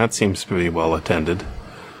Convention, and that seems to be well attended.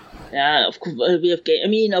 yeah, of course we have.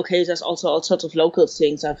 There's also all sorts of local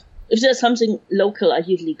things. If there's something local, I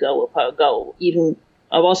usually go. Even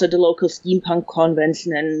I was at the local steampunk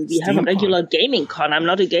convention, and we have a Steampunk. regular gaming con. I'm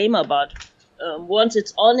not a gamer, but once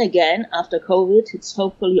it's on again after COVID, it's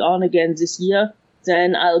hopefully on again this year.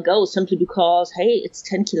 Then I'll go simply because hey, it's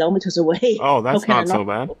 10 kilometers away. Oh, that's How can I not so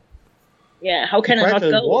bad. Yeah, how can I not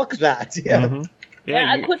Practically go? walk that. Yeah. Mhm.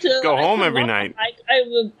 Yeah, I you could go I home could every walk night. Bike.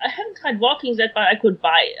 I haven't tried walking that, but I could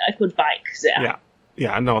bike there.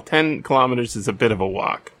 Yeah, no, 10 kilometers is a bit of a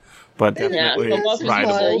walk, but Yeah, definitely so it's walking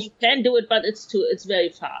rideable. you can do it, but it's very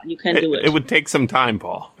far. You can do it. It would take some time,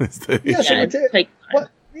 Paul. is the Yes, issue. Yeah, it did. take time.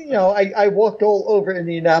 But, I walked all over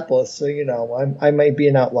Indianapolis, so, I might be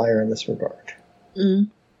an outlier in this regard. Mm.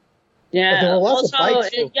 But there Yeah. were lots of Also,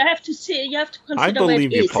 bikes. you have to consider where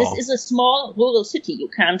believe it you, is. Paul. This is a small rural city. You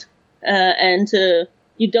can't, and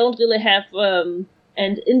you don't really have.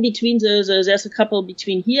 And in between there's a couple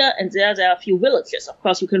between here and there are a few villages. Of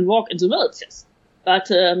course, you can walk in the villages, but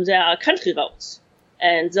there are country roads,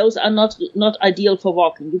 and those are not ideal for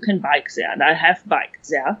walking. You can bike there, and I have biked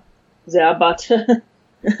there, but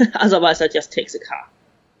otherwise I just take the car.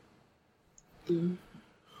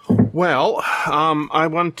 Well, I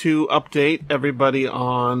want to update everybody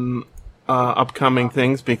on upcoming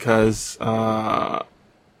things because the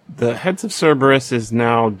Heads of Cerberus is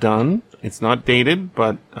now done. It's not dated,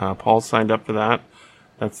 but Paul signed up for that.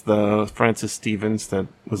 That's the Francis Stevens that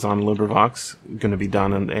was on LibriVox, going to be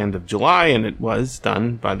done at the end of July, and it was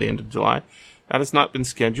done by the end of July. That has not been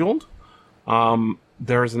scheduled.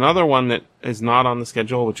 There is another one that is not on the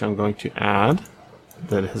schedule, which I'm going to add,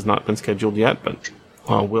 that has not been scheduled yet, but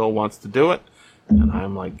Will wants to do it, and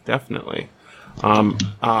I'm like, definitely.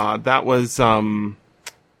 That was an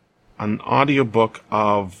audiobook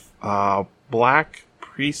of Black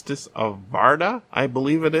Priestess of Varda, I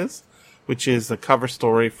believe it is, which is a cover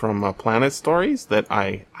story from Planet Stories that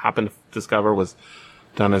I happened to discover was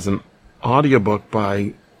done as an audiobook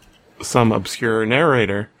by some obscure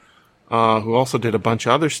narrator who also did a bunch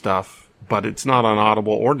of other stuff, but it's not on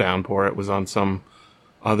Audible or Downpour. It was on some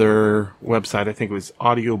other website. I think it was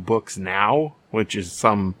Audiobooks Now, which is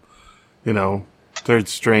some, third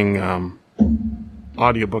string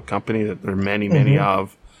audiobook company that there are many, many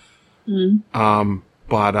of.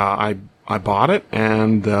 But I bought it,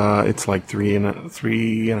 and it's like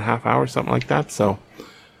 3.5 hours, something like that. So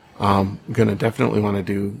I'm gonna definitely want to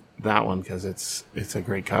do that one because it's a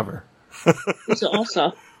great cover. So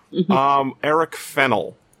also, Eric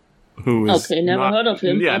Fennell, who is never heard of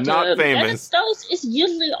him. Yeah, but, not famous. Planet Stories is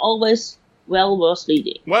usually always well worth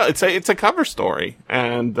reading. Well, it's a cover story,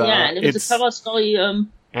 and and if it's a cover story,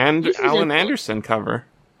 and Alan Anderson cover,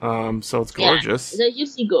 so it's gorgeous. Yeah, they're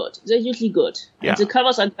usually good. Yeah. And the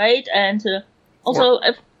covers are great, and also,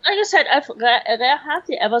 like I said, I've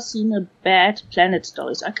hardly ever seen a bad Planet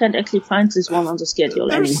Stories. I can't actually find this one on the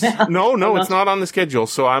schedule anywhere. No, it's not on the schedule,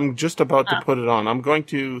 so I'm just about to put it on. I'm going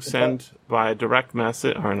to send by direct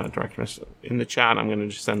message, or not direct message, in the chat, I'm going to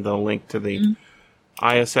just send the link to the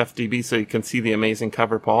ISFDB so you can see the amazing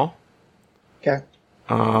cover, Paul. Okay.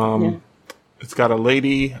 It's got a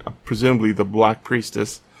lady, presumably the Black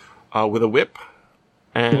Priestess, with a whip.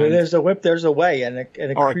 And when there's a whip, there's a way, and a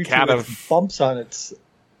creature with bumps on its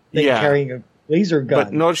thing carrying a laser gun.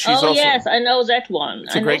 But no, she's also... yes, I know that one.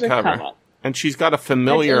 It's a great cover. And she's got a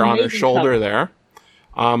familiar on her shoulder there.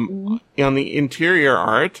 On the interior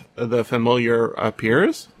art, the familiar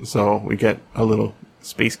appears, so we get a little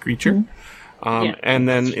space creature. And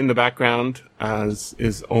then in the background, as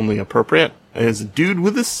is only appropriate, is a dude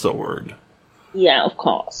with a sword. Yeah, of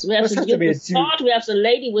course. We have the dude with a sword, we have the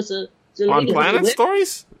lady with a... On Planet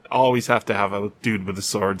Stories, always have to have a dude with a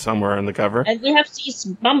sword somewhere on the cover. And we have these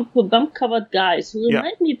bump-covered guys who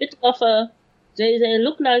remind me a bit of a... They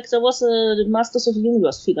look like there was the Masters of the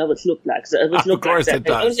Universe figure which looked like that. Of course it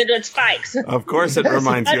does. Only with spikes. Of course it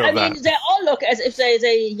reminds you of that. I mean, they all look as if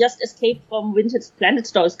they just escaped from vintage Planet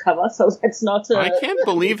Stories cover, so that's not... I can't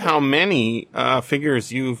believe how many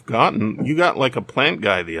figures you've gotten. You got like a plant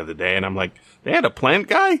guy the other day, and I'm like, they had a plant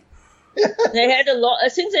guy? They had a lot. I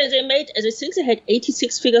think they had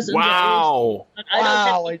 86 figures in wow.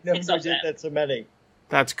 I never did that so many.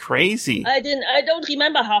 That's crazy. I don't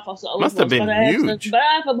remember half of the old Must have been huge. But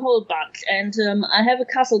I have a whole bunch, and I have a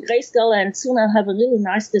Castle Grayskull, and soon I'll have a really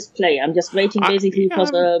nice display. I'm just waiting basically for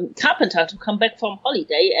the carpenter to come back from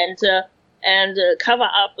holiday and cover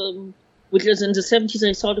up, which was in the 70s.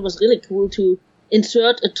 I thought it was really cool to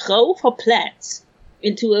insert a trough for plants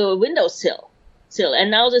into a windowsill.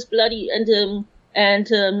 And now this bloody now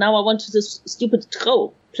I want this stupid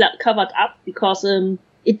trough covered up because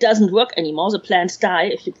it doesn't work anymore. The plants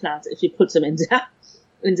die if you put them in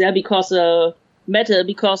there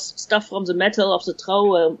because stuff from the metal of the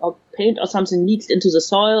trough or paint or something leaks into the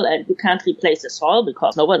soil, and you can't replace the soil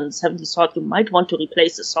because no one in the 70s thought you might want to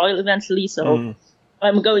replace the soil eventually. So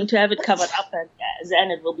I'm going to have it covered up, and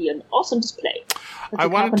then it will be an awesome display. I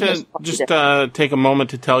wanted to just take a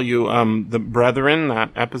moment to tell you the Brethren,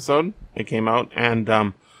 that episode, it came out,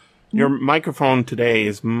 and your microphone today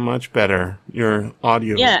is much better. Your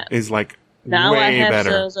audio is like now way I have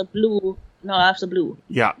better. The blue. No, I have the blue.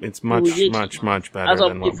 Yeah, it's much better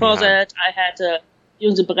than what before we had. that, I had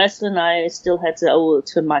during the Brethren, I still had the old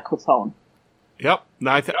microphone. Yep.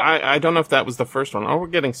 I don't know if that was the first one. Oh, we're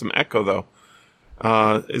getting some echo though.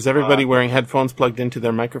 Is everybody wearing headphones plugged into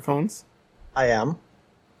their microphones? I am.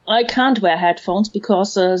 I can't wear headphones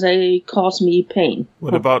because they cause me pain.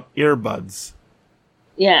 What about earbuds?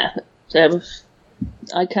 Yeah,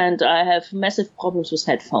 I can't. I have massive problems with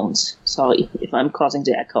headphones. Sorry if I'm causing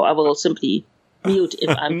the echo. I will simply mute if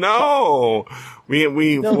I'm... No! We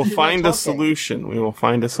will find a solution. We will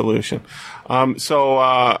find a solution.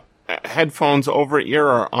 So headphones over ear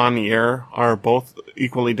or on ear are both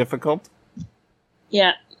equally difficult?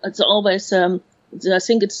 Yeah, it's always... I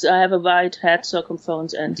think I have a wide head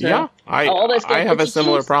circumference, and I have a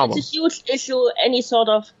similar problem. It's a huge issue. Any sort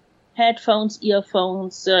of headphones,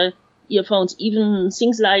 earphones, even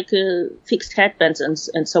things like fixed headbands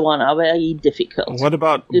and so on are very difficult. What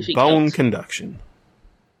about bone conduction?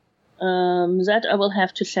 That I will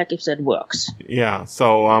have to check if that works. Yeah,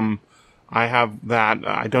 so I have that.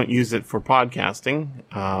 I don't use it for podcasting,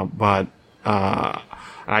 but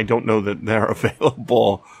I don't know that they're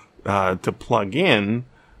available to plug in,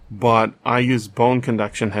 but I use bone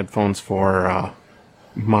conduction headphones for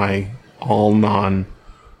my all non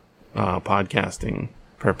podcasting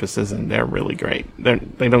purposes, and they're really great.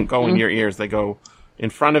 They don't go in your ears; they go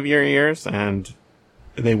in front of your ears, and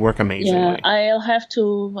they work amazingly. Yeah, I'll have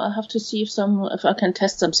to see if I can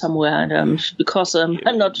test them somewhere, and because I'm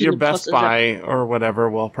not. Your Best Buy or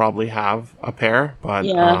whatever will probably have a pair, but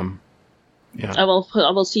yeah. I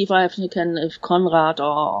will see if Conrad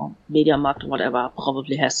or MediaMarkt or whatever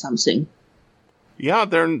probably has something. Yeah,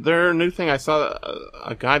 their new thing. I saw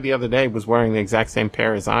a guy the other day was wearing the exact same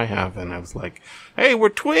pair as I have, and I was like, "Hey, we're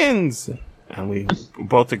twins!" And we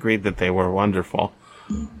both agreed that they were wonderful.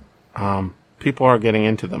 People are getting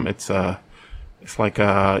into them. It's like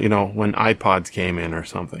when iPods came in or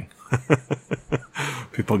something.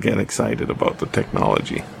 People get excited about the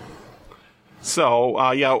technology. So,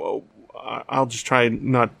 I'll just try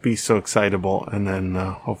not be so excitable, and then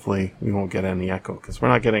hopefully we won't get any echo, because we're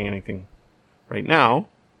not getting anything right now.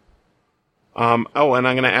 And I'm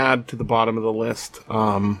going to add to the bottom of the list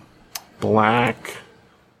Black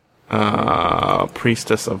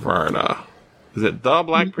Priestess of Varda. Is it the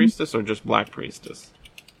Black Priestess or just Black Priestess?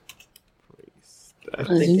 I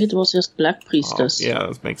think it was just Black Priestess. Oh, yeah,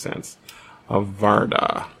 that makes sense. Of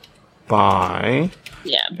Varda by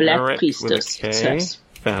Black Eric Priestess. with a K,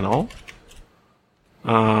 Fennel.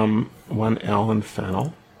 1 L in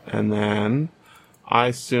Fennel. And then I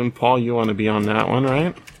assume, Paul, you want to be on that one,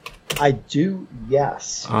 right? I do,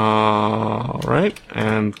 yes. All right.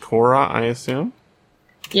 And Cora, I assume?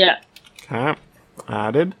 Yeah. Okay.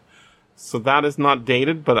 Added. So that is not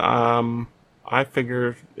dated, but I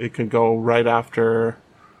figure it could go right after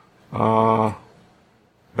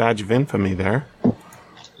Badge of Infamy there.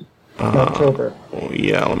 October.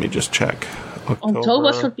 Yeah, let me just check.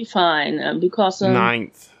 October should be fine, because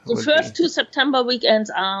 9th. the first 2 September weekends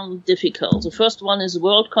are difficult. The first one is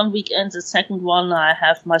Worldcon weekend. The second one, I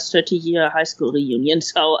have my 30-year high school reunion.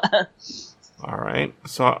 So, all right.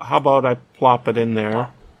 So how about I plop it in there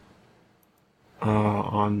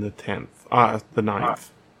on the 10th, the 9th.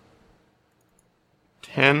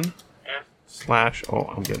 10 /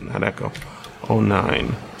 I'm getting that echo.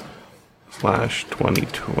 09 /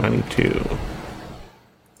 2022.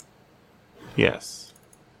 Yes.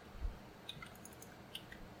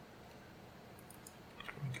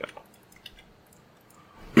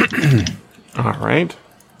 There we go. All right.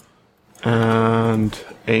 And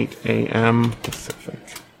 8 a.m. Pacific.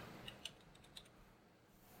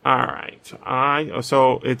 All right.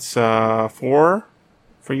 So it's 4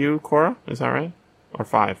 for you, Cora? Is that right? Or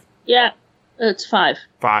 5? Yeah, it's 5.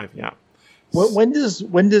 5, yeah. When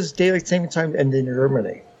does daylight saving time end in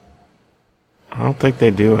Germany? I don't think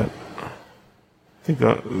they do it. I think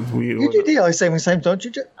you do daylight saving time, don't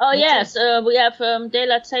you? Oh yes, we have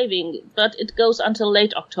daylight saving, but it goes until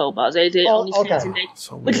late October. They only say it's in late,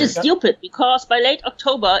 which is stupid because by late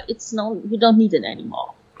October you don't need it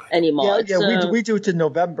anymore. Yeah, we do it to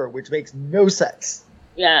November, which makes no sense.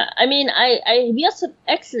 Yeah, I mean,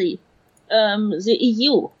 the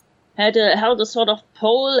EU held a sort of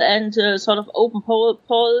poll and sort of open poll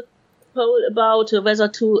about whether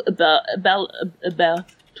to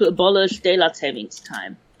abolish daylight savings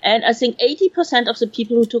time. And I think 80% of the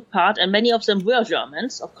people who took part, and many of them were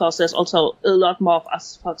Germans. Of course, there's also a lot more of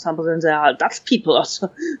us, for example, than there are Dutch people or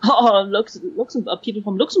people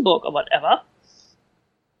from Luxembourg or whatever.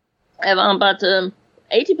 But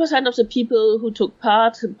 80% of the people who took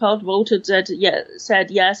part voted said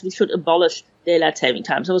yes, we should abolish daylight saving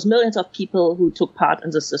time. So there was millions of people who took part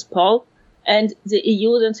in this poll. And the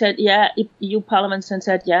EU then said, EU Parliament then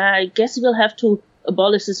said, I guess we'll have to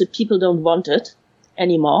abolish this if people don't want it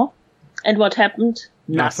anymore. And what happened?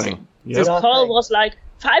 Nothing. Yep. This poll was like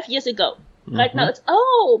 5 years ago. Mm-hmm. Right now it's,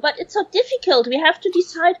 but it's so difficult. We have to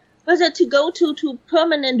decide whether to go to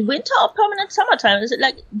permanent winter or permanent summertime. Is it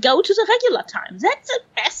like, go to the regular time? That's the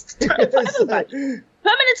best time for everybody.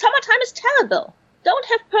 Permanent summertime is terrible. Don't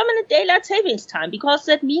have permanent daylight savings time, because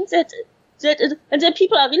that means that and then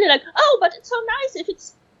people are really like, but it's so nice if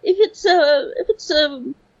it's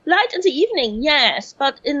light in the evening. Yes,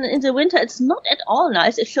 but in the winter it's not at all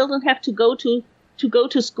nice if children have to go to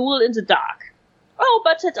school in the dark.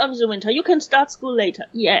 But that's only the winter. You can start school later.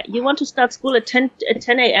 Yeah, you want to start school at 10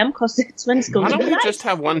 a.m. because that's when it's going to be light. Why don't we just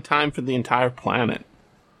have one time for the entire planet?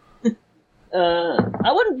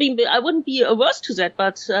 I wouldn't be averse to that,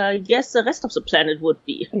 but I guess the rest of the planet would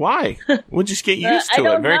be. Why? We'll just get used to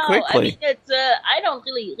it very quickly. I mean, I don't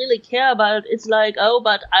really care about it. It's like,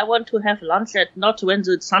 but I want to have lunch not when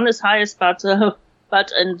the sun is highest, but it'll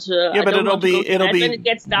be when it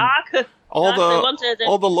gets dark. All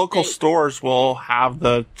the local stores will have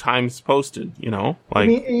the times posted. Like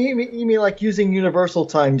you mean like using universal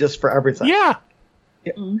time just for everything? Yeah.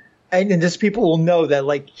 Mm-hmm. And just people will know that,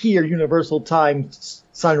 like, here, universal time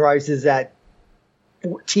sunrise is at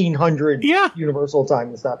 1400 universal time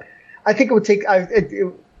and stuff. I think it would take. I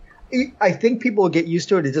think people will get used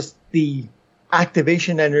to it. It's just the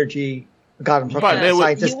activation energy. God, I'm talking about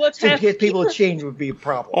scientists. To get people to change would be a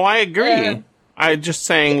problem. Oh, I agree. I'm just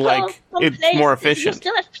saying, it's more efficient. You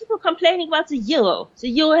still have people complaining about the euro. The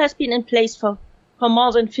euro has been in place for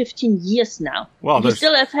more than 15 years now. Well, there's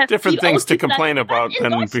different things to complain about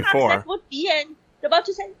than before. That would be about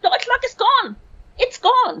to say, Deutschland is gone. It's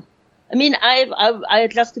gone. I mean, I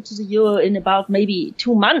adjusted to the euro in about maybe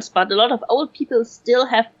 2 months, but a lot of old people still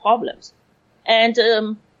have problems. And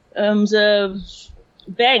the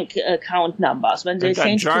bank account numbers when they They've got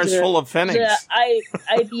changed jars to full of pfennigs. the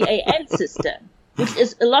IBAN system, which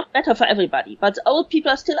is a lot better for everybody. But old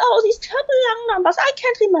people are still, these terrible long numbers, I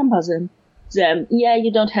can't remember them. Yeah,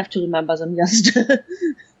 you don't have to remember them, just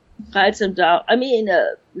write them down. I mean,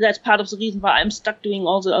 that's part of the reason why I'm stuck doing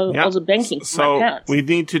all the banking for my parents. We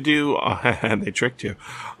need to do, they tricked you.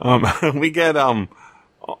 We get,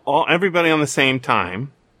 everybody on the same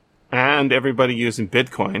time and everybody using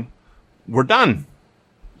Bitcoin. We're done.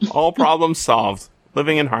 All problems solved.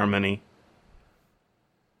 Living in harmony.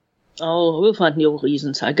 Oh, we'll find new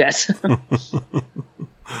reasons, I guess.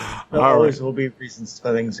 There always will be reasons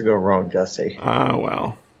for things to go wrong, Jesse.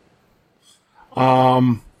 Well.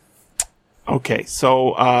 Okay,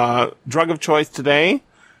 so drug of choice today,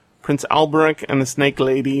 Prince Alberic and the Snake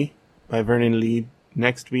Lady by Vernon Lead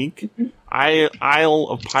next week. Isle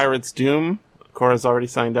of Pirates Doom. Cora's already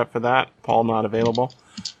signed up for that. Paul not available.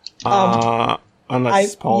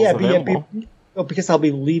 Unless Paul's available. Because I'll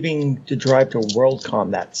be leaving to drive to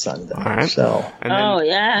WorldCon that Sunday. All right. So. And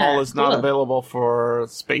then Paul is not available for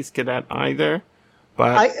Space Cadet either.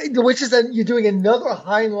 But which is you're doing another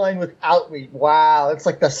Heinlein without me. Wow, it's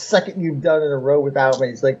like the second you've done in a row without me.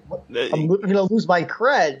 It's like I'm going to lose my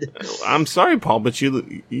cred. I'm sorry, Paul, but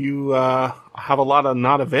you have a lot of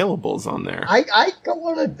not availables on there. I go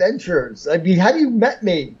on adventures. I mean, have you met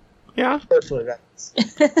me? Yeah. Personally,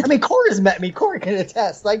 I mean, Cora's met me. Cora can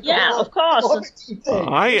attest. Like, yeah, of course.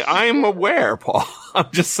 I'm aware, Paul. I'm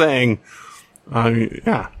just saying.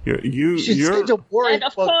 Yeah, you're and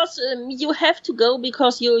of course you have to go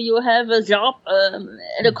because you have a job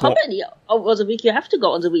at a company over the week. You have to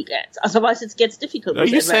go on the weekends, otherwise it gets difficult. Are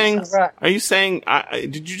you saying?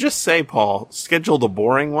 Did you just say, Paul? Schedule the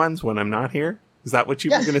boring ones when I'm not here. Is that what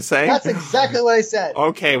you were going to say? That's exactly what I said.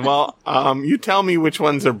 Okay, well, you tell me which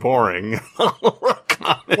ones are boring.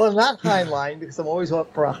 Well, not Heinlein because I'm always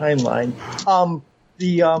up for a Heinlein.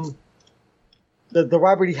 The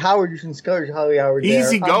Robert E. Howard, you can discover Holly Howard there.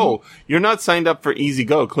 Easy Go. You're not signed up for Easy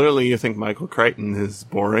Go. Clearly you think Michael Crichton is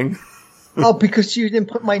boring. Because you didn't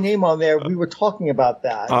put my name on there. We were talking about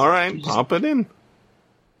that. All right, pop it in.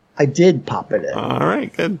 I did pop it in. All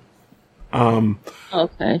right, good.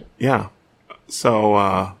 Okay. Yeah.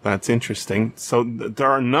 So that's interesting. So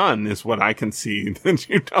there are none, is what I can see, that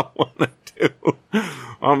you don't want to do.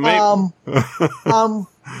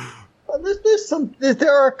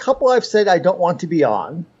 There are a couple I've said I don't want to be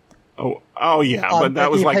on. Oh yeah, but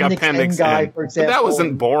that was like Appendix N. For example. But that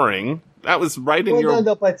wasn't boring. That was right in your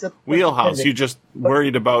wheelhouse. You just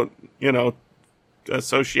worried about,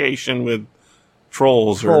 association with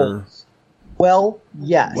trolls. Or well,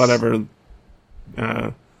 yes, whatever.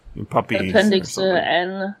 Puppies. Appendix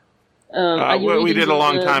N. We did a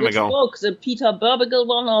long time ago. Book, the Peter Burbigal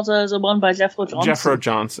one or the one by Jeffro Johnson? Jeffro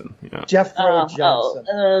Johnson, yeah. Jeffro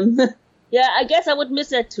Johnson. Yeah, I guess I would miss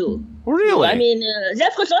that too. Really? I mean,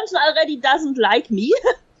 Jeffro Johnson already doesn't like me.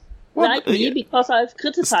 Because I've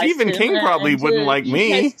criticized Stephen him. King probably wouldn't like me.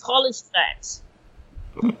 He has trollish threats.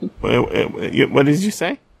 What did you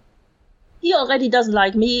say? He already doesn't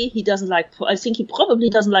like me. He doesn't like. I think he probably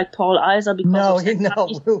doesn't like Paul either because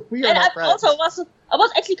we are not friends. I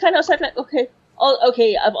was actually kind of said like, okay.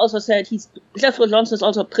 I've also said Jeffrey Johnson is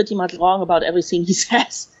also pretty much wrong about everything he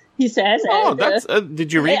says. Oh, that's.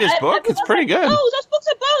 Did you read his book? It's pretty good. No, those books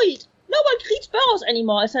are buried. No one reads Burroughs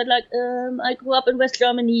anymore. I said I grew up in West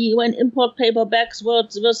Germany when import paperbacks were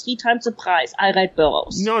 3 times the price. I read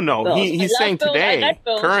Burroughs. No. He's saying today,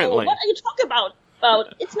 currently. So what are you talking about?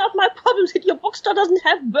 It's not my problem that your bookstore doesn't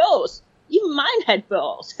have Burroughs. Even mine had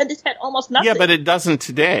Burroughs, and it had almost nothing. Yeah, but it doesn't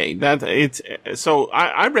today. So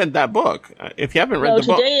I read that book. If you haven't read the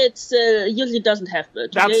book, today it's usually doesn't have.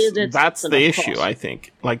 That's the issue. I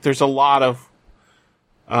think. Like there's a lot of.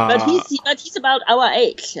 But he's about our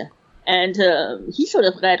age, and he should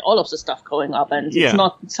have read all of the stuff growing up. And it's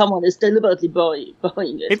not someone is deliberately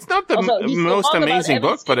burying it. It's not the most amazing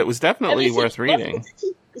book, but it was definitely worth reading.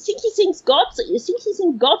 I think he thinks Gods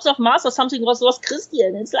of Mars or something was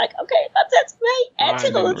Christian. It's like, okay, but that's very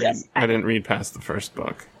I didn't read past the first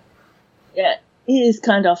book. Yeah, he is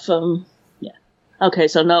kind of, yeah. Okay,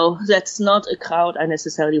 so no, that's not a crowd I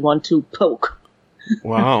necessarily want to poke.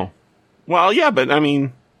 Wow. Well, yeah, but I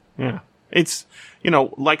mean, yeah. It's,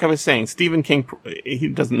 like I was saying, Stephen King, he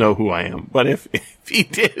doesn't know who I am. But if he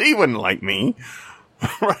did, he wouldn't like me.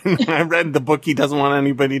 I read the book he doesn't want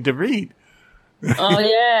anybody to read. Oh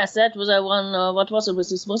yes, that was one. What was it?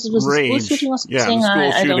 Was it Rage. School shooting or something? Yeah, the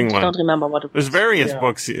school shooting one. I don't remember what it was. There's various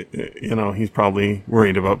books, he's probably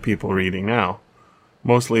worried about people reading now.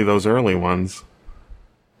 Mostly those early ones.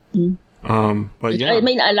 But yeah. I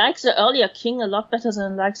mean, I like the earlier King a lot better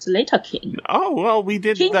than I like the later King. Oh, well, we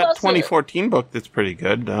did King that 2014 book that's pretty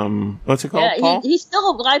good. What's it called, Paul? He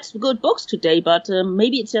still writes good books today, but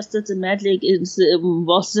maybe it's just that the Madlik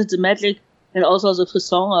was the Madlik and also the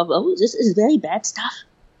frisson of, this is very bad stuff.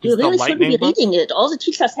 You really shouldn't be reading it. All the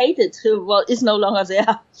teachers hate it. Well, it's no longer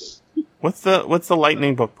there. What's the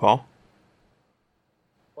Lightning book, Paul?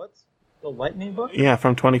 What's the Lightning book? Yeah,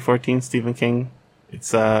 from 2014, Stephen King.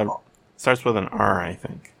 It's starts with an R, I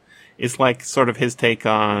think. It's like sort of his take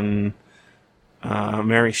on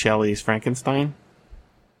Mary Shelley's Frankenstein.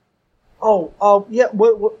 Oh, yeah.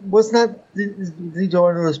 What wasn't that the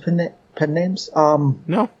daughter of those pen names?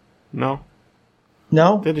 No.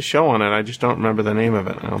 No? Did a show on it. I just don't remember the name of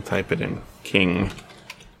it. I'll type it in. King.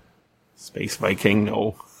 Space Viking,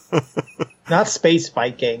 no. Not Space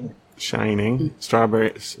Viking. Shining.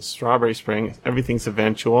 Strawberry Spring. Everything's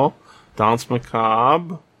Eventual. Danse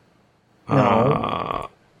Macabre. No.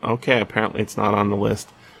 Okay, apparently it's not on the list.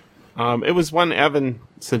 It was one Evan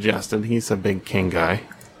suggested. He's a big King guy.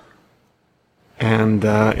 And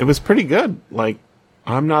it was pretty good. Like,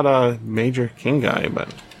 I'm not a major King guy,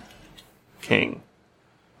 but King.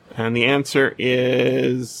 And the answer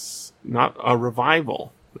is not a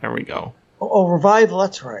revival. There we go. Oh, revival,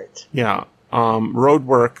 that's right. Yeah.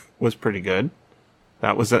 Roadwork was pretty good.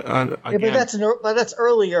 That was yeah, but that's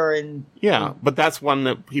earlier in. Yeah, but that's one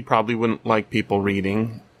that he probably wouldn't like people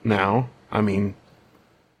reading now. I mean,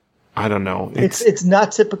 I don't know. It's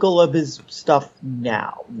not typical of his stuff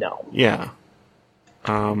now. No. Yeah.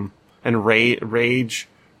 And Rage,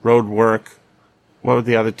 Roadwork. What were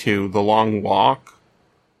the other two? The Long Walk,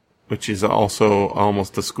 which is also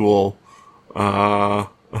almost a school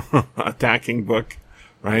attacking book,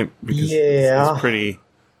 right? Because it's pretty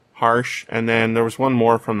harsh. And then there was one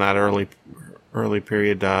more from that early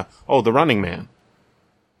period. The Running Man.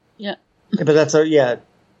 Yeah. But that's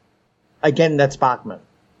again, that's Bachman.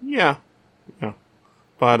 Yeah.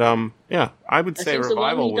 But I would say Revival was worth reading.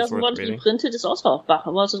 The one he doesn't want to be printed is also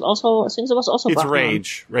Bachman. I think it was also Bachman.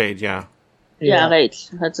 It's Rage, yeah. Yeah, Rage.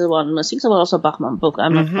 That's the one. I think it was also a Bachman book.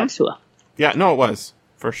 I'm not quite sure. Yeah, no, it was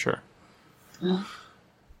for sure.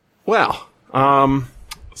 Well,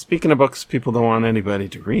 speaking of books people don't want anybody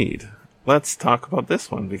to read, let's talk about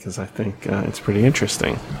this one because I think it's pretty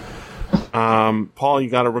interesting. Paul, you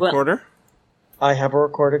got a recorder? I have a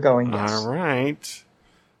recorder going, yes. All right.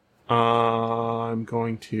 I'm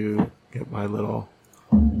going to get my little,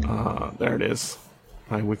 there it is,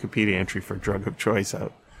 my Wikipedia entry for Drug of Choice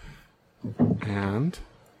out. And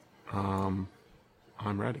I'm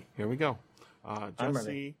ready. Here we go.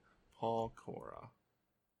 Jesse Paul Cora.